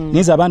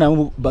naye nze abaana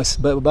abamu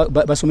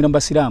basomera mu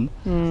basiraamu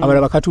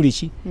abalala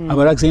bakatuliki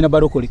abalala zeyina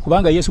balokole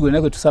kubanga Yesu gwe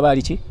nakwe tusaba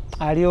ali ki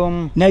ali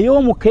omu naye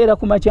omukeera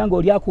ku makya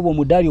ng'oli akuba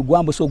omudaali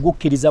ogwambusa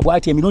ogukkiriza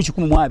bw'ati emirundi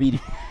 12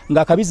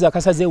 ng'akabizi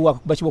akasazeewo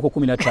wakuba kiboko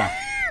 15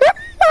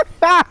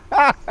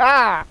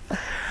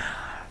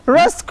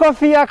 Roast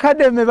Coffee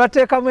Academy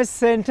bateekamu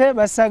essente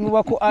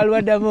basangibwa ku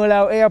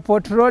Alwadamola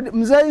Airport Road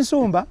Mzee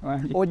Nsumba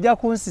ojja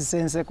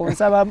kunsisenseko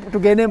nsaba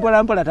tugende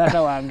mpola mpola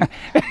taata wange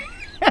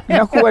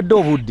nakuwadde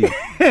obudde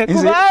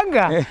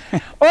kubanga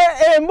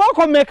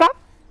emboko meka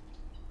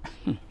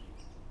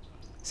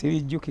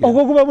sibijjukira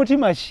okukuba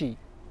mutima ki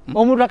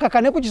omuntu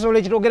akakane ku kisolo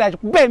ekitogera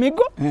kikuba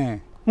emigo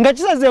nga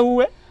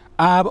kisazewuwe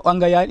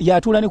nga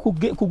yatuula ne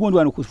kugundi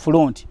wano ku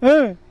front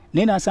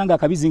naye n'asanga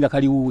akabizi nga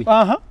kali wuwe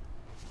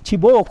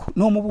kiboko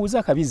n'omubuuza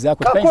akabizi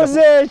ako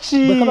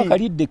kakozeeki kaba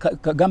kalidde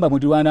kagamba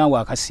mulirwana awo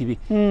akasibe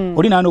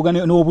oli n'anoga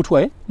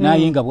n'obutwa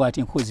naye nga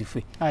bw'ati nkozi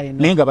ffe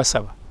naye nga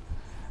basaba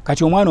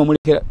kati omwana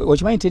omulekera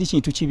okimanyi teri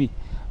kintu kibi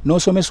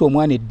n'osomesa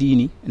omwana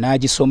eddiini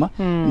n'agisoma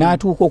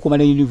n'atuuka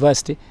okumala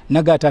university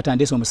nagaata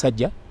atandese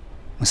omusajja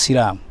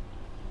musiraamu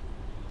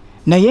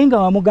naye nga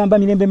wamugamba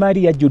mirembe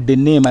maali yajjudde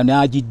enneema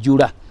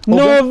n'agijjula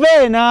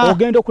noveena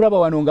ogenda okulaba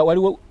wano nga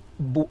waliwo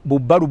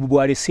bubbalubu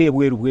bwalese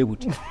ebweru bwe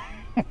buti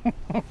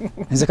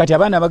nze kati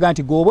abaana baga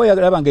nti gwoba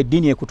oyalaba nga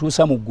eddiini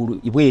ekutuusa mu ggulu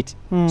bweti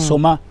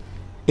soma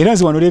era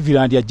nze wano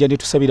Reverand ajja ne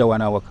tusabira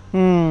wana awaka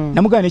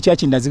namugamba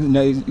nekyaki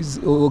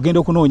ogenda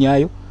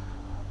okunoonyaayo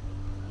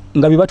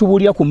nga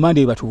bibatubuulira ku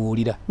Monday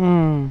batubuulira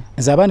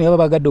nze abaana baba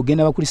bagadde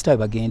ogenda bakristaayo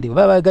bagende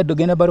baba bagadde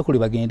ogenda balokole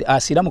bagende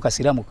asiramuka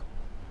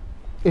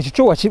ekyo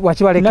kyo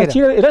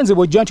wakibalekera era nze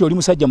bw'ojja nti oli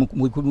musajja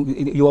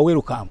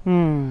yowaweerukamu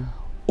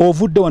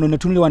ovudde wano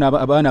netunule wano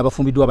abaana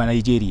abafumbiddwa aba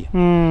Nigeria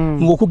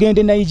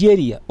ng'okugenda e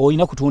Nigeria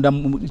olina kutunda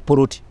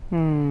poloti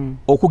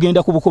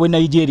okugenda ku buko bwe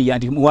Nigeria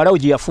nti muwalawo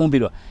gye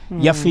yafumbirwa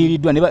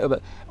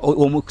yafiiriddwa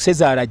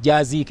omusezaala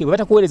jaziike bwe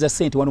batakuweereza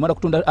ssente wano omala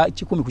kutunda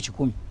 100 ku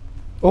 100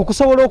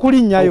 okusobola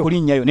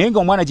okulinnyayo naye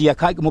ng'omwana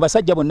mu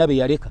basajja bonna be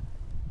yaleka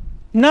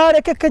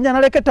n'aleka Kenya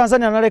n'aleka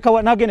Tanzania n'aleka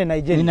n'agenda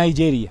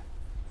Nigeria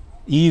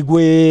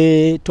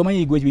igwe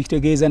tomanyi igwe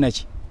bitegeeza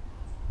naki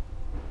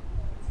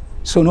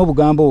so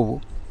n'obugambo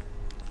obwo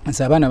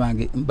nze abaana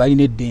bange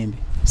balina eddembe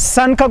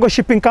Sun Cargo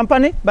Shipping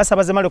Company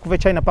basabaze mali okuva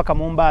China paka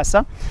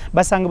Mombasa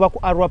basangibwa ku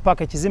Arua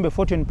Park ekizimbe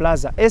Fortune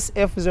Plaza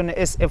SF zone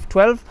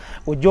SF12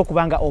 ojjo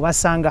kubanga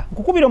obasanga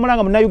kukubira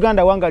omulanga mu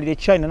Uganda wangalire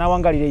China na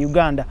wangalire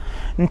Uganda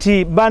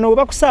nti bano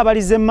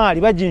bakusabalize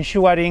mali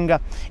bajinshuwaringa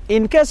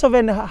in case of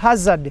a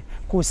hazard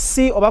ku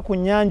sea oba ku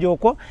nyanja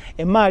okwo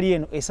emali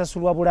eno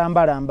esasulwa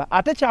bulambalamba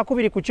ate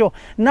kyakubiri kucho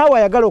nawe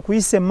ayagala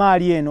okuyisa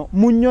emali eno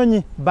mu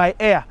nnyonyi by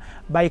air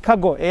by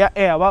cargo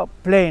air wa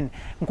plane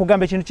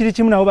nkugamba ekintu kiri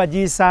kimu nabo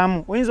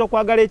bagiyisaamu oyinza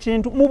okwagala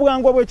ekintu mu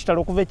bwangu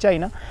obw'ekitalo okuva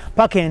China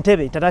paka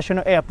Entebbe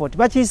International Airport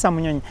bakiyisa mu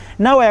nnyonyi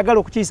nawe ayagala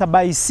okukiyisa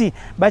by sea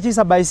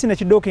bakiyisa by sea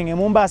nekidoking e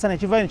Mombasa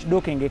nekivayo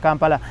nekidoking e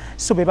Kampala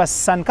so beba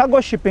Sun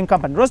Cargo Shipping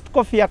Company Roast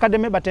Coffee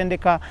Academy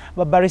batendeka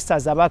ba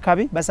baristas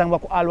abakabi basangwa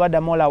ku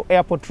Alwada Mola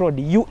Airport Road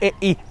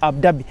UAE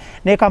Abu Dhabi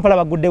ne Kampala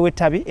bagudde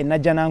wetabi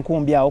enajjana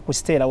nkumbi awo ku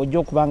Stella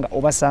ojjo kubanga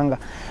obasanga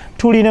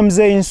tuline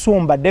mzee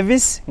Nsumba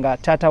Davis nga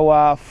tata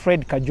wa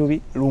Fred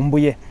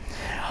Lumbuye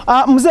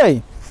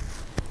mzee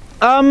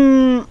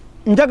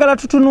njagala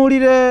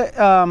tutunulire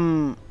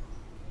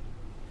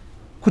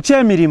ku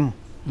kyemirimu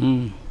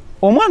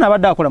omwana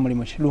abadde akola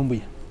mulimu ki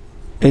Lumbuye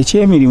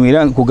ekyemirimu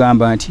era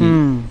nkugamba nti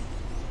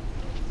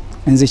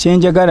nze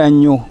kyenjagala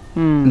nnyo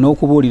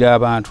n'okubuulira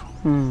abantu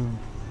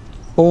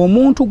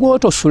omuntu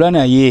gw'otosula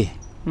naye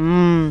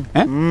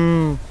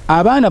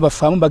abaana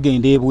bafaamu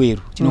bagenda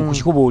ebweru kino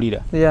kukikubuulira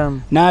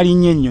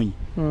n'alinnya ennyonyi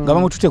nga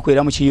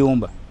bamututekwera mu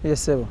kiyumba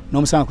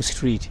n'omusanga ku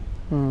street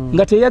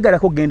nga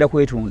teyagalako kugenda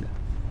kwetunda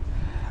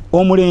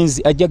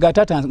omulenzi ajjaga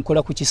taata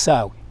nkola ku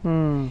kisaawe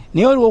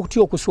naye oliwo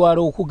okutya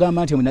okuswala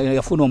okugamba nti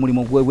yafuna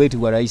omulimu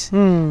gwetibwa layisi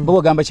bo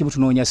bagamba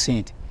kibutunoonya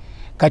ssente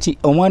kati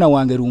omwana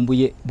wange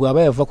Lumbuye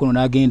bw'aba yava kuno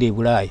n'agenda e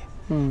Bulaaya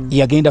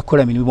yagenda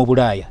kukola mirimu mu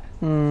Bulaaya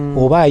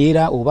oba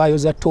ayera oba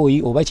ayoza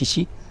ttooyi oba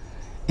kiki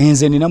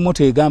enze nina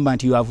moto egamba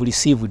nti you have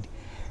received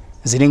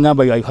zine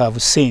ngamba you have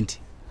sent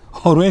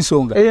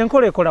olw'ensonga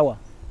enkola ekolawa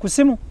ku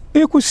simu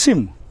ku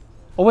simu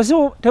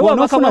obasimu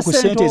tewabaka ku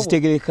sente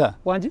ezitegereka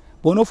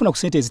bw'onoofuna ku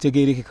sente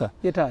ezitegerekeka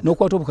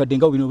n'okwata obukadde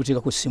nga bubino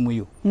obuteeka ku simu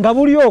yo nga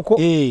buli okwo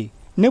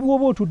ne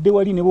bw'oba otudde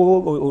wali ne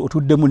bw'oba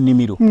otudde mu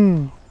nnimiro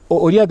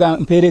olyaga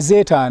mpeereza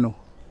 5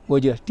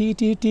 ogira ti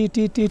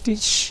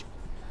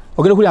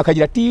ogera kuli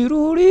akagira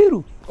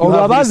tiruliru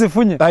olwo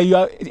abazifunye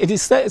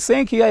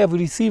thank you I have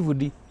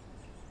received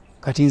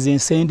kati nze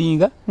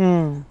nsendinga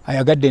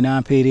ayagadde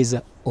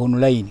n'ampeereza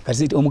online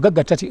kati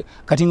omugagga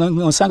kati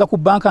onsanga ku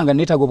banka nga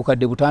netaga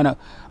obukadde butaana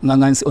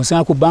nga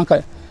onsanga ku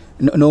banka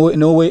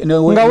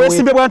nga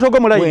wesimbe bwantogo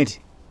mu line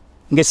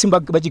ngesimba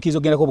bajikizo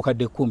genda ko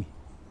obukadde 10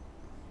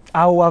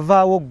 awo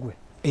wavaawo gwe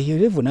eyo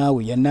level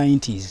naawe ya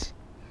 90s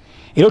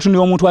era tuni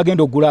omuntu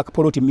agenda ogula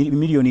poloti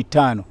milioni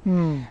 5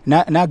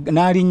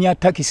 n'alinnya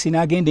takisi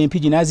n'agenda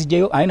empiji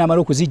n'azijjayo alina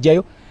amala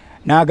okuzijjayo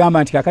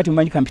n'agamba nti kakati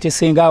mumanyi kampite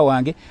senga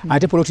wange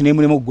ate poloti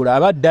n'emulemu okugula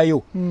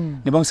abaddayo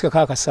ne bamusikako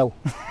akasawo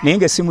naye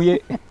ng'essimu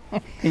ye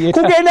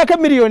kugendako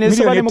miliyoni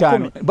esobale mu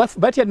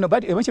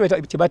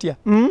 10 batya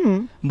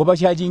mbo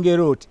bakyajinga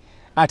eroti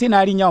ate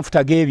n'alinnya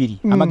amafuta g'ebiri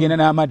amagenda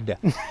n'amadda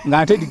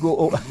ng'ate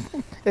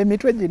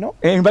emitwe gino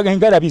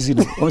engalabi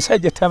zino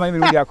omusajja tamanyi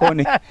mirundi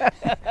akone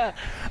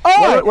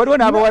waliwo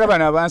n'abawala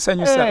bano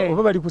abansanyusa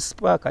oba bali ku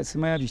sipaaka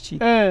simanya biki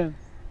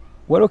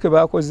waliwo ke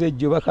bakoze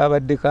ejjo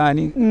bakabadde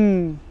kaani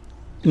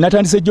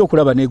natandise ejjo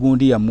okulaba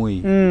negundi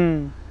yammwe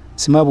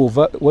simaba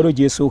ova waliwo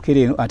gyesookera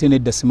eno ate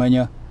nedda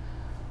simanya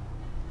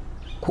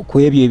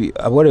kwebyo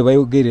abawala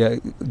bayogerera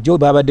jo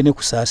babadde ne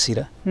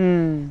kusaasira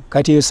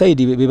kati eyo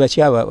sayidi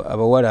bebakyaba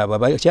abawala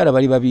abakyala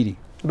bali babiri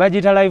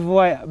bagita live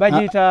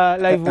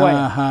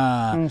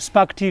wire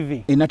Spark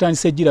TV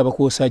natandise ejjiraba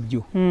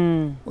kwosajjo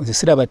nze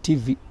siraba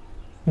TV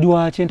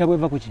lwaki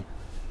entabweva kuki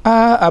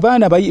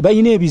abaana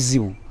bayina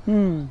ebizibu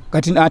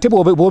kati ate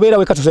bw'obeera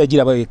weka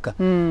tosajjiraba weka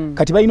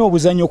kati bayina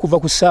obuzannyo okuva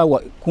ku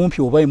ssaawa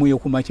kumpi oba emu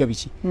y'okumakya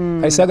biki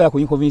kati saagala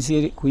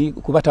kuinconvince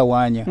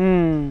kubatawaanya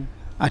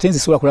ate nze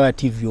sobola kulaba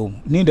TV omu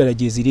n'endala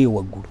gye ziri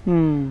ewaggulu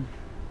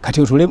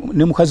kati otule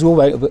ne mukazi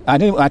wo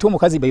ate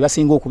omukazi bayi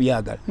basinga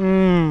okubyagala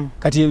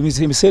kati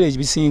ebiseera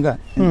ebisinga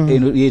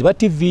eba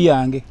TV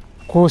yange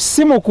ku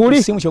simu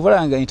kuli simu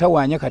kyovalanga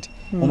ntawaanya kati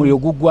omuliro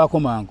guggwako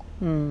mangu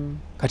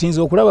kati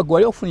nze okulaba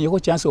gwali okufuniyeko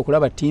chance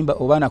okulaba timba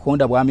oba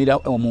nakonda bwamira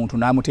omuntu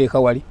n'amuteeka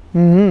wali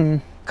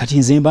kati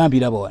nze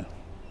mbambiraba wano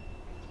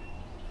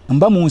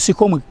mba mu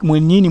nsiko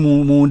mwennyini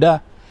munda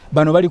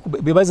bano bali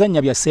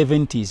bebazanya bya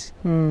 70s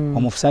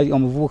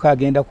omuvubuka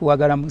agenda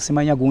kuwagala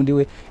simanya gundi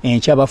we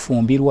enkya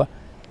bafumbirwa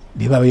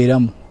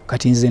bibabeeramu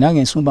kati nze nange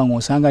ensumba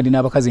ng'osanga ndina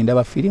abakazi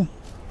ndaba firimu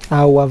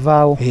awo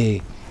wavaawo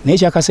naye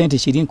kyakasente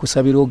kiri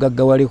nkusabira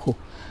ogaggawaleko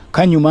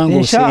kanyuma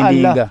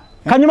ng'osendinga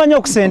kanyuma nnyo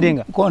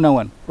okusendinga koona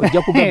wano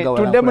ojja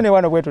kugaggawala tuddemu ne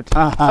wano bwe tuti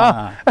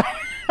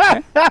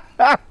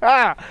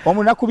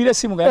omunakubira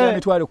essimu nga yagala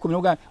emitwalo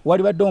 10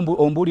 wali badde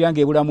ombuulira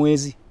ng'ebula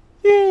mwezi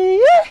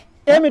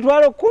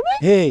emitwalo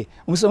 10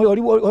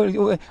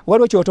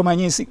 waliwo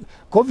kyotomanye ensi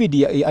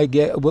covid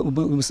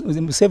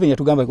Museveni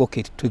yatugamba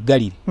okay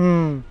twegalire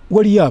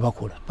waliyo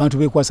abakola bantu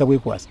bekwasa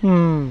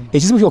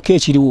ekizibu kyokka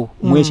ekiriwo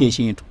mwekyo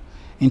ekintu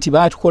nti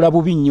baatukola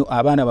bubi nnyo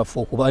abaana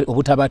baffe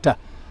obutabata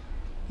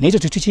naye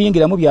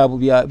tukiyingiramu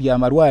bya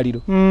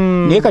malwaliro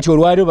naye kati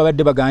olwaliro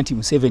babadde baga nti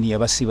Museveni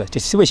yabasiba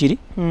tekisibwe kiri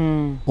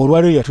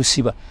olwaliro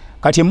yatusiba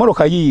kati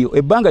emmoloka yiyo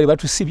ebbanga lye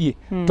batusibye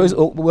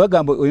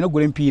bagamba olina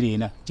ogula empiira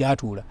ena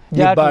gyatuula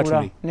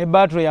ne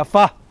battery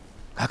yafa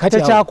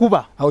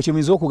tekyakuba awo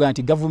kyemuyinza okuga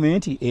nti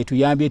gavumenti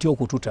etuyambye etya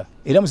okututa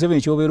era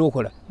Museveni kyobeera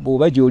okola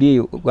bw'oba gy'oli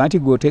eyo nti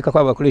gweoteekako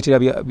abakuleetera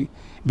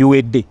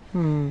biwedde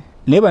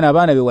naye bano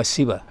abaana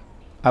bewasiba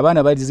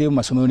abaana balizeyo mu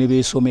masomero ne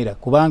beesomera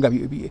kubanga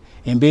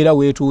embeera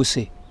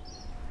weetuuse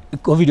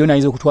covid yona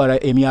ayinza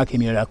okutwala emyaka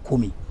emirala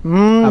 10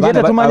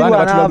 abaana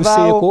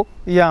batulabuseeko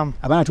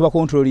abaana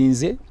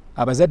tubakontrolinze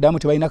abazadde abamu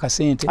tebalina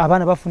kasente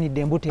abaana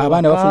bafunidde embute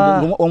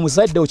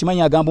omuzadde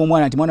okimanya agamba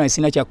omwana nti mwana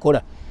sina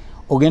kyakkola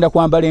ogenda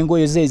kwambala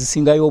engoye ze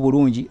ezisingayo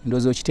obulungi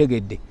ndowooza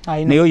okitegedde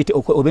naye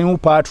obe mu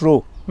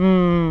patrol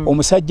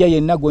omusajja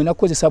yenna gwolina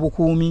kukozesa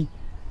bukuumi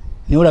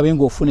naye olabe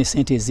ng'ofuna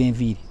esente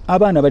ez'enviiri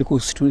abaana bali ku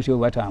situliti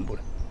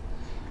batambula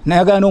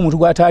nayagala n'omuntu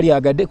gw'ataali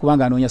agadde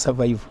kubanga anoonya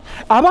survive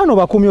abaana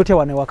obakuumi otya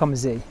wano ewaka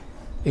muzeeyi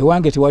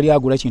ewange tewali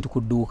agula kintu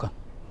ku dduuka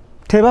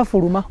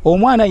tebafuluma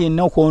omwana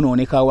yenna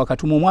okwonooneka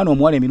awakatuma omwana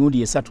omuwala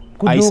emirundi 3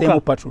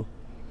 ayiseemu patrol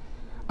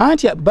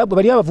anti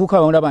bali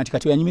abavubuka balaba nti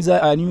kati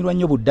anyumirwa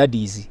nnyo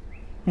buddadiizi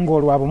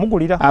ng'olwo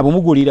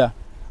abumugulira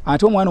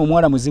ate omwana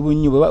omuwala muzibu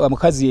nnyo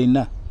mukazi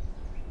yenna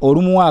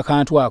olumuwa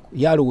akantu ako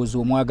yalowooza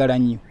omwagala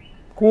nnyo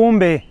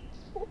kumbe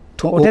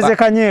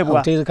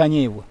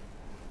otezekanyeebwa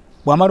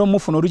bwamala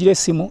omufuna olugira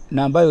essimu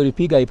nambayo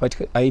lipiga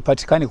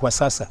aipatikane kwa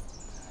sasa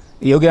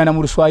yogera na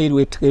mu Luswayiri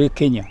we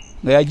Kenya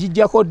nga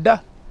yagijjako dda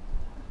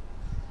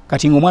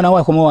kati ng'omwana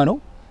we akoma wano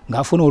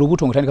ng'afuna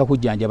olubuto ng'otandika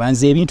kujjanjaba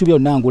nze ebintu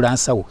byonna ngula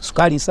nsawo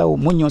sukaali nsawo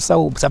munnyo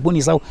nsawo sabuni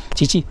nsawo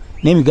kiki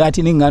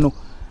n'emigaati n'eŋŋano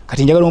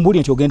kati njagala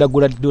ombuulire nti ogenda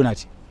kugula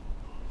donati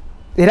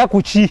era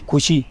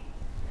kuki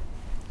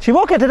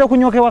kibooketera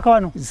okunyokebwaka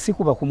wano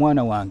sikuba ku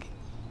mwana wange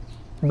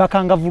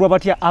bakangavulwa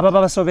batya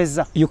ababa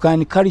basobezza you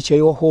can culture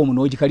your home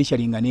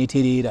n'ogikalicaringa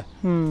n'etereera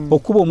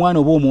okuba omwana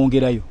oba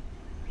omwongerayo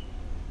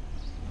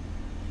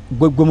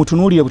gwe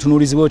mutunuulire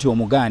butunuulizi bwe oti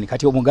omugaani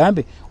kati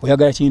omugambe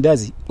oyagala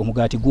kindazi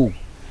omugaati gugu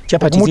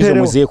chapati zizo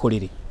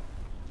muzeekolere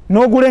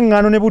n'ogula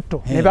eŋŋano ne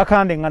butto ne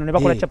bakanda eŋŋano ne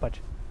bakola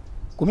chapati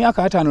ku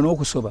myaka 5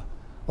 n'okusoba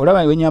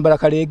olaba wenyambala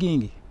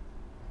kaleegingi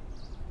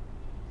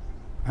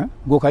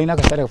gwe kalina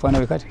akasaati akafaana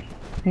bwe kati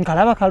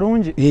nkalaba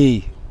kalungi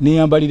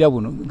neyambalira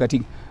buno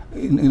kati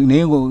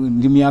naye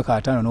ndi myaka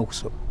 5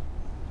 n'okusoba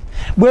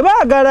bwe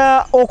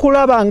baagala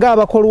okulaba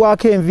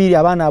ng'abakolwako enviiri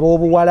abaana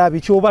ab'obuwala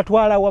biki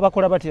obatwalawo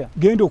bakola batya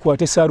genda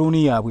okwata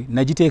esaluuni yaabwe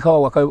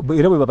nagiteekawo waka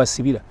era bwe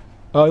babasibira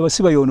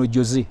basiba yono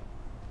Jose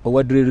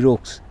owa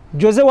dreadlocks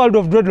Jose World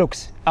of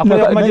Dreadlocks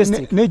akola ku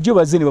Majestic nejjo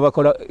bazini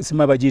babakola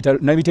sima bagiita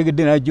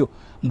nabitegedde najjo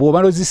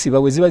bw'obala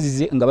ozisiba bwe ziba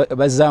zize nga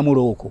bazaamu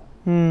looko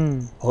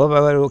oba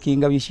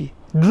babalookinga biki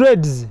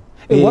dreads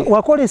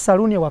wakola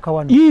esaluuni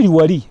ewakawano iri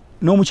wali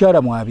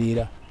n'omukyala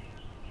mwabeera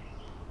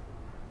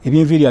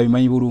ebyenviiri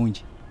abimanyi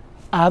bulungi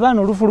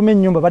abaana olufuluma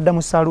ennyumba badda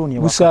mu saluuni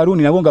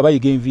nabo nga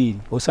bayiga enviiri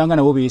osanga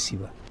nabo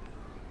beesiba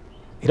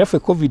era ffe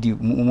covid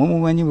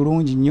mumanyi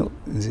bulungi nnyo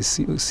nze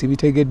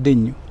sibitegedde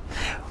nnyo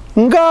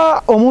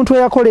nga omuntu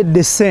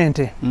eyakoledde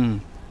ssente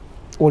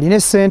olina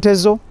essente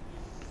zo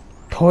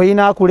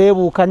toyina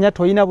akuleebuukanya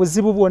toyina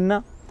buzibu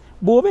bwonna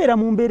bw'obeera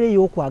mu mbeera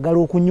ey'okwagala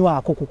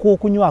okunywako kuko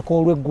okunywako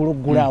olw'eggulu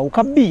ggulaawo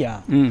kabbiya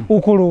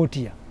okola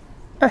otya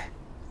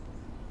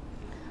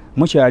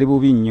mukyali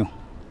bubi nnyo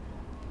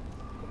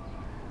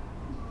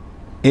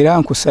era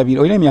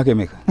nkusabira olina emyaka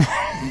emeka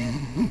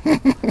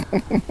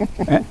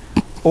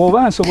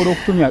oba nsobola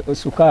okutumya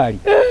sukaali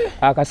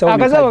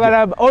akasawo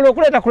galamba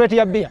olwokuleeta kuleeta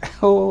ya bbiya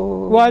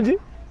wangi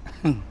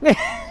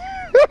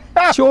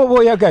kyoba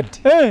oyagadde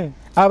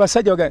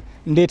abasajja baga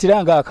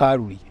ndeetera nga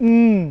akaaluli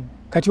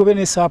kati obe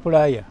ne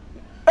sapulaya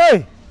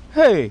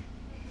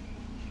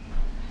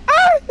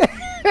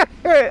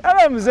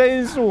aba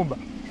muzeeyi nsumba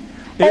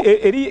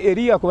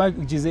eri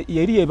yakubagize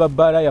yeri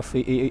ebabbala yaffe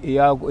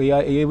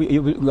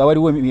nga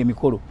waliwo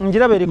emikolo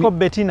njiraba eriko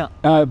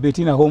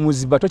betina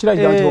homuziba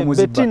tokiragira nti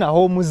homuziba betina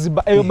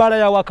homuziba eyo bbala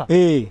ya waka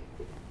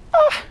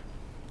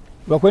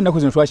lwakwenda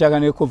kuzino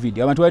twakyagana ne covid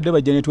abantu badde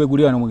bajja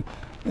netwegulira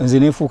nze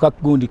nefuuka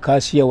gundi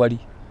kashiya wali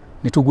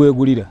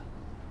netugwegulira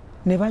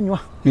ne banywa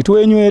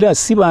netwenywera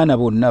si baana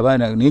bonna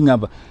baana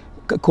neŋŋamba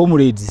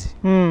comrades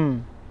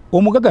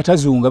omugaga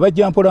tazunga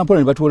bajja mpola mpola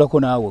ne batuulako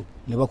naawe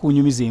ne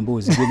bakunyumiza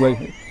emboozi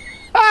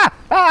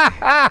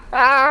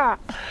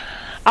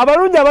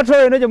abalungi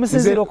abatwala eno gye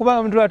musinzira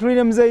okubanga mutula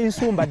tulina muzeeyi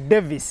Nsumba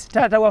Davis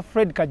taata wa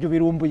Fred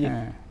Lumbuye.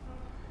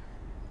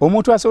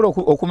 Omuntu asobola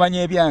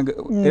okumanya ebyange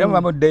era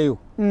mubamuddeyo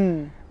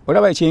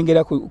olaba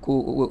ekyengera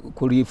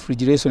ku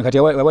refrigeration kati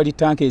awali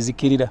tanka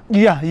ezikirira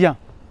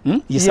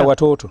yisa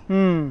watoto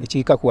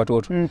ekiika ku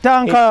watoto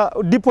tanka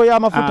dipo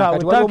y'amafuta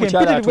tanka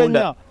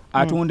empitirivu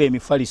atunda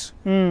emifaliso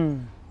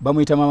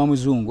bamuyita mama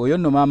muzungu oyo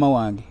nno maama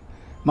wange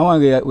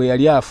we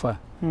yali afa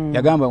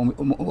yagamba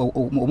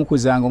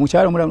omukuzanga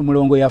omukyalo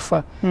mulongo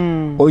yafa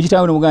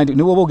oyitawo nomugandi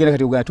nibo bogera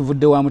kati uganda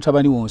tuvudde wa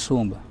mutabani wo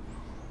Nsumba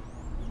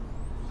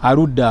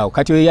aluddawo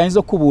kati we yayinza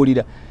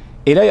okubuulira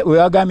era we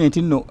yagambye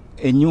nti nno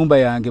ennyumba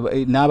yange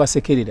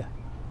n'abasekerera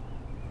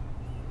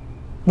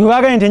bwe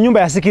bagambye nti ennyumba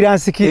yasikira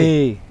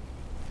nsikire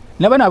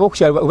nabana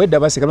abokukyalo wedda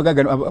baseka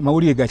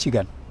mawulire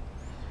gakigano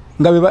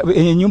nga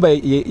ennyumba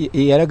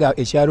yalaga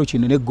ekyalo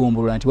kino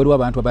negombolola nti waliwo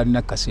abantu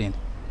abalina kasente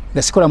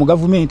nga sikola mu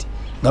gavumenti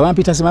nga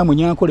bampita sema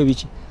munyankole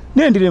biki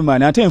nendire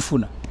maana ate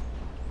nfuna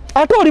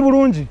ate oli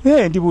bulungi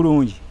ndi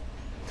bulungi.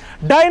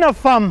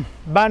 Dynafarm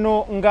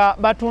bano nga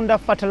batunda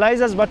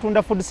fertilizers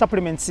batunda food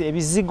supplements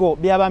ebizigo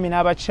by'abaami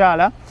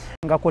n'abakyala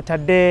nga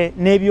kwotadde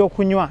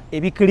n'ebyokunywa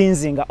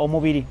ebicleansinga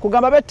omubiri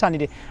kugamba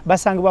bettanire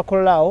basangibwa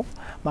kolaawo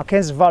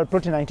Mackenzie Val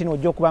Protein 19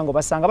 ojja okuba nga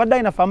basanga ba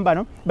Dynafarm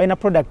bano balina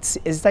products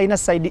ezitalina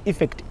side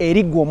effect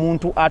erigwa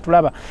omuntu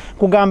atulaba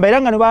kugamba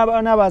era nga ne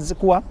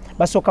n'abazikuwa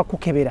basooka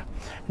kukebera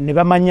ne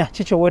bamanya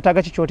kiki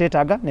weetaaga kiki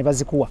oteetaaga ne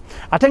bazikuwa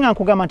ate nga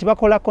nkugamba nti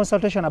bakola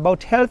consultation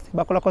about health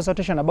bakola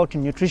consultation about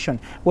nutrition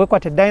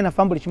wekwate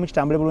Dynafarm buli kimu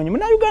kitambule bulungi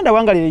muna Uganda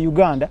wangalire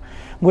Uganda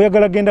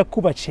ngoyagala genda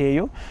kuba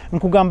kyeyo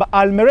nkugamba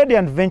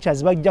Almeridian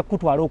Ventures bajja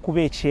kutwala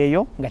okuba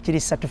ekyeyo nga kiri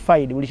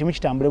certified buli kimu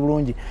kitambule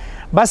bulungi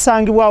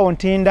basangibwawo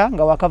Ntinda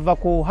nga wakava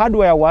ku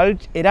Hardware World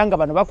era nga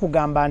bano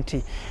bakugamba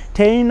nti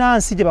teina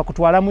nsi gye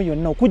bakutwalamu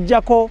yonna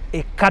okujjako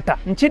ekata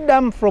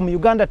nkiddamu from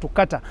Uganda to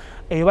Kata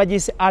eyo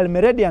bagiyise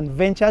Almeridian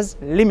Ventures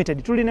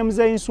Limited tulina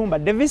muzeeyi Nsumba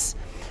Davis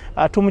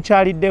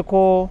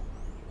tumukyaliddeko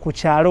ku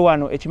kyalo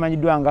wano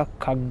ekimanyiddwa nga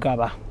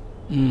Kaggaba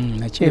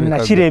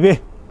nakirebe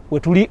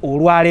wetuli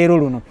olwaleero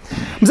luno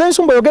muzeeyi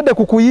Nsumba yogedde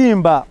ku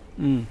kuyimba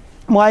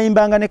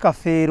mwayimbanga ne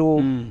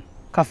Kafeero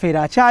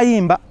Kafeero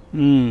akyayimba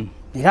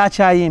era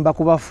akyayimba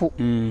ku bafu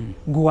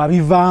gwe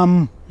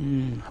wabivaamu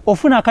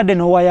ofuna akadde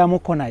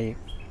n'owayamuko naye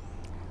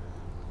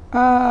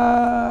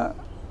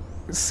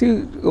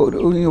si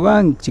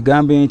oba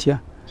kigambe ntya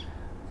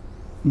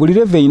buli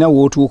leve ina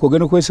wootuuka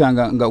ogenda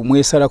okwesanga nga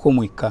mwesalako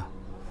mwekka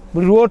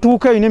buli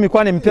lwotuuka erina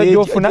emikwano emipya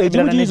gy'ofuna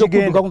ebirala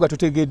n'egigenda nga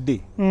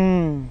tutegedde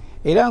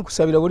era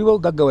nkusabira buli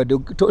gaggawadde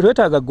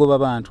twetaaga goba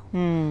bantu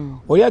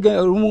oli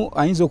olumu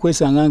ayinza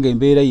okwesanga nga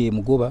embeera ye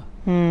mugoba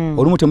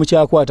olumu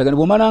temukyakwatagana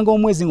bw'omalanga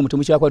omwezi nga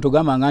temukyakwaata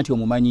ogambanga nti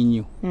omumanyi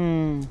nnyo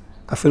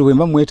Kafeero bwe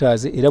mba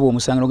mwetaaze era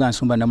bw'omusanga noga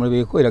Nsumba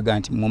namulebeeko eraga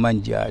nti mumanyi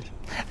gyali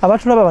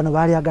abatulaba bano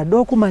baalyagadde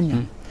okumanya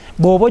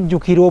bw'oba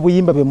ojjukira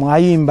obuyimba bwe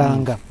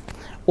mwayimbanga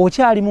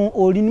okyalimu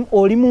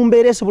oli mu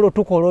mbeera esobola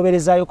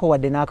otukolooberezaayoko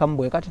wadde n'akamu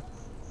bwe kati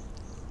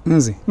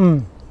nze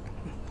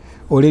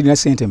oli erina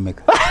ssente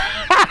mmeka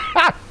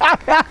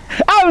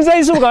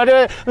Muzeeyi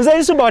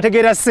Nsumba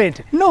wategeera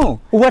ssente no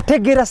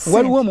wategeera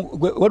ssente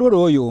waliwo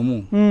lwoyo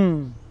omu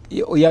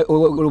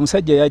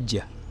omusajja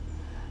yajja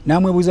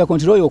namwebuuzako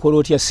nti lwoyo okola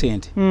otya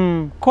ssente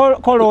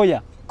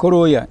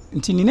kolooya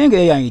nti nina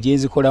engeri yange gye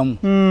nzikolamu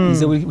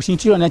nze buli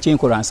kintu kyonna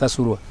kyenkola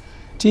nsasulwa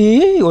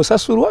ti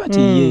osasulwa ti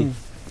ye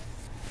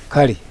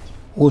kale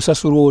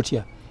osasulwa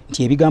otya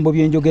nti ebigambo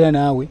bye njogera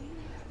naawe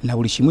na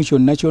buli kimu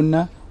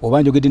kyonna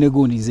oba njogedde ne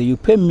gundi nze you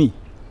pay me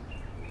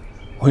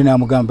oli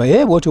namugamba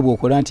bwotyo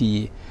bw'okola nti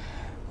ye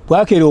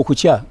bwakeera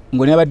okukya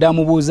ng'oni abadde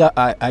amubuuza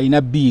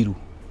ayina bbiiru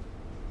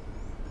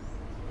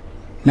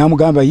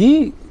namugamba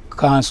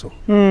kanso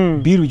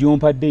bbiiru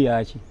gy'ompadde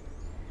yaki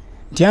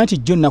nti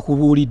jjo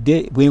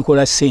nakubuulidde bwe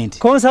nkola ssente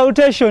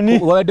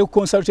wadde ku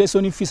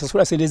consultation fee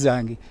sasula ssente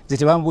zange ze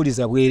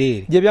tebamubuuliza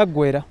bwereere gye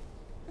byaggwera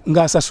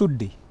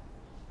ng'asasudde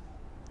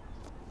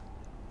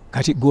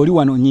kati goli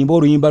wano nyimba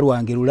oluyimba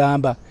lwange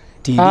lulamba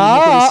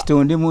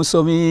Kristo ndi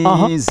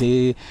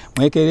musomize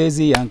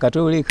mwekerezi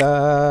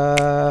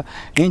yankatolika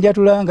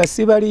enjatulanga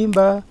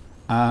sibalimba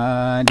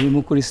ndi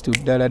mu Kristo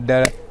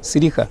ddala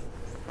sirika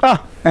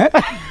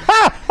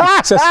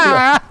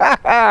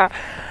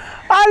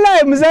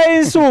Alaye muzeeyi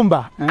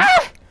Nsumba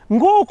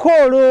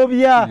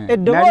ng'okooloobya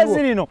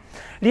eddoboozi lino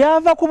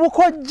lyava ku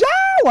bukojja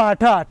wa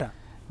taata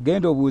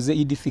genda obuuze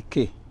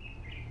idifike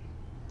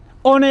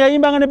ono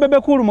yayimbanga ne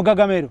Bebekulu mu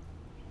Gagamero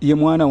ye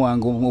mwana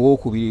wange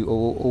owokubiri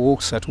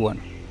owokusatu wano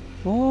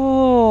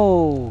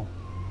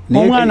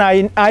omwana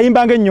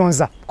ayimbanga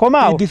ennyonza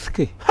komaawo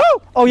idifike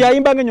oyo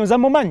ayimbanga ennyonza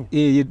mumanyi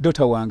ye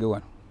dota wange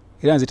wano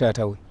era nze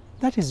taata we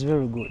that is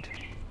very good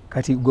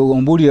kati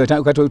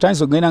ombuulira kati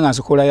otandise okugenda nga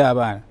nsokolayo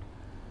abaana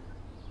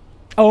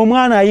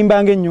omwana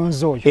ayimbanga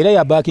ennyonza oyo era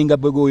yabaakinga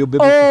bwego oyo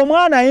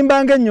omwana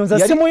ayimbanga ennyonza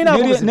simuyina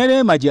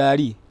nerema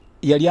gyali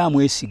yali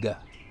amwesiga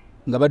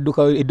nga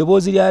badduka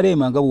eddoboozi lya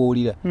leema nga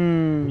bw'owulira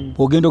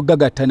bw'ogenda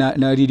okugagatta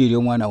na liri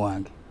ery'omwana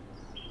wange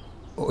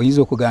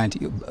oyinza okugaa nti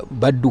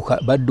badduka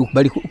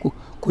bali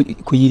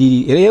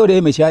kuyiriri era yo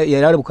leema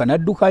yalabuka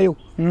n'addukayo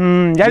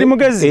yali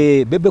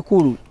mugezi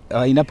bebekulu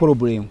alina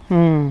problemu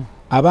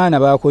abaana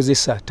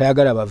bakozesa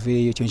tayagala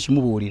baveeyo kyo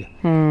kimubuulira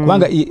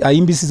kubanga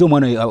ayimbisiza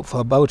omwana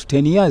for about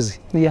 10 years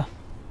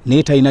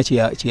naye talina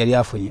kye yali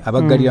afunye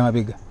abaggalira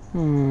mabega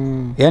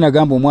era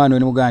nagamba omwana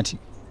ne mugaa nti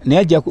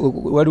naye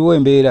waliwo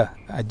embeera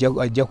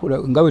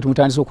nga bwe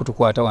tumutandisa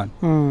okutukwata wano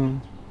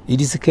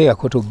idisike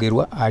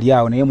yakotogerwa ali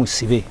awo naye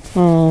musibe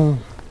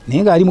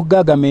naye ng'ali mu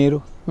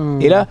gaagameero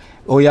era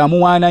oyo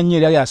amuwaana nnyo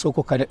era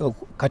yasooka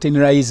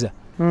kateneriza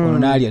ono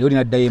n'ali ali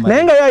naddayo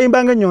naye nga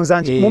yayimbanga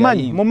ennyonza nti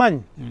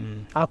mumanyi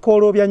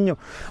akooloobya nnyo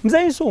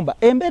Mzee Nsumba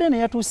embeera ne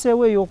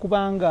yatuuseewo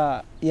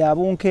ey'okubanga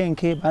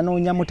yabunkenke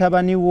banoonya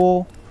mutabani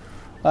wo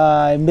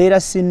embeera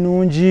si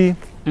nnungi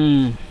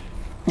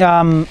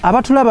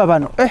abatulaba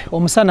bano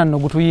omusana nno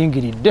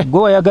gutuyingiridde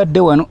gwe wayagadde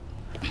wano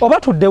oba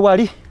tudde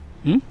wali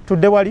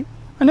tudde wali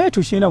naye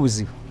tukirina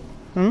buzibu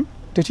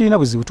tekirina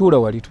buzibu tuula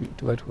wali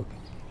tubatuuke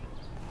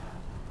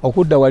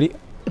okudda wali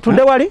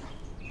tudde wali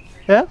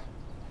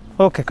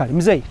okay kale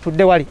Mzee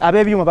tudde wali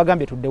ab'ebyuma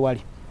bagambye tudde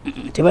wali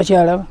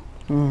tebakyalaba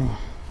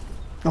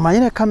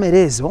omanyire kamera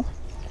ezo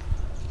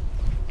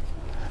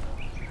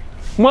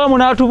mwamu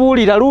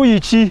n'atubuulira luuyi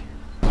ki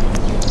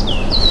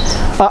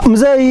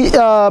Mzee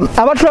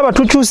abatulaba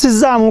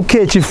tukyusizaamuko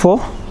ekifo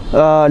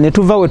ne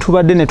tuva we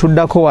tubadde ne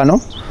tuddako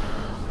wano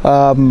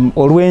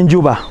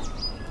olw'enjuba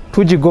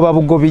tugigoba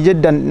bugobi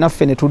jedda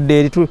naffe ne tudda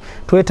eri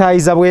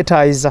twetaayiza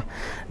bwetaayiza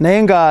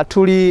naye nga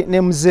tuli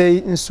ne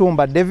Mzee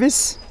Nsumba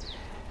Davis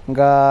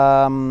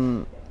nga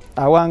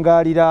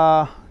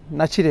awangaalira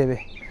Nakirebe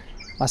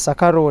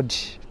Masaka Road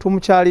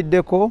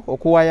tumukyaliddeko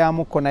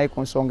okuwayaamuko naye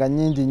ku nsonga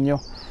nnyingi nnyo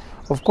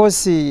of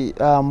course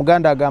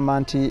muganda agamba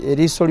nti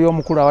eriiso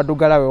ly'omukulu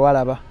awaddugala we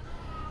walaba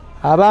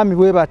abaami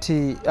bwe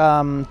bati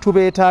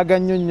tubeetaaga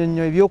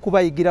nnyo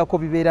ebyokubayigirako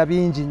bibeera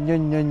bingi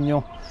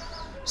nnyo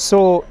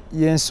so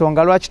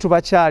yensonga lwaki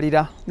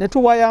tubakyalira ne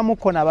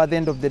tuwayaamuko na by the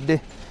end of the day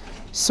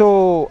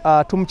so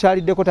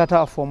tumukyaliddeko taata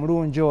waffe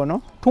omulungi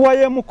ono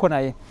tuwayeemuko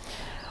naye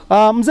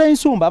Mzee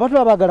Nsumba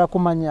abantu baagala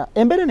kumanya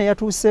embeera ne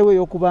yatuuseewo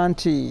ey'okuba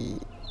nti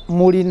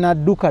mulina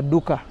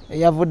dduka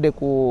eyavudde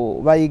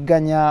ku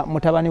bayigganya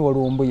mutabani wo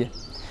Lumbuye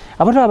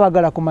abantu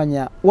baagala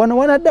kumanya wano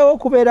wanaddawo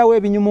okubeerawo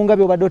ebinyumu nga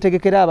by'obadde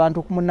otegekera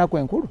abantu ku munnaku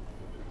enkulu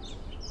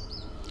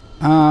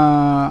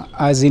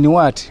as in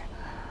what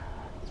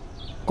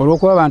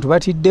olw'okuba abantu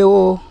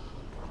batiddewo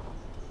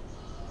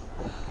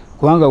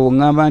kubanga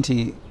bw'oŋŋamba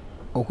nti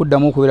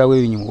okuddamu okubeerawo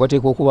ebinyumu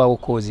wateeka okubaawo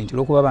kozi nti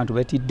olw'okuba abantu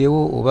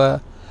batiddewo oba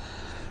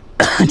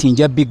nti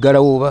nja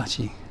biggalawo oba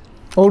ki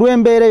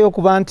olw'embeera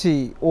ey'okuba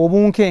nti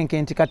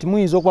obunkenke nti kati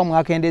muyinza okuba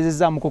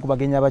mwakendezezaamuko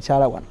okubagenya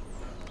abakyala wano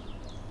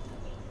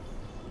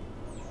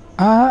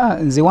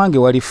nze wange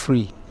wali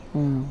free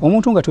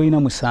omuntu nga tolina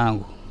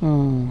musango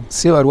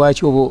siba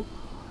lwaki obo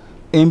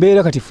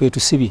embeera kati ffe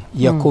tusibye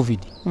ya covid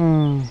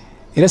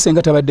era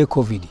senga tabadde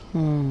covid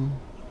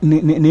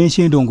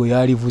n'ekyendongo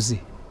yalivuze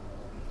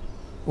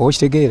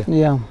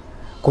okitegeera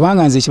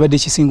kubanga nze ekibadde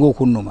kisinga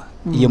okunnuma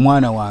ye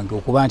mwana wange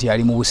okuba nti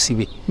ali mu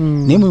busibe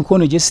naye mu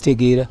mikono gye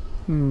sitegeera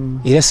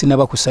era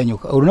sinaba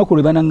kusanyuka olunaku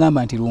lwe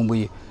banaŋŋamba nti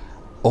Lumbuye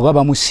oba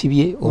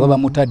bamusibye oba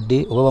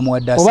bamutadde oba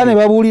bamuwadde oba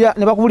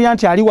ne bakubuulira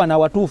nti ali wana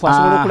watuufu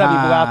asobola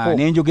okulabibwako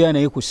nenjogera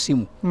naye ku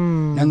ssimu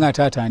nange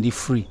taata ndi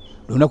free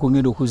lunaku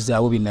ngenda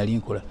okuzzaawo bye nali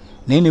nkola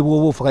naye ne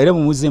bw'oba ofa era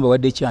mu muzemba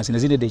wadde chance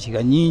nazinde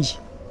dakika nnyingi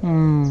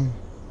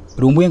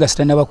Lumbuye nga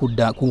sitanaba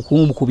kudda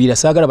kumukubira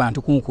saagala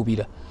bantu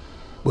kumukubira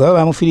bwe baba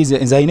bamufiriza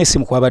nze alina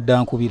essimu kwabadde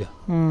ankubira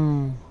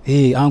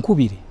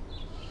ankubire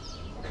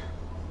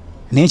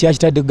naye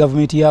kyakitadde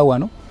gavumenti ya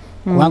wano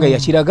kubanga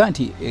yakiraga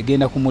nti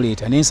egenda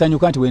kumuleeta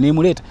nensanyuka nti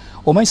weneemuleeta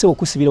omanyise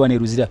okusibira wano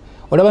eruzira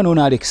olaba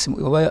noona Alex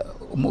oba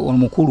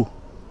omukulu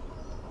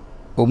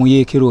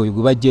omuyeekero oyo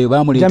gwe bajjayo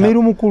bamuleeta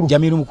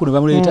Jamiru mukulu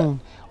bamuleeta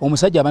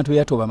omusajja abantu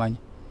beyato bamanyi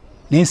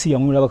nensi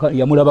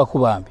yamulabako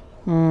bambi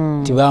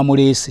nti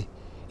bamuleese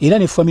era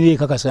ne family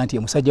ekakasa nti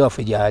omusajja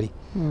waffe gyali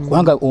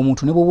kubanga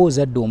omuntu ne bwoba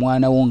ozadde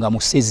omwana wo nga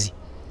musezi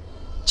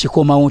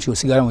kikomawo nti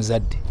osigala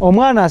muzadde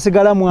omwana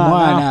asigala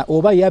mwana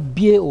oba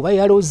yabbye oba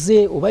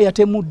yaloze oba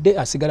yatemudde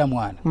asigala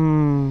mwana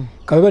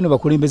kabe bano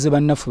bakulembeze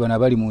bannaffe bano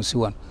abali mu nsi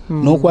wano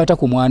n'okwata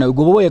ku mwana we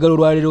gwe oyagala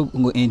olwaleero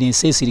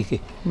ensi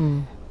esirike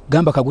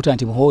gamba kaguta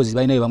nti muhoozi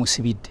balina bye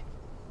bamusibidde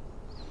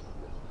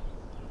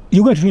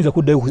Uganda tuyinza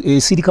kuddayo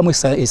esirikamu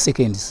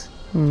seconds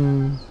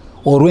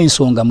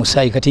olw'ensonga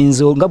musayi kati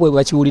nze nga bwe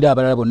bakiwulira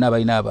abalala bonna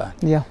abalina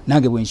abaana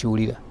nange bwe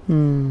nkiwulira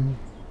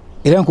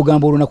era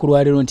nkugamba olunaku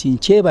lwaleero nti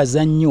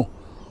nkyebaza nnyo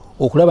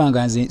okulaba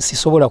nga nze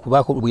sisobola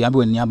kubaako buyambi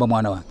bwe nnyamba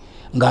mwana wange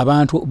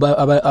ng'abantu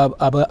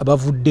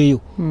bavuddeyo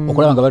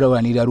okulaba nga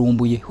balwanirira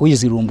Lumbuye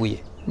huyizi Lumbuye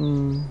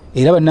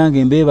era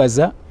bannange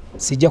mbeebaza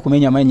sijja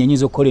kumenya manyi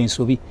nyinza okukola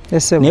ensobi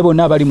naye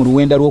bonna abali mu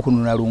luwenda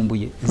lw'okununula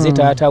Lumbuye nze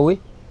taata we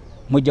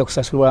mujja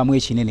kusasulwamu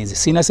ekinene nze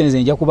sina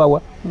sente nja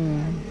kubawa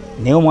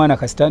naye omwana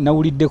kasita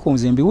nawuliddeko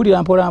nze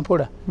mbiwulira mpola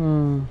mpola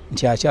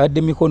nti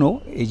akyadde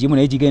mikono egimu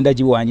naye gigenda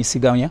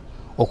giwanyisiganya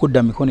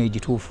okudda mikono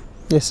egituufu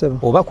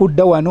oba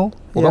kudda wano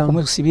oba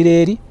kumusibira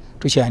eri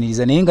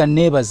tukyaniriza naye nga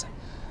neebaza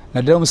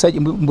naddala omusajja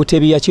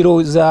Butebi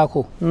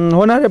yakirowoozaako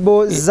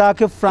Honorable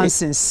Zake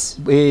Francis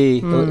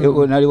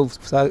Honorable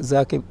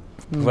Zake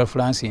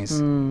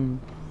Francis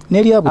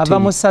ava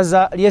mu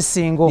ssaza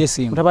ly'Essingo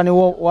mutabani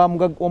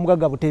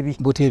w'omugagga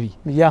Butebi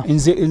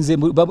nze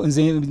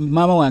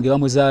maama wange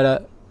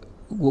bamuzaala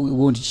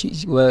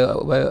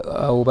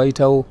awo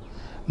bayitawo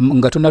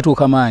nga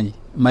tonnatuuka maanyi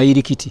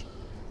mayirikiti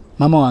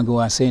maama wange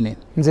wansenene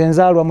nze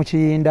nzaalwa mu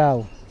Kiyinda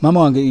awo maama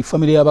wange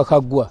famire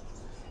y'Abakaggwa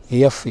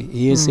eyaffe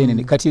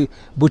ey'ensenene kati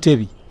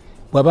Butebi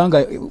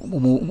bwabanga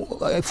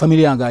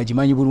famire yange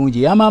agimanyi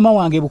bulungi ya maama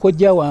wange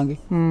bukojja wange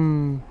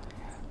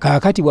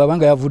kaakati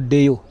bwabanga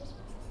yavuddeyo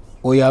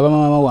oyo aba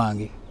maama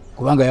wange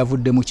kubanga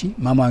yavudde muki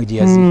maama wange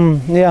yazi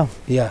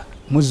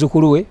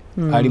muzzukulu we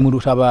ali mu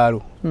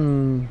lutabaalo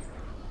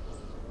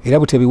era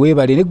Butebi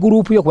weebale ne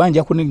gurupu yo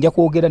kubanga nja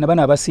kwogera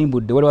nabana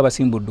abasimbudde waliwo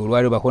abasimbudde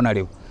olwaliro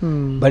bakonalewo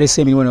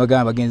balese emirimu ne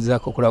bagamba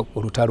bagenzaako okola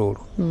olutalo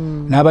olwo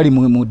n'abali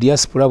mu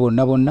diaspora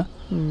bonna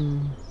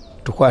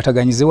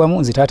tukwataganyize wamu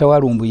nze taata wa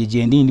Lumbuye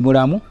gye ndi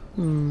mulamu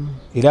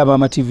era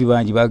abama TV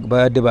bangi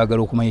badde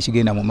baagala okumanya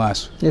ekigenda mu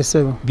maaso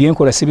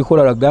byenkola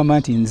sibikola lwagamba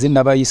nti nze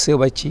nabayise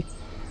baki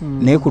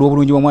naye ku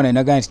lw'obulungi bw'omwana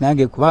yinaga nti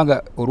nange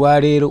kubanga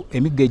olwaleero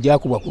emigga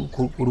egyakubwa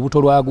ku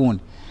lubuto lwa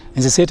gundi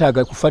nze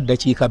seetaaga kufa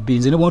ddakiika bbiri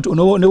nze ne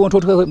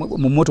bwontotuka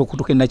mu mmoto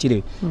okutuka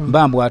ennakirebe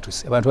mba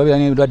mbwatuse abantu babira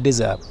n'endwadde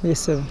zaabwe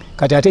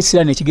kati ate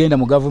ekisira nekigenda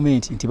mu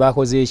gavumenti nti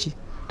baakoze eki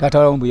taata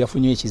wa Lumbuye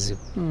yafunye ekizibu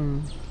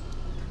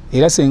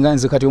era senga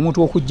nze kati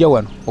omuntu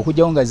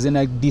okujjawo nga zze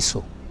na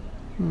diso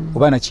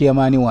oba na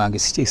chairman wange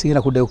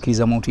sigenda kuddayo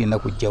kukkiriza muntu yenna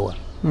kujja wano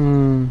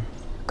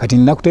kati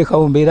nina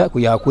kuteekawo mbeera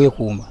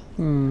yakwekuuma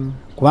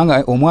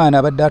kubanga omwana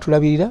abadde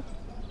atulabirira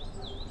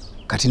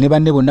kati ne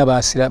banne bonna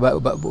baasira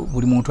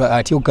buli muntu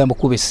atya okugamba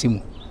kuba essimu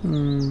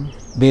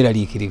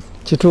beeraliikirivu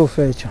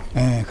kituufu ekyo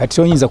kati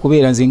toyinza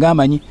kubeera nze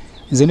ngaamanyi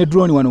nze ne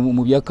drone wano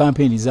mu bya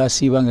kampeni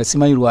zaasiiba nga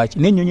simanyi lwaki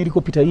n'ennyonyi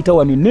helikopita yita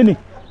wano ennene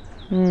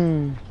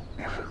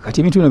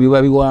kati ebintu bino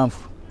biba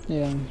biwanvu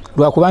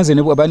lwakuba nze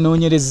ne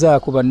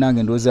banoonyerezaako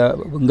bannange ndowooza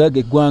nga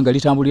eggwanga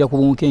litambulira ku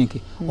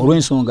bunkenke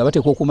olw'ensonga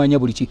bateeka okumanya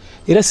buli ki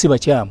era si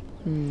bakyamu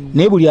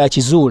naye buli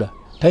akizuula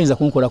tayinza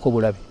kunkolako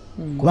bulabe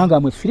kubanga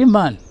amwe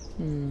freeman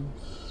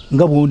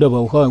nga bwondaba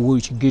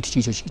kigeeti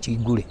kikyo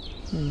kigule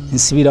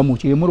nsibiramu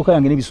emmotoka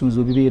yange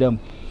n'ebisunzo bibeeramu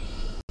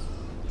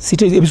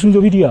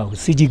ebisunzo biri awo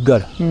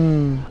sigiggala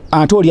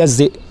ate oli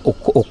azze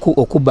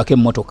okubbako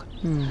emmotoka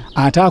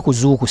ate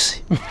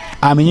akuzuukuse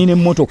amenye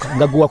n'emmotoka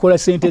nga gwe wakola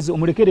sente ze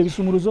omulekere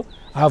ebisumuluzo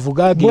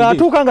avuga agende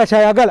bw'atuuka nga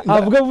kyayagala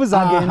avuge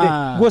buvuza agende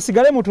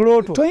gw'osigale mu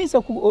tulooto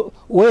toyinza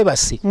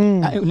weebase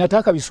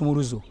nataaka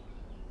bisumuluzo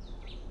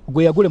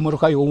gwe yagula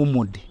emmotoka yo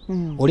owummudde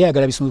oli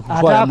ayagala bisumuluzo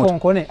kutwala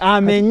akonkone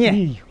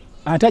amenye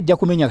ate ajja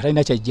kumenya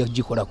katalina kyajja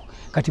kugikolako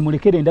kati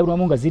mulekere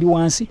endabirwamu nga ziri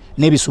wansi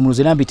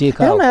n'ebisumuluzo era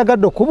mbiteekaawo era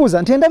nayagadde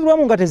okubuuza nti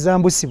endabirwamu nga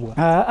tezambusibwa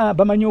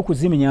bamanyi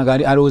okuzimenya nga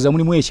alowooza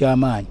mulimu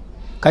ekyamaanyi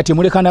kati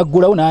muleka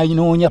naggulawo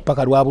n'anoonya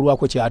paka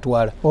lwabulwako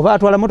kyatwala oba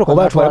atwala motoka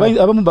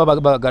abamu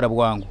bagala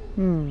bwangu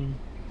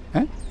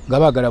nga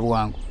baagala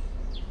bwangu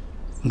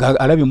nga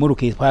alabye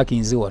emmotoka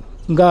epaakinze wano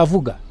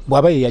ng'avuga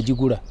bw'aba ye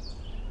yagigula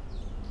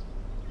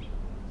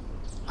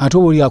ate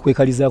oba oli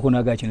akwekalizaako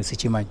naga kino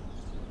sikimanyi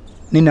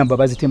n'enamba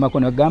bazitemako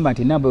nagamba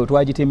nti enamba yo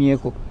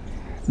twagitemyeko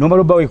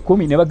nomala obbawo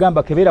 10 ne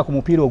bagamba kebeera ku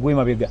mupiira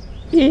ogw'emabega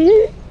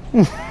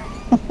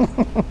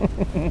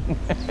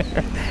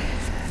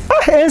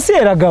ensi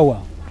eragawa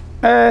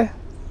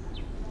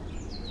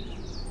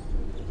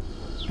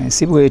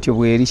ensi bwetyo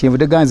bweri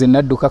kyenvudde ganze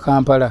nadduka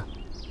Kampala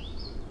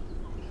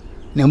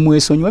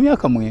nemwesonyiwa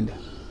myaka 9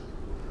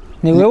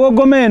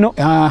 niweewogoma eno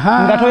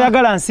nga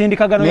toyagala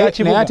nsindikagano ya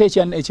kibuga naye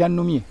ate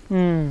ekyannumye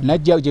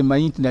najja gye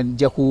mmanyi nti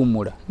najja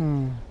kuwummula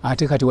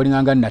ate kati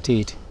walinganga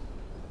nateete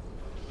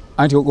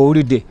anti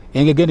owulidde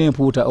engege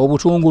n'empuuta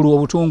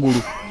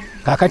obutungulu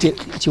kakati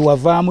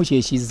kiwavaamu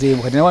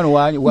kyekizzeemu kati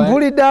nawano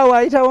mpulidde awo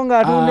ayitawo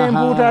ng'atunda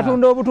empuuta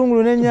atunda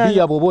obutungulu n'ennyanja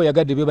biya bw'oba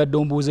oyagadde byebadde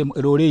ombuuze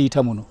loole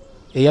eyita muno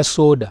eya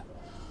soda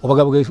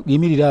obagabo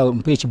yimirira awo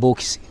mpa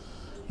ekibokisi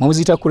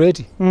mwamuziyita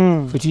kureti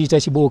fe tuyita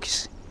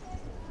kibokisi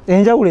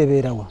enjawulo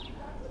ebeerawa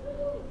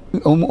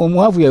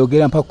omwavu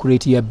yayogera mpa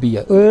kureti ya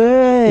bbiya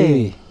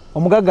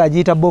omugagga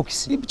agiyita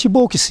bokisi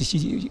kibokisi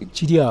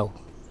kiri awo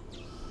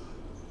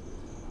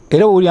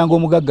era owulyanga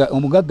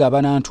omugagga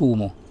aba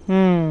nantuumo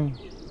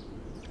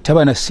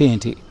taba na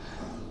ssente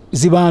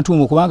ziba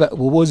ntuumo kubanga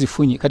bw'oba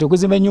ozifunye kati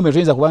okuzimba ennyumba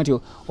toyinza kuba nti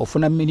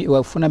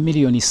ofuna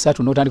miliyoni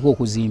 3 n'otandika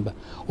okuzimba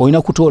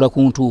olina kutoola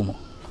ku ntuumo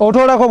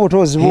otoolako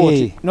butozi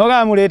bwoti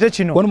nogamba muleete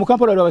kino wano mu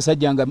Kampala waliwo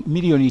abasajja nga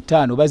miliyoni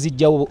 5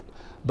 bazijjawo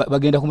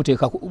bagenda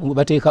kumuteeka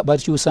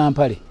bakyusa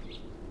mpale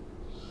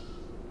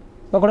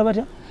bakola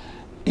batya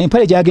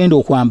empale gyagenda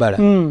okwambala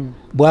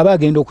bw'aba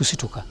agenda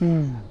okusituka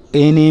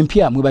eno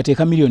empya mwe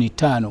bateeka miliyoni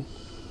 5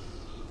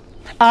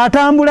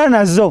 atambula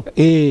nazo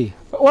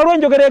Waliwo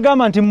njogera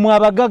egamba nti mmwe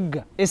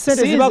abagagga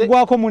essente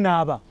zibaggwako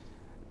munaaba.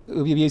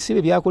 Ebyo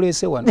byesibe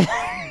byakolese wano.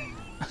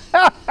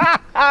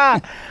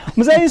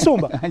 Muzeyi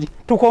Nsumba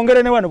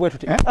tukongere ne wano bwe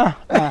tuti.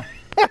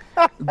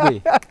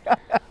 Gwe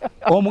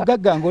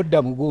omugagga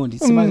ngodda mugundi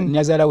sima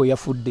nyazala we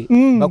yafudde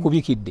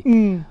bakubikidde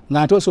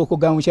nga ntosooka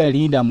ogamba mukyala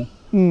lindamu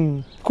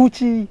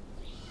kuki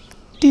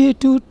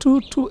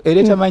tu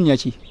ereta manya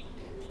ki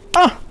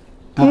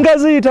nga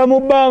ziyita mu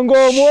bbango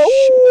omwo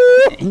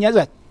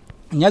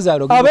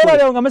nyazalo abeera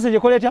leo nga message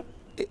koleta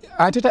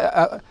ate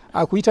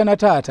akuyita na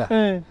taata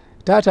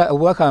taata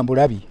obwaka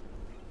mbulabi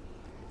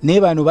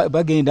ne bano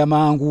bagenda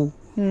mangu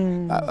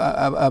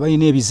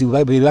abalina ebizibu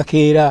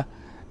bebakeera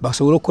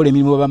basobola okukola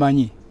emirimu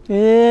babamanyi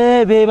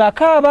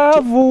bebaka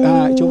abaavu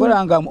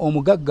kyobalanga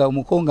omugagga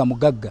omukonga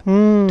mugagga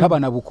taba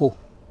na buko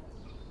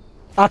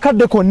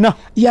akadde konna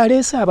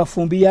yaleese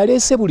abafumbi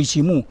yaleese buli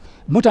kimu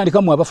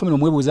mutandika mu abafumbi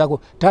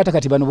nomwebuuzaako taata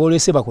kati bano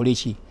boolese bakole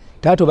ki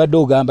taata obadde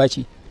ogamba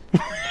ki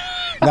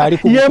ng'ali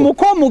ku ye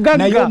muko omugagga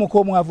naye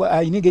omuko omwavu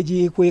ayina engeri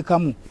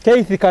yekwekamu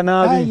Keith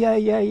Kanaabi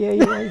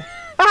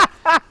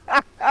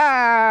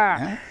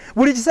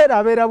buli kiseera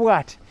abeera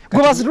bw'ati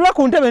gwe basitula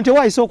ku ntebe nti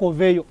waayisooka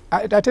oveeyo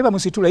ate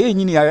bamusitula ye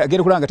nyini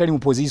agenda kulanga tali mu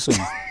position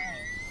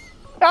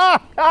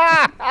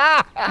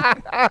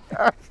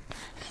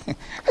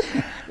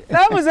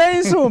Muzeyi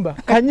Nsumba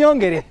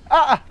kanyongere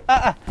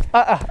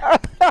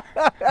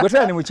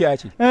gwetala ne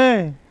mukyaki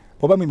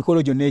oba mu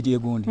mikolo gyonna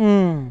egyegundi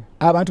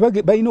abantu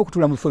balina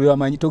okutula mu bifo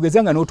byebamanyi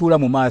togezanga n'otuula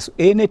mu maaso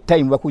ene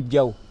time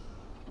bakugjawo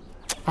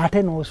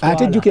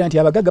ate jjukira nti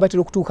abagagga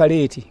batera okutuuka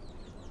leeti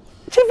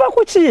kiva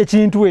ku ki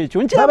ekintu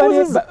ekyo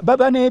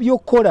baba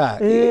n'ebyokukola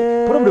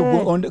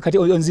kati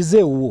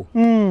onzizeewo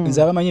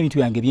nze abamanyi ebintu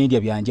byange byendya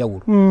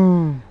byanjawulo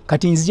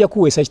kati nzija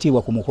kuweesa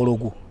kitiibwa ku mukolo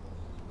gwo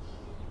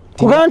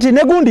kuga nti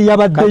ne gundi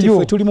yabaddeyo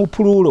ffe tuli mu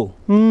pululo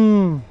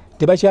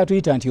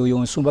tebakyatuyita nti oyo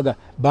nsumbaga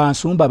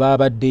bansumba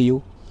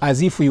babaddeyo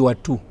azifu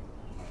yuwattu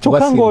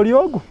kyokka ng'oli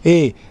ogwo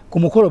ku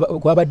mukolo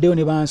kwabaddeyo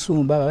ne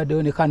bansumba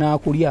babaddeyo ne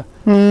kanaakulya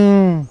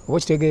oba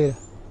kitegeera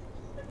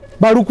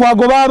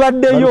balukwago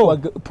babaddeyo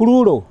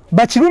pululo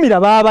bakirumira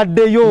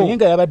babaddeyo naye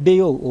nga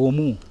yabaddeyo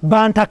omu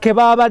bantake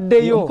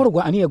babaddeyo omukolo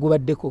gwa ani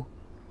yagubaddeko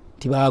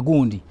ti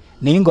bagundi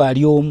naye nga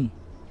ali omu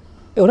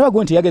olaba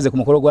gundi yageze ku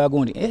mukolo gwa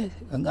gundi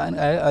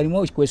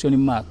alimu question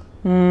mark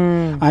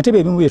ate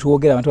bebimu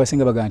byetwogera abantu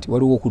basinga baga nti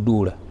waliwo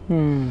okuduula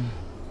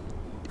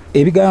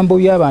ebigambo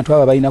by'abantu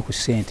aba balina ku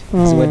ssente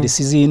ziwadde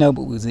siziina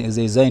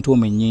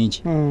zezayintuomu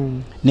ennyingi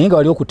naye nga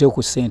wali okuteewo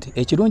ku ssente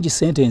ekirungi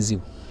ssente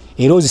enzibu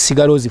era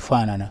ozisigala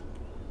ozifaanana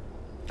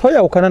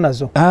toyawukana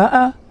nazo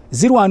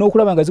zirwana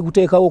okulaba nga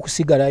zikuteekawo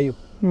okusigalayo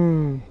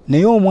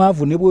naye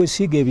omwavu ne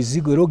bwesiiga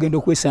ebizigo era ogenda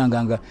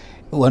okwesanga nga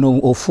wano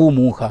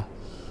ofuumuuka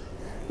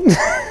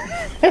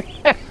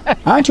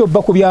anti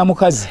obba ku bya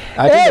mukazi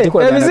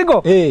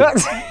ebizigo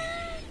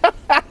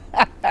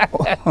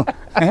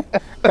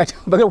kati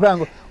bagenda okulaba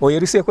nga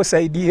oyeruseeko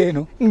sayidi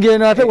eno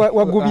ngeno ate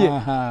wagubye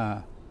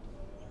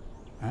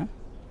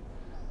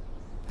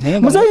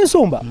Muzeyi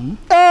Nsumba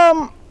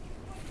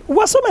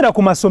wasomera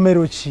ku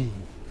masomero ki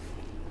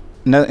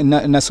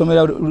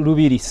nasomera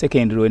Lubiri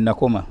secondary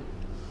nakoma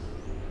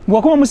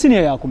wakoma mu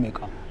senior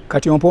yakumeka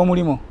kati ompa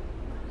omulimo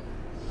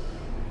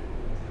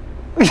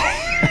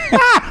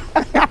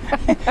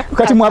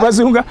kati mu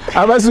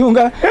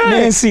abazunga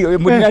n'ensi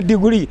mulina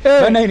diguli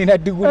banaini na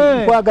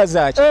diguli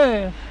kwagaza ki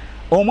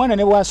omwana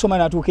ne bwasoma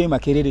n'atuuka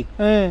Makerere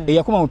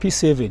eyakoma mu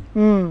P7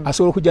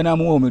 asobola okujja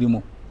n'amuwa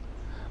omulimo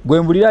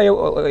gwe mbulirayo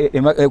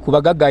ku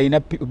bagagga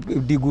ayina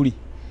diguli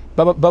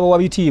baba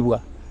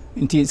wabitiibwa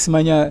nti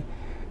simanya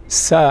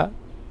sa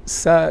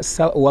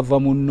wava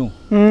munno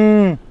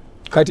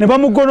kati ne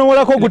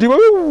bamugonowolako guti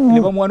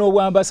ne bamuwana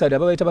obwambasada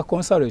babayita ba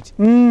consulate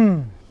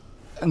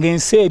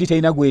ng'ensi eri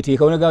terina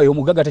gweteeka onaga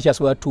omugagga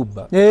takyasobola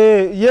tubba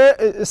ye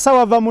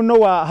sawava munno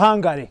wa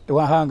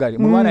Hungary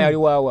mulwana yali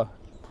waawa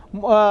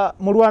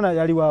mulwana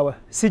yali waawa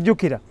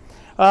sijjukira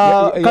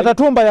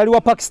Katatumba yali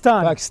wa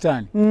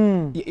Pakistan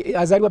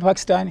azaliwa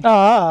Pakistan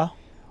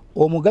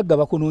omugagga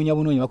bakunoonya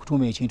bunoonya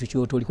bakutuuma ekintu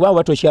kyotoli kubanga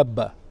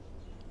batokyabba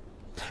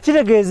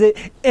kitegeeze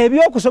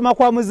ebyokusoma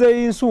kwa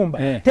Muzeyi Nsumba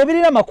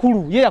tebirina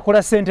makulu ye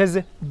yakola ssente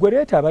ze gwe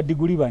leeta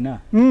abadiguli bana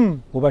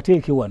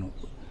obateeke wano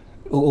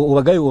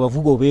obagayo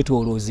obavuga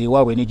obeetoolooza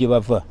ewaabwe ne gye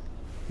bava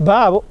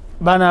baabo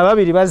bana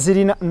ababiri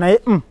bazirina naye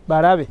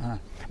balabe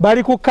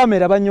bali ku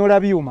kamera banyola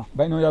byuma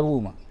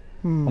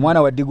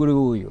omwana wa diguli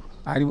oyo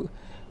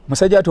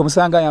musajja ati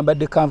omusanga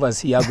ayambadde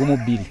canvas yagumu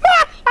 2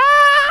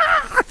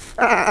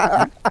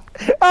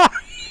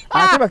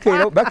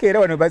 ate bakeera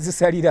wano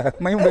bazisalira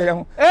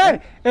mayumbaeramu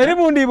eri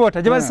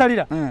bundiboota gye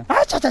bazisalira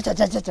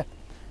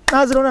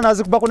nazirona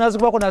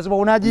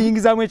nazikubako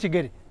nagiyingizaamu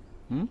ekigere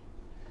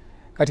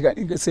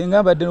kati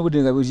senga mbadde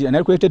n'obudde nga buzira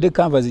nali kuleetedde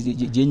canvas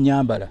gye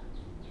nnyambala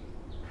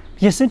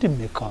ye sente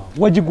mmeka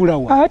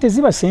wagigulawa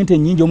teziba sente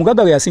nnyingi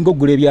omugagga bwe yasinga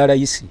okugula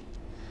ebyalayisi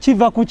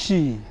kiva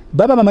kuki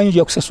baba bamanyi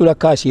ya kusasula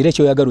kashi era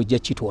ekyoyagala ojja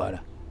kitwala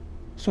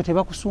so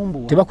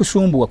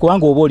tebakusumbuwa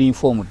kubanga oba oli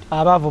informed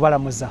abaavu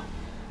balamuza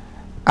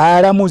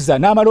aramuza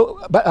namalo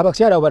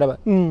abakyala baraba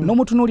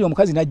n'omutunuli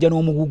omukazi najja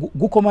n'omugugu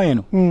gukoma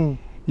eno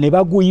ne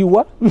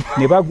baguyiwa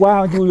ne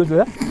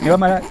bagwanjuza ne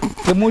bamala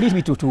temuli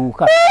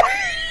bitutuuka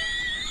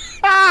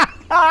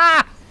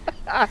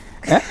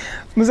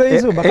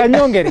muzeyizo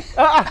bakanyongere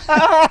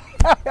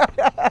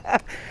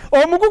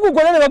omugugu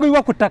gole ne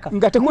baguyiwa ku ttaka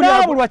nga tekuli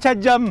abulwa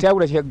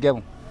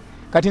kyajjamu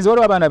kati nze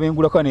waliwo abaana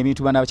bengulako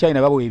n'ebintu bana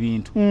abakyalina babo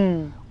ebintu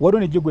waliwo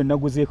nejjo gwe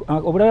naguzeeko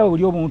obulaba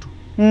buli omuntu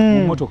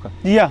mu motoka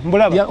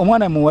mbulaba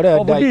omwana muwala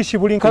yaddayo obudiishi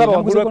buli nkalaba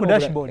wagulwa ku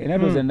dashboard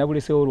nadoza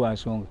nabulesewo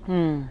lwansonga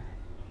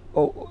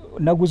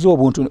naguze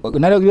obuntu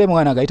nalagire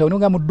mwana agayita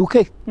nga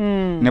mudduke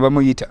ne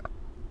bamuyita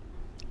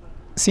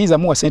sinza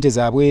muwa sente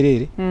za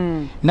bwerere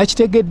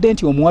nakitegedde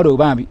nti omuwala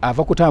obambi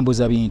ava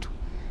kutambuza bintu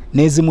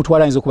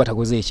nezimutwala nzo kuba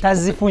tagoze eki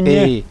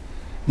tazifunye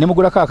ne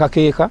mugulako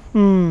akakeeka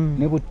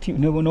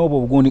n'obwo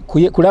obugundi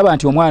kulaba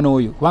nti omwana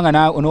oyo kubanga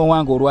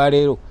n'owanga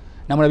olwaleero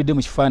namulabidde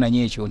mu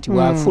kifaananyi ekyo nti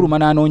wafuluma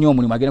n'anoonya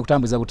omulimu agenda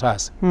kutambuza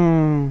butaasa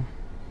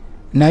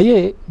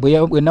naye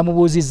bwe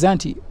namubuuzizza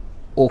nti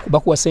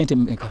bakuwa sente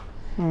mmeka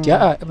nti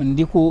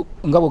ndi ku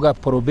ngabo ga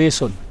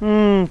probation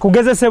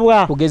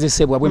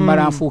kugezesebwa bwe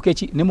mmala nfuuke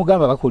ki ne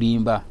mugamba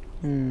bakulimba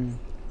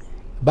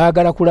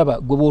baagala kulaba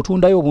gwe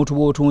bw'otundayo obuntu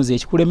bw'otunze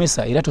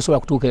ekikulemesa era tosobola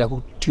kutuukira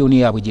ku tyoni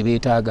yaabwe gye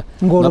beetaaga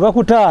nga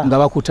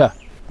bakuta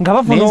nga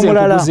bafuna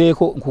omulala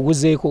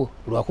nkuguzeeko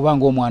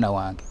lwakubanga omwana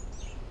wange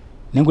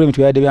nengula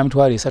emitwe yadde bya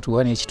mitwalo 3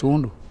 oba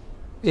n'ekitundu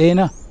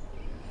ena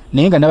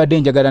naye nga nabadde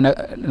njagala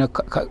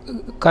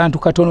kantu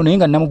katono naye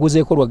nga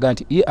namuguzeeko lwaga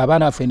nti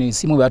abaana baffe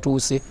n'ensimu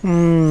batuuse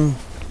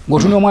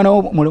ng'otumya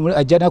omwana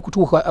ajja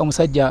nakutuuka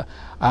omusajja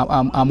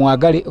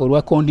amwagale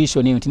olwa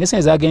condition eyo nti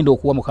nesene zagenda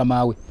okuwa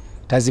mukama we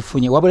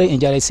tazifunye wabula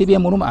enjala esibye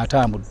muluma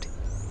atambudde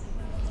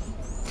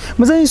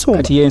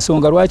kati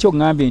yensonga lwaki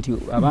ogambye nti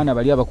abaana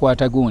bali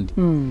abakwata gundi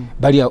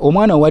bali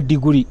omwana wa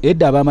diguli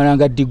edda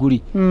abamalanga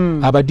diguli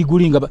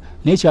abadiguli nga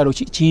n'ekyalo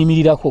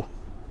kiyimirirako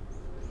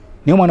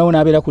naye omwana wo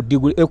n'abeera ku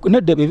diguli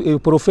nedda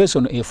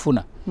professional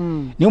efuna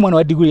naye omwana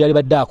wa diguli yali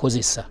badde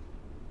akozesa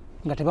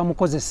nga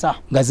tebamukozesa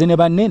nga ze ne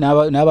banne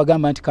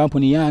n'abagamba nti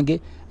kampuni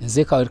yange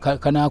nze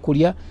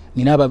kanaakulya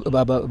nina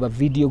ba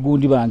video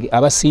gundi bange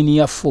aba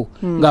senior 4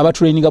 nga aba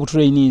training abo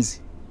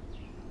trainees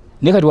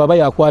ne kati waba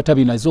yakwata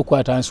bino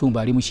azokwata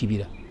nsumba ali mu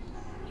kibira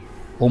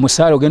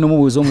omusaala ogenda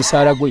omubuuza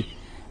omusaala gwe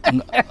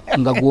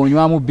nga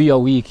gwonywamu bia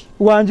wiki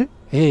wanje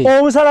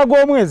omusaala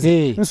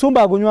gw'omwezi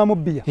nsumba agonywamu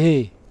bia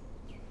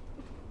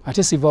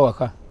ate siva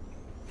waka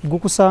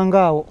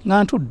gukusangaawo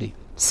nga ntudde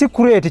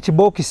secret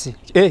kibokisi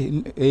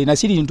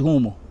nasiri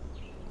ntuumo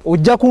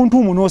ojja ku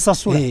ntuumu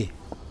n'osasula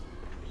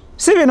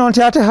si bino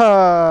nti ate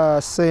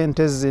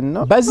sente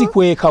zino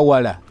bazikweka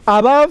wala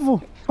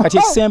abaavu kati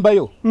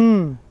ekisembayo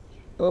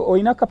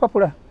oyina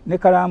kapapula ne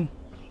kalaamu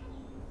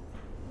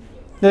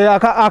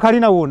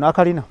akalina wona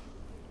akalina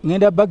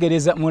ngenda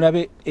bagereza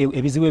mulabe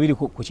ebizibu ebiri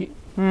kuki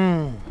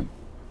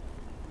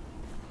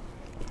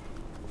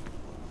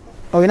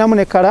oyinamu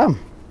ne kalaamu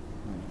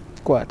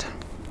kwata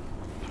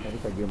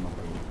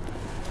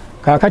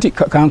kakati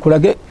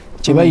kankulage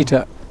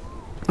kyebayita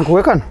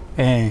nkuwe kano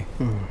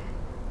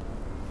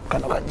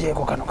kano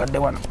kajeeko kano kadde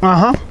wano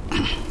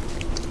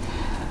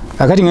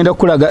kakati ngenda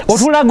kukulaga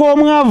otulaga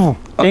omwavu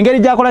engeri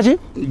gyakola ki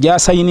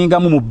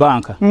gyasayiningamu mu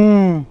banka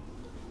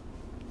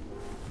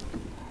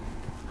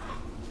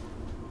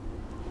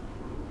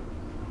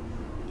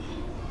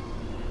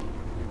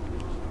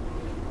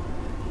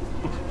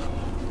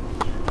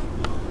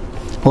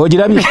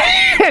ogirabye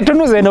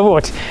tunuze eno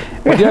boti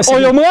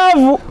oyo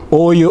mwavu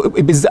oyo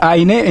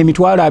ayina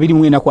emitwalo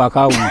 24 ku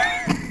akawunti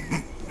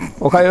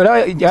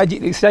okayola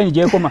sitani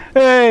gyekoma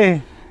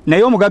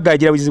naye omugagga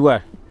agira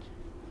buzibwala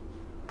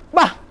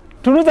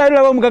tunuza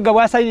alira omugagga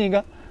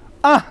bwasayininga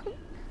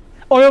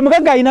oyo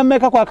omugagga ayina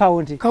mmeka ku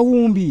akawunti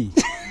kawumbi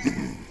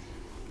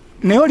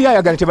naye oli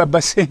ayagala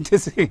tebabba sente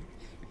ze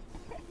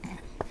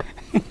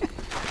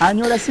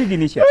anyola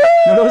signature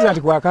nolowooza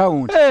nti ku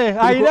akawunti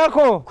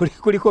ayinako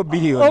kuliko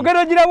biliyoni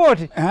ogenda ogira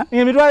bwoti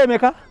emitwalo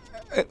emeka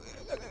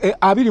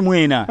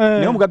 24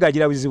 naye omugagga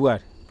agira buzibwala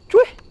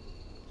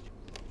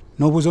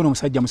n'obuuza ono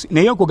omusajja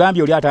naye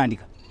nkugambye oli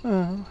atandika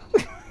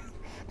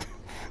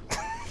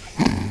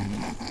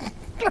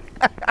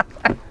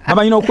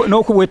amanyi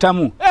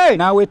n'okubwetamu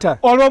n'aweta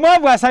olwo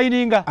omwavu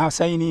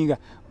asayininga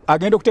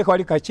agenda okuteeka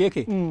wali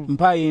kaceeke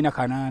mpaayo ena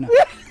 8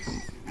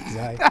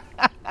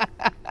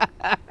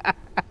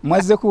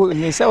 mwazzeku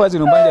esaawa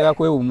zino mbanjaga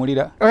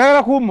kwewummulira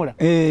oyagala kuwummula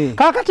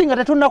kaakati nga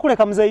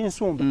tetunnakuleka muzeeyi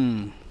nsumba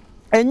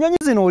ennyonyi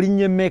zino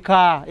olinnye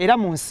mmeka era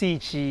mu nsi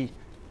ki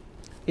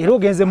era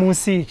ogenze mu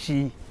nsi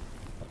ki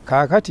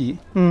kaakati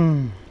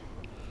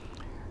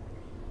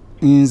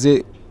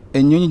nze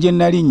ennyonyi gye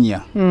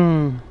nalinnya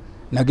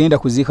nagenda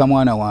kuziika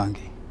mwana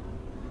wange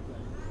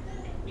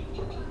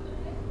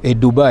e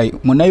Dubai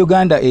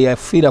munnayuganda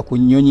eyafiira ku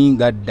nnyonyi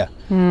ngadda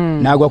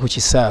n'agwa ku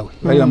kisaawe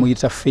bali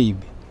bamuyita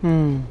Feibe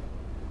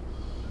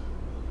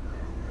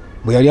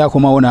bwe yali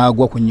akomawo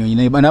n'agwa ku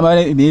nnyonyi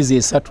n'amala emyezi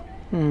 3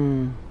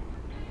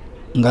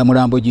 nga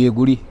mulambo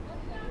gyeguli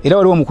era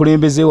waliwo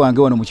omukulembeze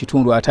wange wano mu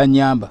kitundu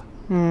atanyamba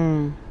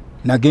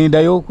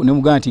nagendayo ne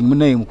muganti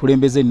munaye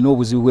mukulembeze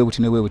n'obuzibu bwe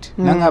buti ne bwe buti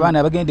nanga abaana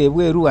abagenda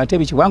ebweru ate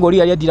biki wange oli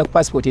yali adira ku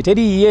passport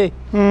eteriiye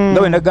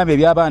nga we nagambye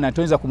by'abaana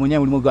toyinza kumunya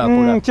mulimu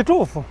gwakola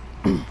kituufu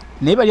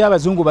naye bali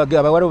abazungu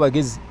abawala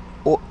bagezi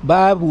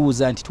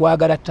babuuza nti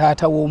twagala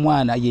taata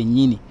w'omwana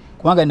yennyini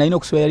kubanga nalina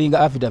okusoma yalinga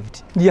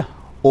affidavit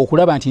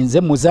okulaba nti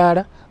nze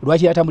muzaala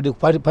lwaki yatambudde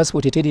ku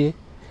passport eteriiye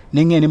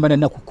nengene mbana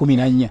naku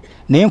 14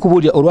 naye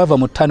nkubuulira olwava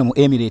mu 5 mu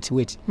Emirates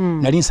wet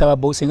nali nsaba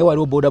boss nga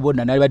waliwo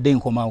boda nali badde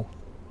nkomawo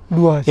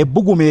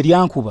ebbugumu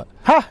eryankuba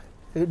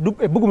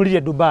ebbugumu liri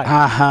e Dubai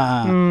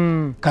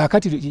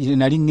kakati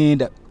nali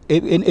ngenda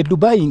e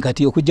Dubai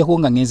nkati okujjako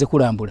nga ngenze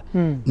kulambula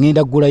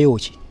ngenda kugulayo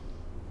ki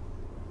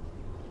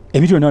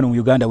ebintu byonna mu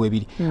Uganda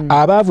webiri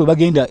abaavu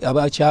bagenda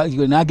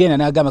nagenda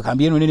nagamba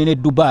kambi eno nene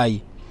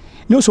Dubai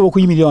nosobola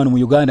okuyimirira wano mu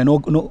Uganda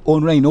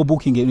online no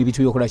booking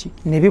ebintu byokola ki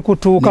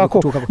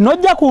nebikutuukako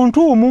nojja ku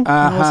ntuumu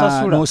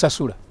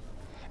nosasula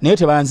naye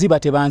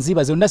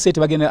tebanziba zonna sente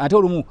bagenda ate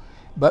olumu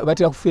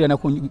batera kufiira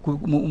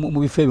mu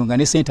bifo ebyo nga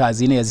ne sente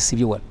azine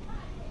yazisibye wano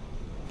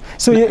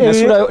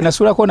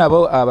nasulako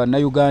nabo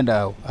abannayuganda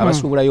awo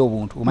abasuubulayo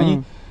obuntu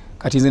omanyi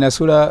kati nze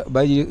nasula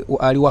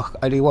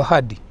aliwa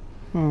hadi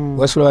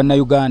wasula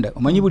bannayuganda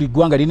omanyi buli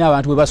ggwanga lina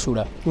abantu bwe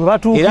basula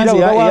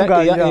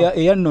era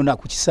eyannona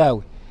ku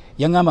kisaawe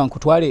yangamba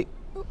nkutwale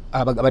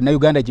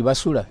abannayuganda gye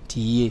basula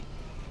tiye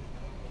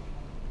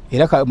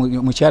era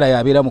mukyala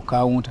yabeera mu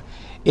kawunta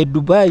e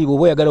Dubai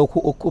bwoba oyagala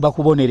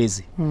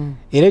bakubonereze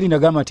era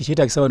erinagamba nti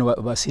kyetagisa bano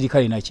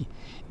basirikale naki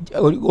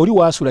oli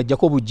wasula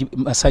ajjako bugi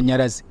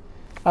masanyalaze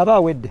aba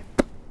awedde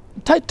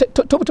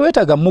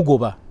towetaaga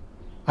mugoba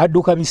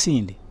adduka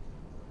misinde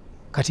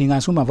kati nga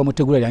nsuma nva mu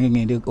ttegula lyange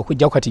ngende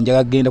okujjako kati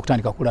njaga genda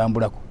kutandika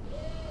kulambulako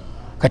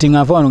kati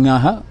nga nva wano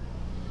ngaha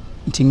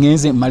nti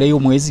ngenze maleyo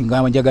mwezi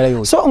ngamba njagala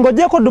yo so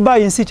ngojjako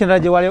Dubai nsi kyendala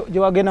gye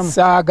wagenda mu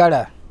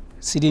saagala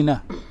sirina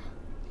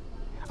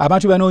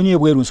abantu banoonye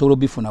bweru nsobola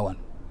obifuna wano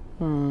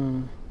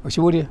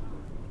okibulira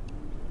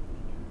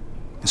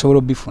nsobola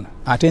obifuna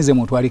ate nze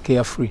muntu ali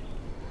carefree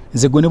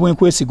nze gwe ne bwe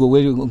nkwesiga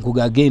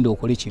nkugagenda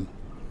okole kino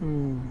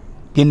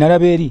bye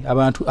nalaba eri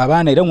abantu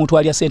abaana era omuntu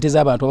alya sente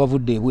z'abantu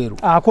abavudde ebweru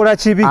akola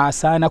kibi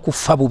asaana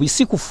kufa bubi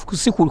si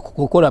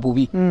kukola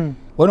bubi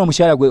wano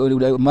omukyala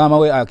gwe maama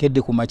we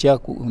akedde ku makya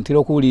ntera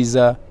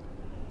okuwuliza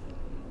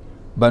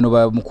bano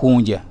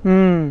bamukunja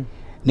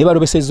ne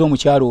balobesezza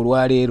omukyala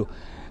olwaleero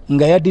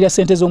nga yaddira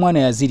sente z'omwana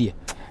yazirya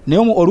naye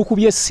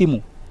olukubye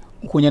essimu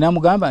nkunya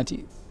namugamba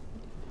nti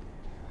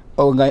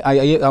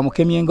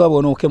amukemye nga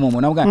bona okema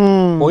omwo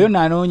namugamba oyo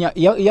nanoonya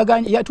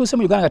yatuuse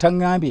mu Uganda nga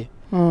taŋŋambye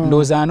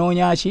ndowooza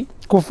anoonya ki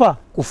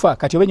kufa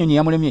kati oba ennyonyi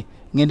yamulemye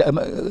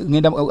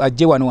ngenda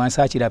ajje wano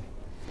wansi akirabe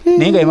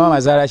naye nga ye maama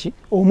azaala ki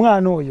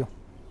omwana oyo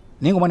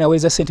naye nga omwana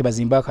yaweereza ssente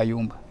bazimba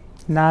akayumba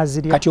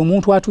n'azirya kati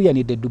omuntu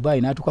atuuyanidde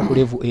Dubai n'atuuka ku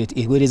level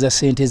eweereza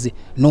ssente ze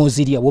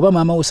n'ozirya bw'oba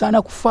maama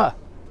osaana kufa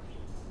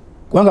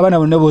kubanga abaana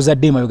bonna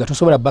b'ozadde emabega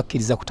tosobola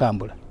bakkiriza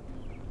kutambula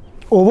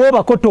oba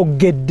obako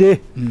toggedde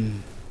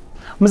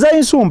Muzayi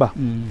Nsumba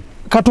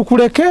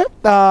katukuleke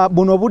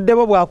buno obudde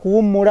bwo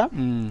bwakuwummula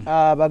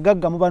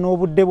abagagga muba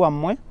n'obudde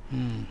bwammwe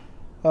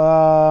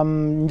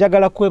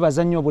njagala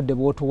kwebaza nnyo obudde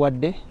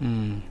bw'otuwadde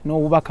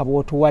n'obubaka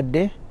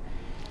bw'otuwadde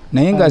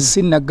naye nga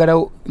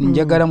sinnaggalawo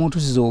njagala muntu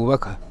siza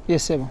obubaka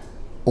yesebo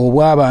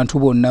obw'abantu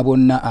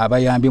bonna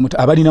abayambye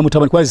abalina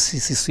mutabani kuba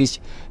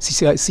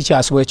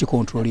sikyasobola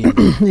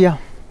kikontrolinga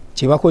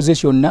kyebakoze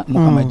kyonna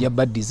Mukama ajja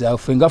baddiza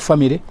ffe nga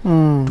famire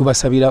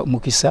tubasabira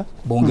mukisa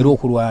bongere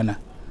okulwana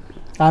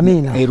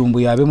amina erumbu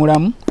yabe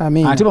mulamu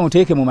ate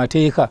bamuteeke mu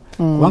mateeka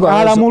kubanga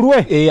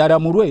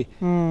alamulwe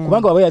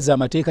kubanga baba yazza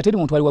amateeka teri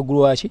muntu ali waggulu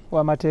waki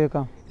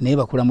w'amateeka naye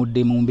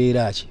bakulamudde mu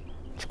mbeera ki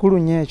kikulu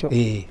nnyo ekyo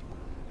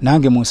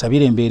nange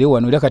munsabire embeere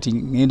wano era kati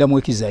ngenda mu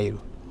Ekizairo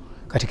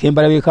kati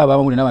kembalabeeko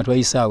abamuli n'abantu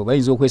bayisaawo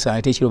bayinza okwesanga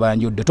ate ekiro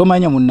banjodde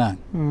tomanya munnange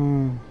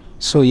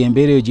so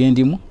yembeera eyo gye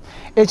ndimu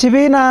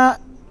ekibiina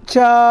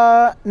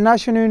kya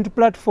National Unity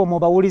Platform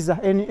obawuliza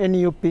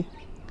NUP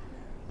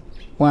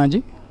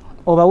wangi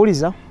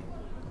obawuliza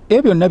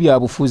ebyo byonna bya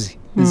bufuzi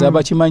nze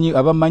abakimanyi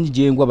abamanyi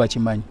gyengwa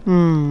bakimanyi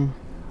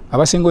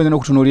abasinga oyinza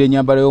n'okutunuulira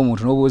ennyambala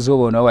y'omuntu n'obuuza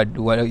obona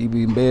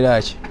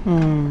mbeera ki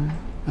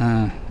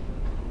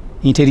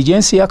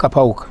intelligence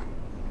yakapawuka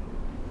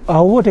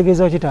awo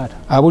otegeeza ki taata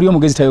abuli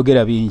omugezi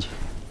tayogera bingi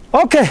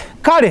okay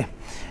kale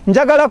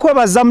njagala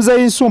kwebaza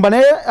Muzayi Nsumba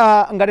naye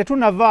nga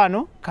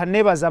tetunavaano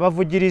kanebaza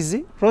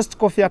abavujirizi Roast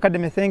Coffee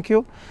Academy thank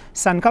you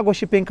San Cargo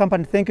Shipping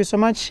Company thank you so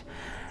much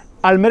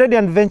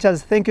Almeridian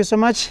Ventures thank you so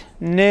much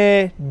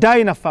ne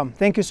Dynafarm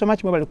thank you so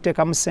much mwebali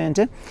kuteekamu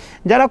ssente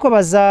njagala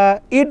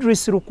kwebaza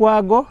Idris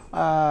Lukwago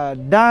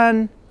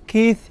Dan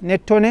Keith ne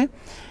Tone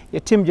ye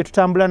team gye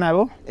tutambula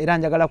nabo era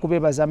njagala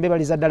kubebaza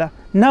mbebaliza ddala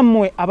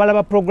nammwe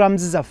abalaba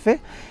programs zaffe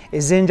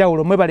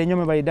ez'enjawulo mwebali nnyo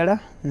mwebali ddala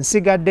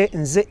nsigadde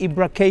nze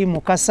Ibrahim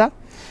Mukasa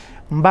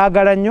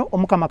mbagala nnyo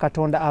Omukama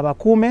Katonda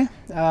abakuume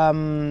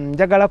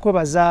njagala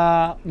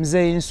kwebaza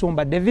Muzayi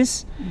Nsumba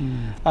Davis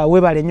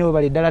webale nnyo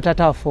webali ddala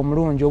taata waffe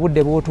omulungi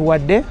obudde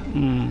bw'otuwadde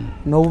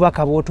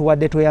n'obubaka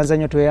bw'otuwadde tweyanza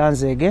nnyo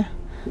tweyanzeege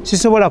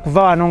sisobola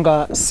kuva wano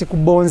nga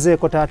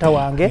sikubonzeeko taata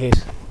wange.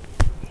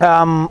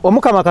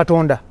 Omukama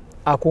Katonda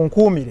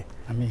akunkuumire,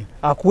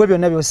 akuwe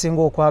byonna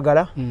by'osinga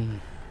okwagala,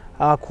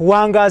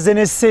 akuwangaaze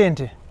ne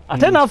ssente,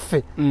 ate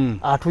naffe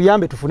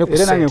atuyambe tufune ku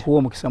ssente. Era nange kuwa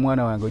omukisa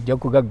mwana wange ojja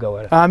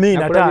kugaggawala.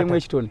 Amiina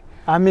taata.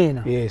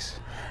 Amiina.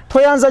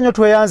 Tweyanza nnyo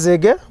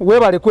tweyanzeege,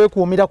 weebale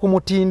kwekuumira ku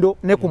mutindo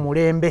ne ku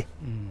mulembe.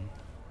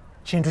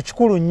 Kintu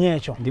kikulu nnyo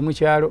ekyo. Ndi mu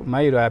kyalo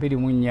mayiro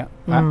 24.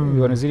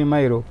 Wano ziri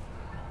mayiro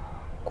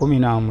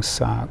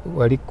 17,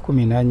 wali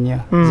 14,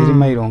 ziri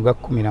mayiro nga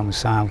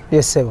 17.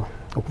 Yes sebo.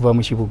 Okuva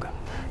mu kibuga.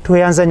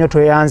 Tweyanza nnyo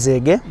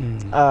tweyanzeege,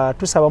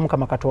 tusaba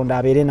Mukama Katonda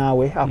abeere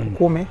naawe,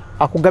 akukuume,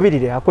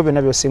 akugabirire, akuwe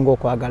byonna by'osinga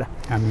okwagala.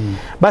 Amiina.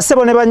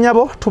 Bassebo ne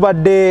bannyabo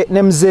tubadde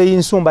ne muzeeyi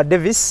Nsumba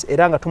Davis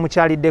era nga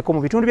tumukyaliddeko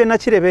mu bitundu by'e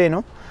Nakirebe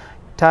eno,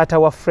 taata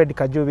wa Fred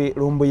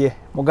Lumbuye,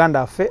 muganda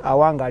waffe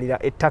awangaalira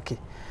ettaki.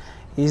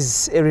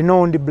 Is a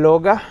renowned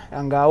blogger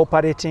nga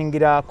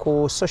operatingira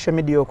ku social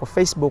media, ku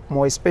Facebook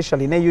more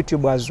especially ne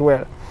YouTube as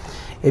well.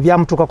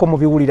 Ebyamutukako mu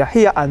biwulira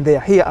here and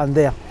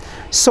there.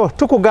 So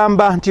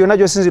tukugamba nti yonna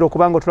gy'osinzira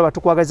okubanga otulaba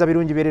tukwagaliza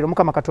birungi byerere.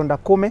 Mukama Katonda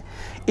kume.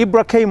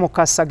 Ibrahim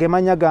Kasage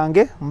manya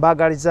gange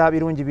mbagaliza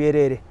birungi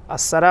byerere.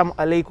 Assalamu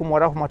alaikum wa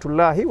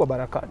rahmatullahi wa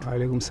barakatuh. Wa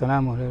alaikum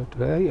salam wa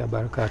rahmatullahi wa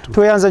barakatuh.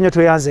 Tweyanza nnyo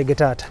tweyanzeege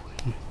taata.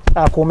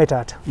 Akuume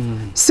taata.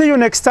 See you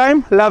next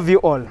time. Love you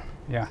all.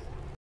 Yeah.